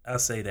 I'll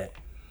say that.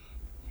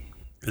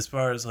 As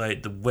far as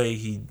like the way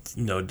he,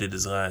 did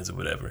his lines or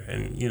whatever.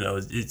 And,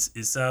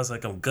 it sounds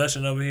like I'm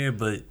gushing over here,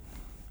 but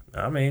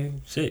I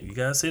mean, shit, you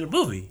gotta see the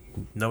movie.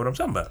 You know what I'm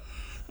talking about.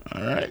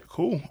 All right,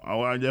 cool.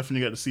 Oh, I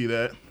definitely got to see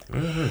that.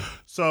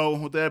 So,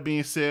 with that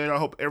being said, I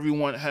hope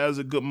everyone has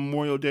a good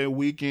Memorial Day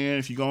weekend.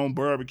 If you're going to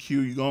barbecue,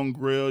 you're going to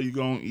grill, you're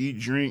going to eat,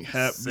 drink,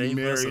 be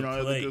merry, and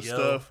all that good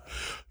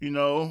stuff. You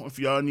know, if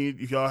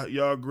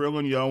y'all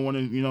grilling, y'all want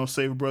to,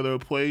 save a brother a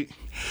plate,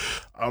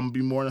 I'm going to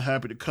be more than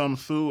happy to come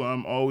through.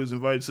 I'm always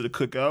invited to the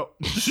cookout.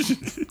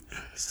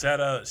 Shout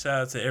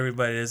out to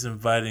everybody that's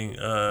inviting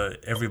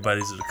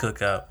everybody to the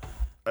cookout.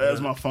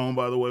 That's my phone,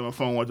 by the way. My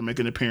phone wanted to make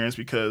an appearance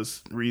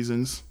because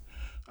reasons.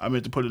 I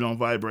meant to put it on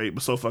vibrate,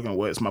 but so fucking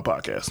what? It's my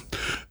podcast.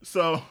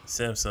 So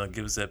Samsung,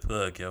 give us that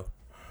plug, yo.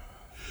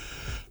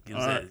 Give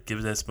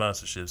us that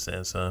sponsorship,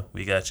 Samsung.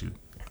 We got you.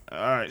 All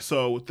right.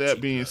 So with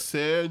that being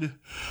said,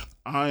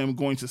 I am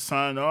going to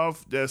sign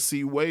off. That's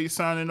C Wade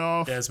signing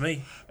off. That's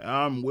me.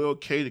 I'm Will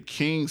K. the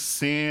King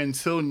saying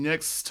until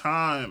next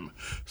time,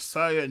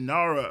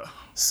 sayonara.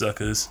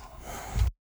 Suckers.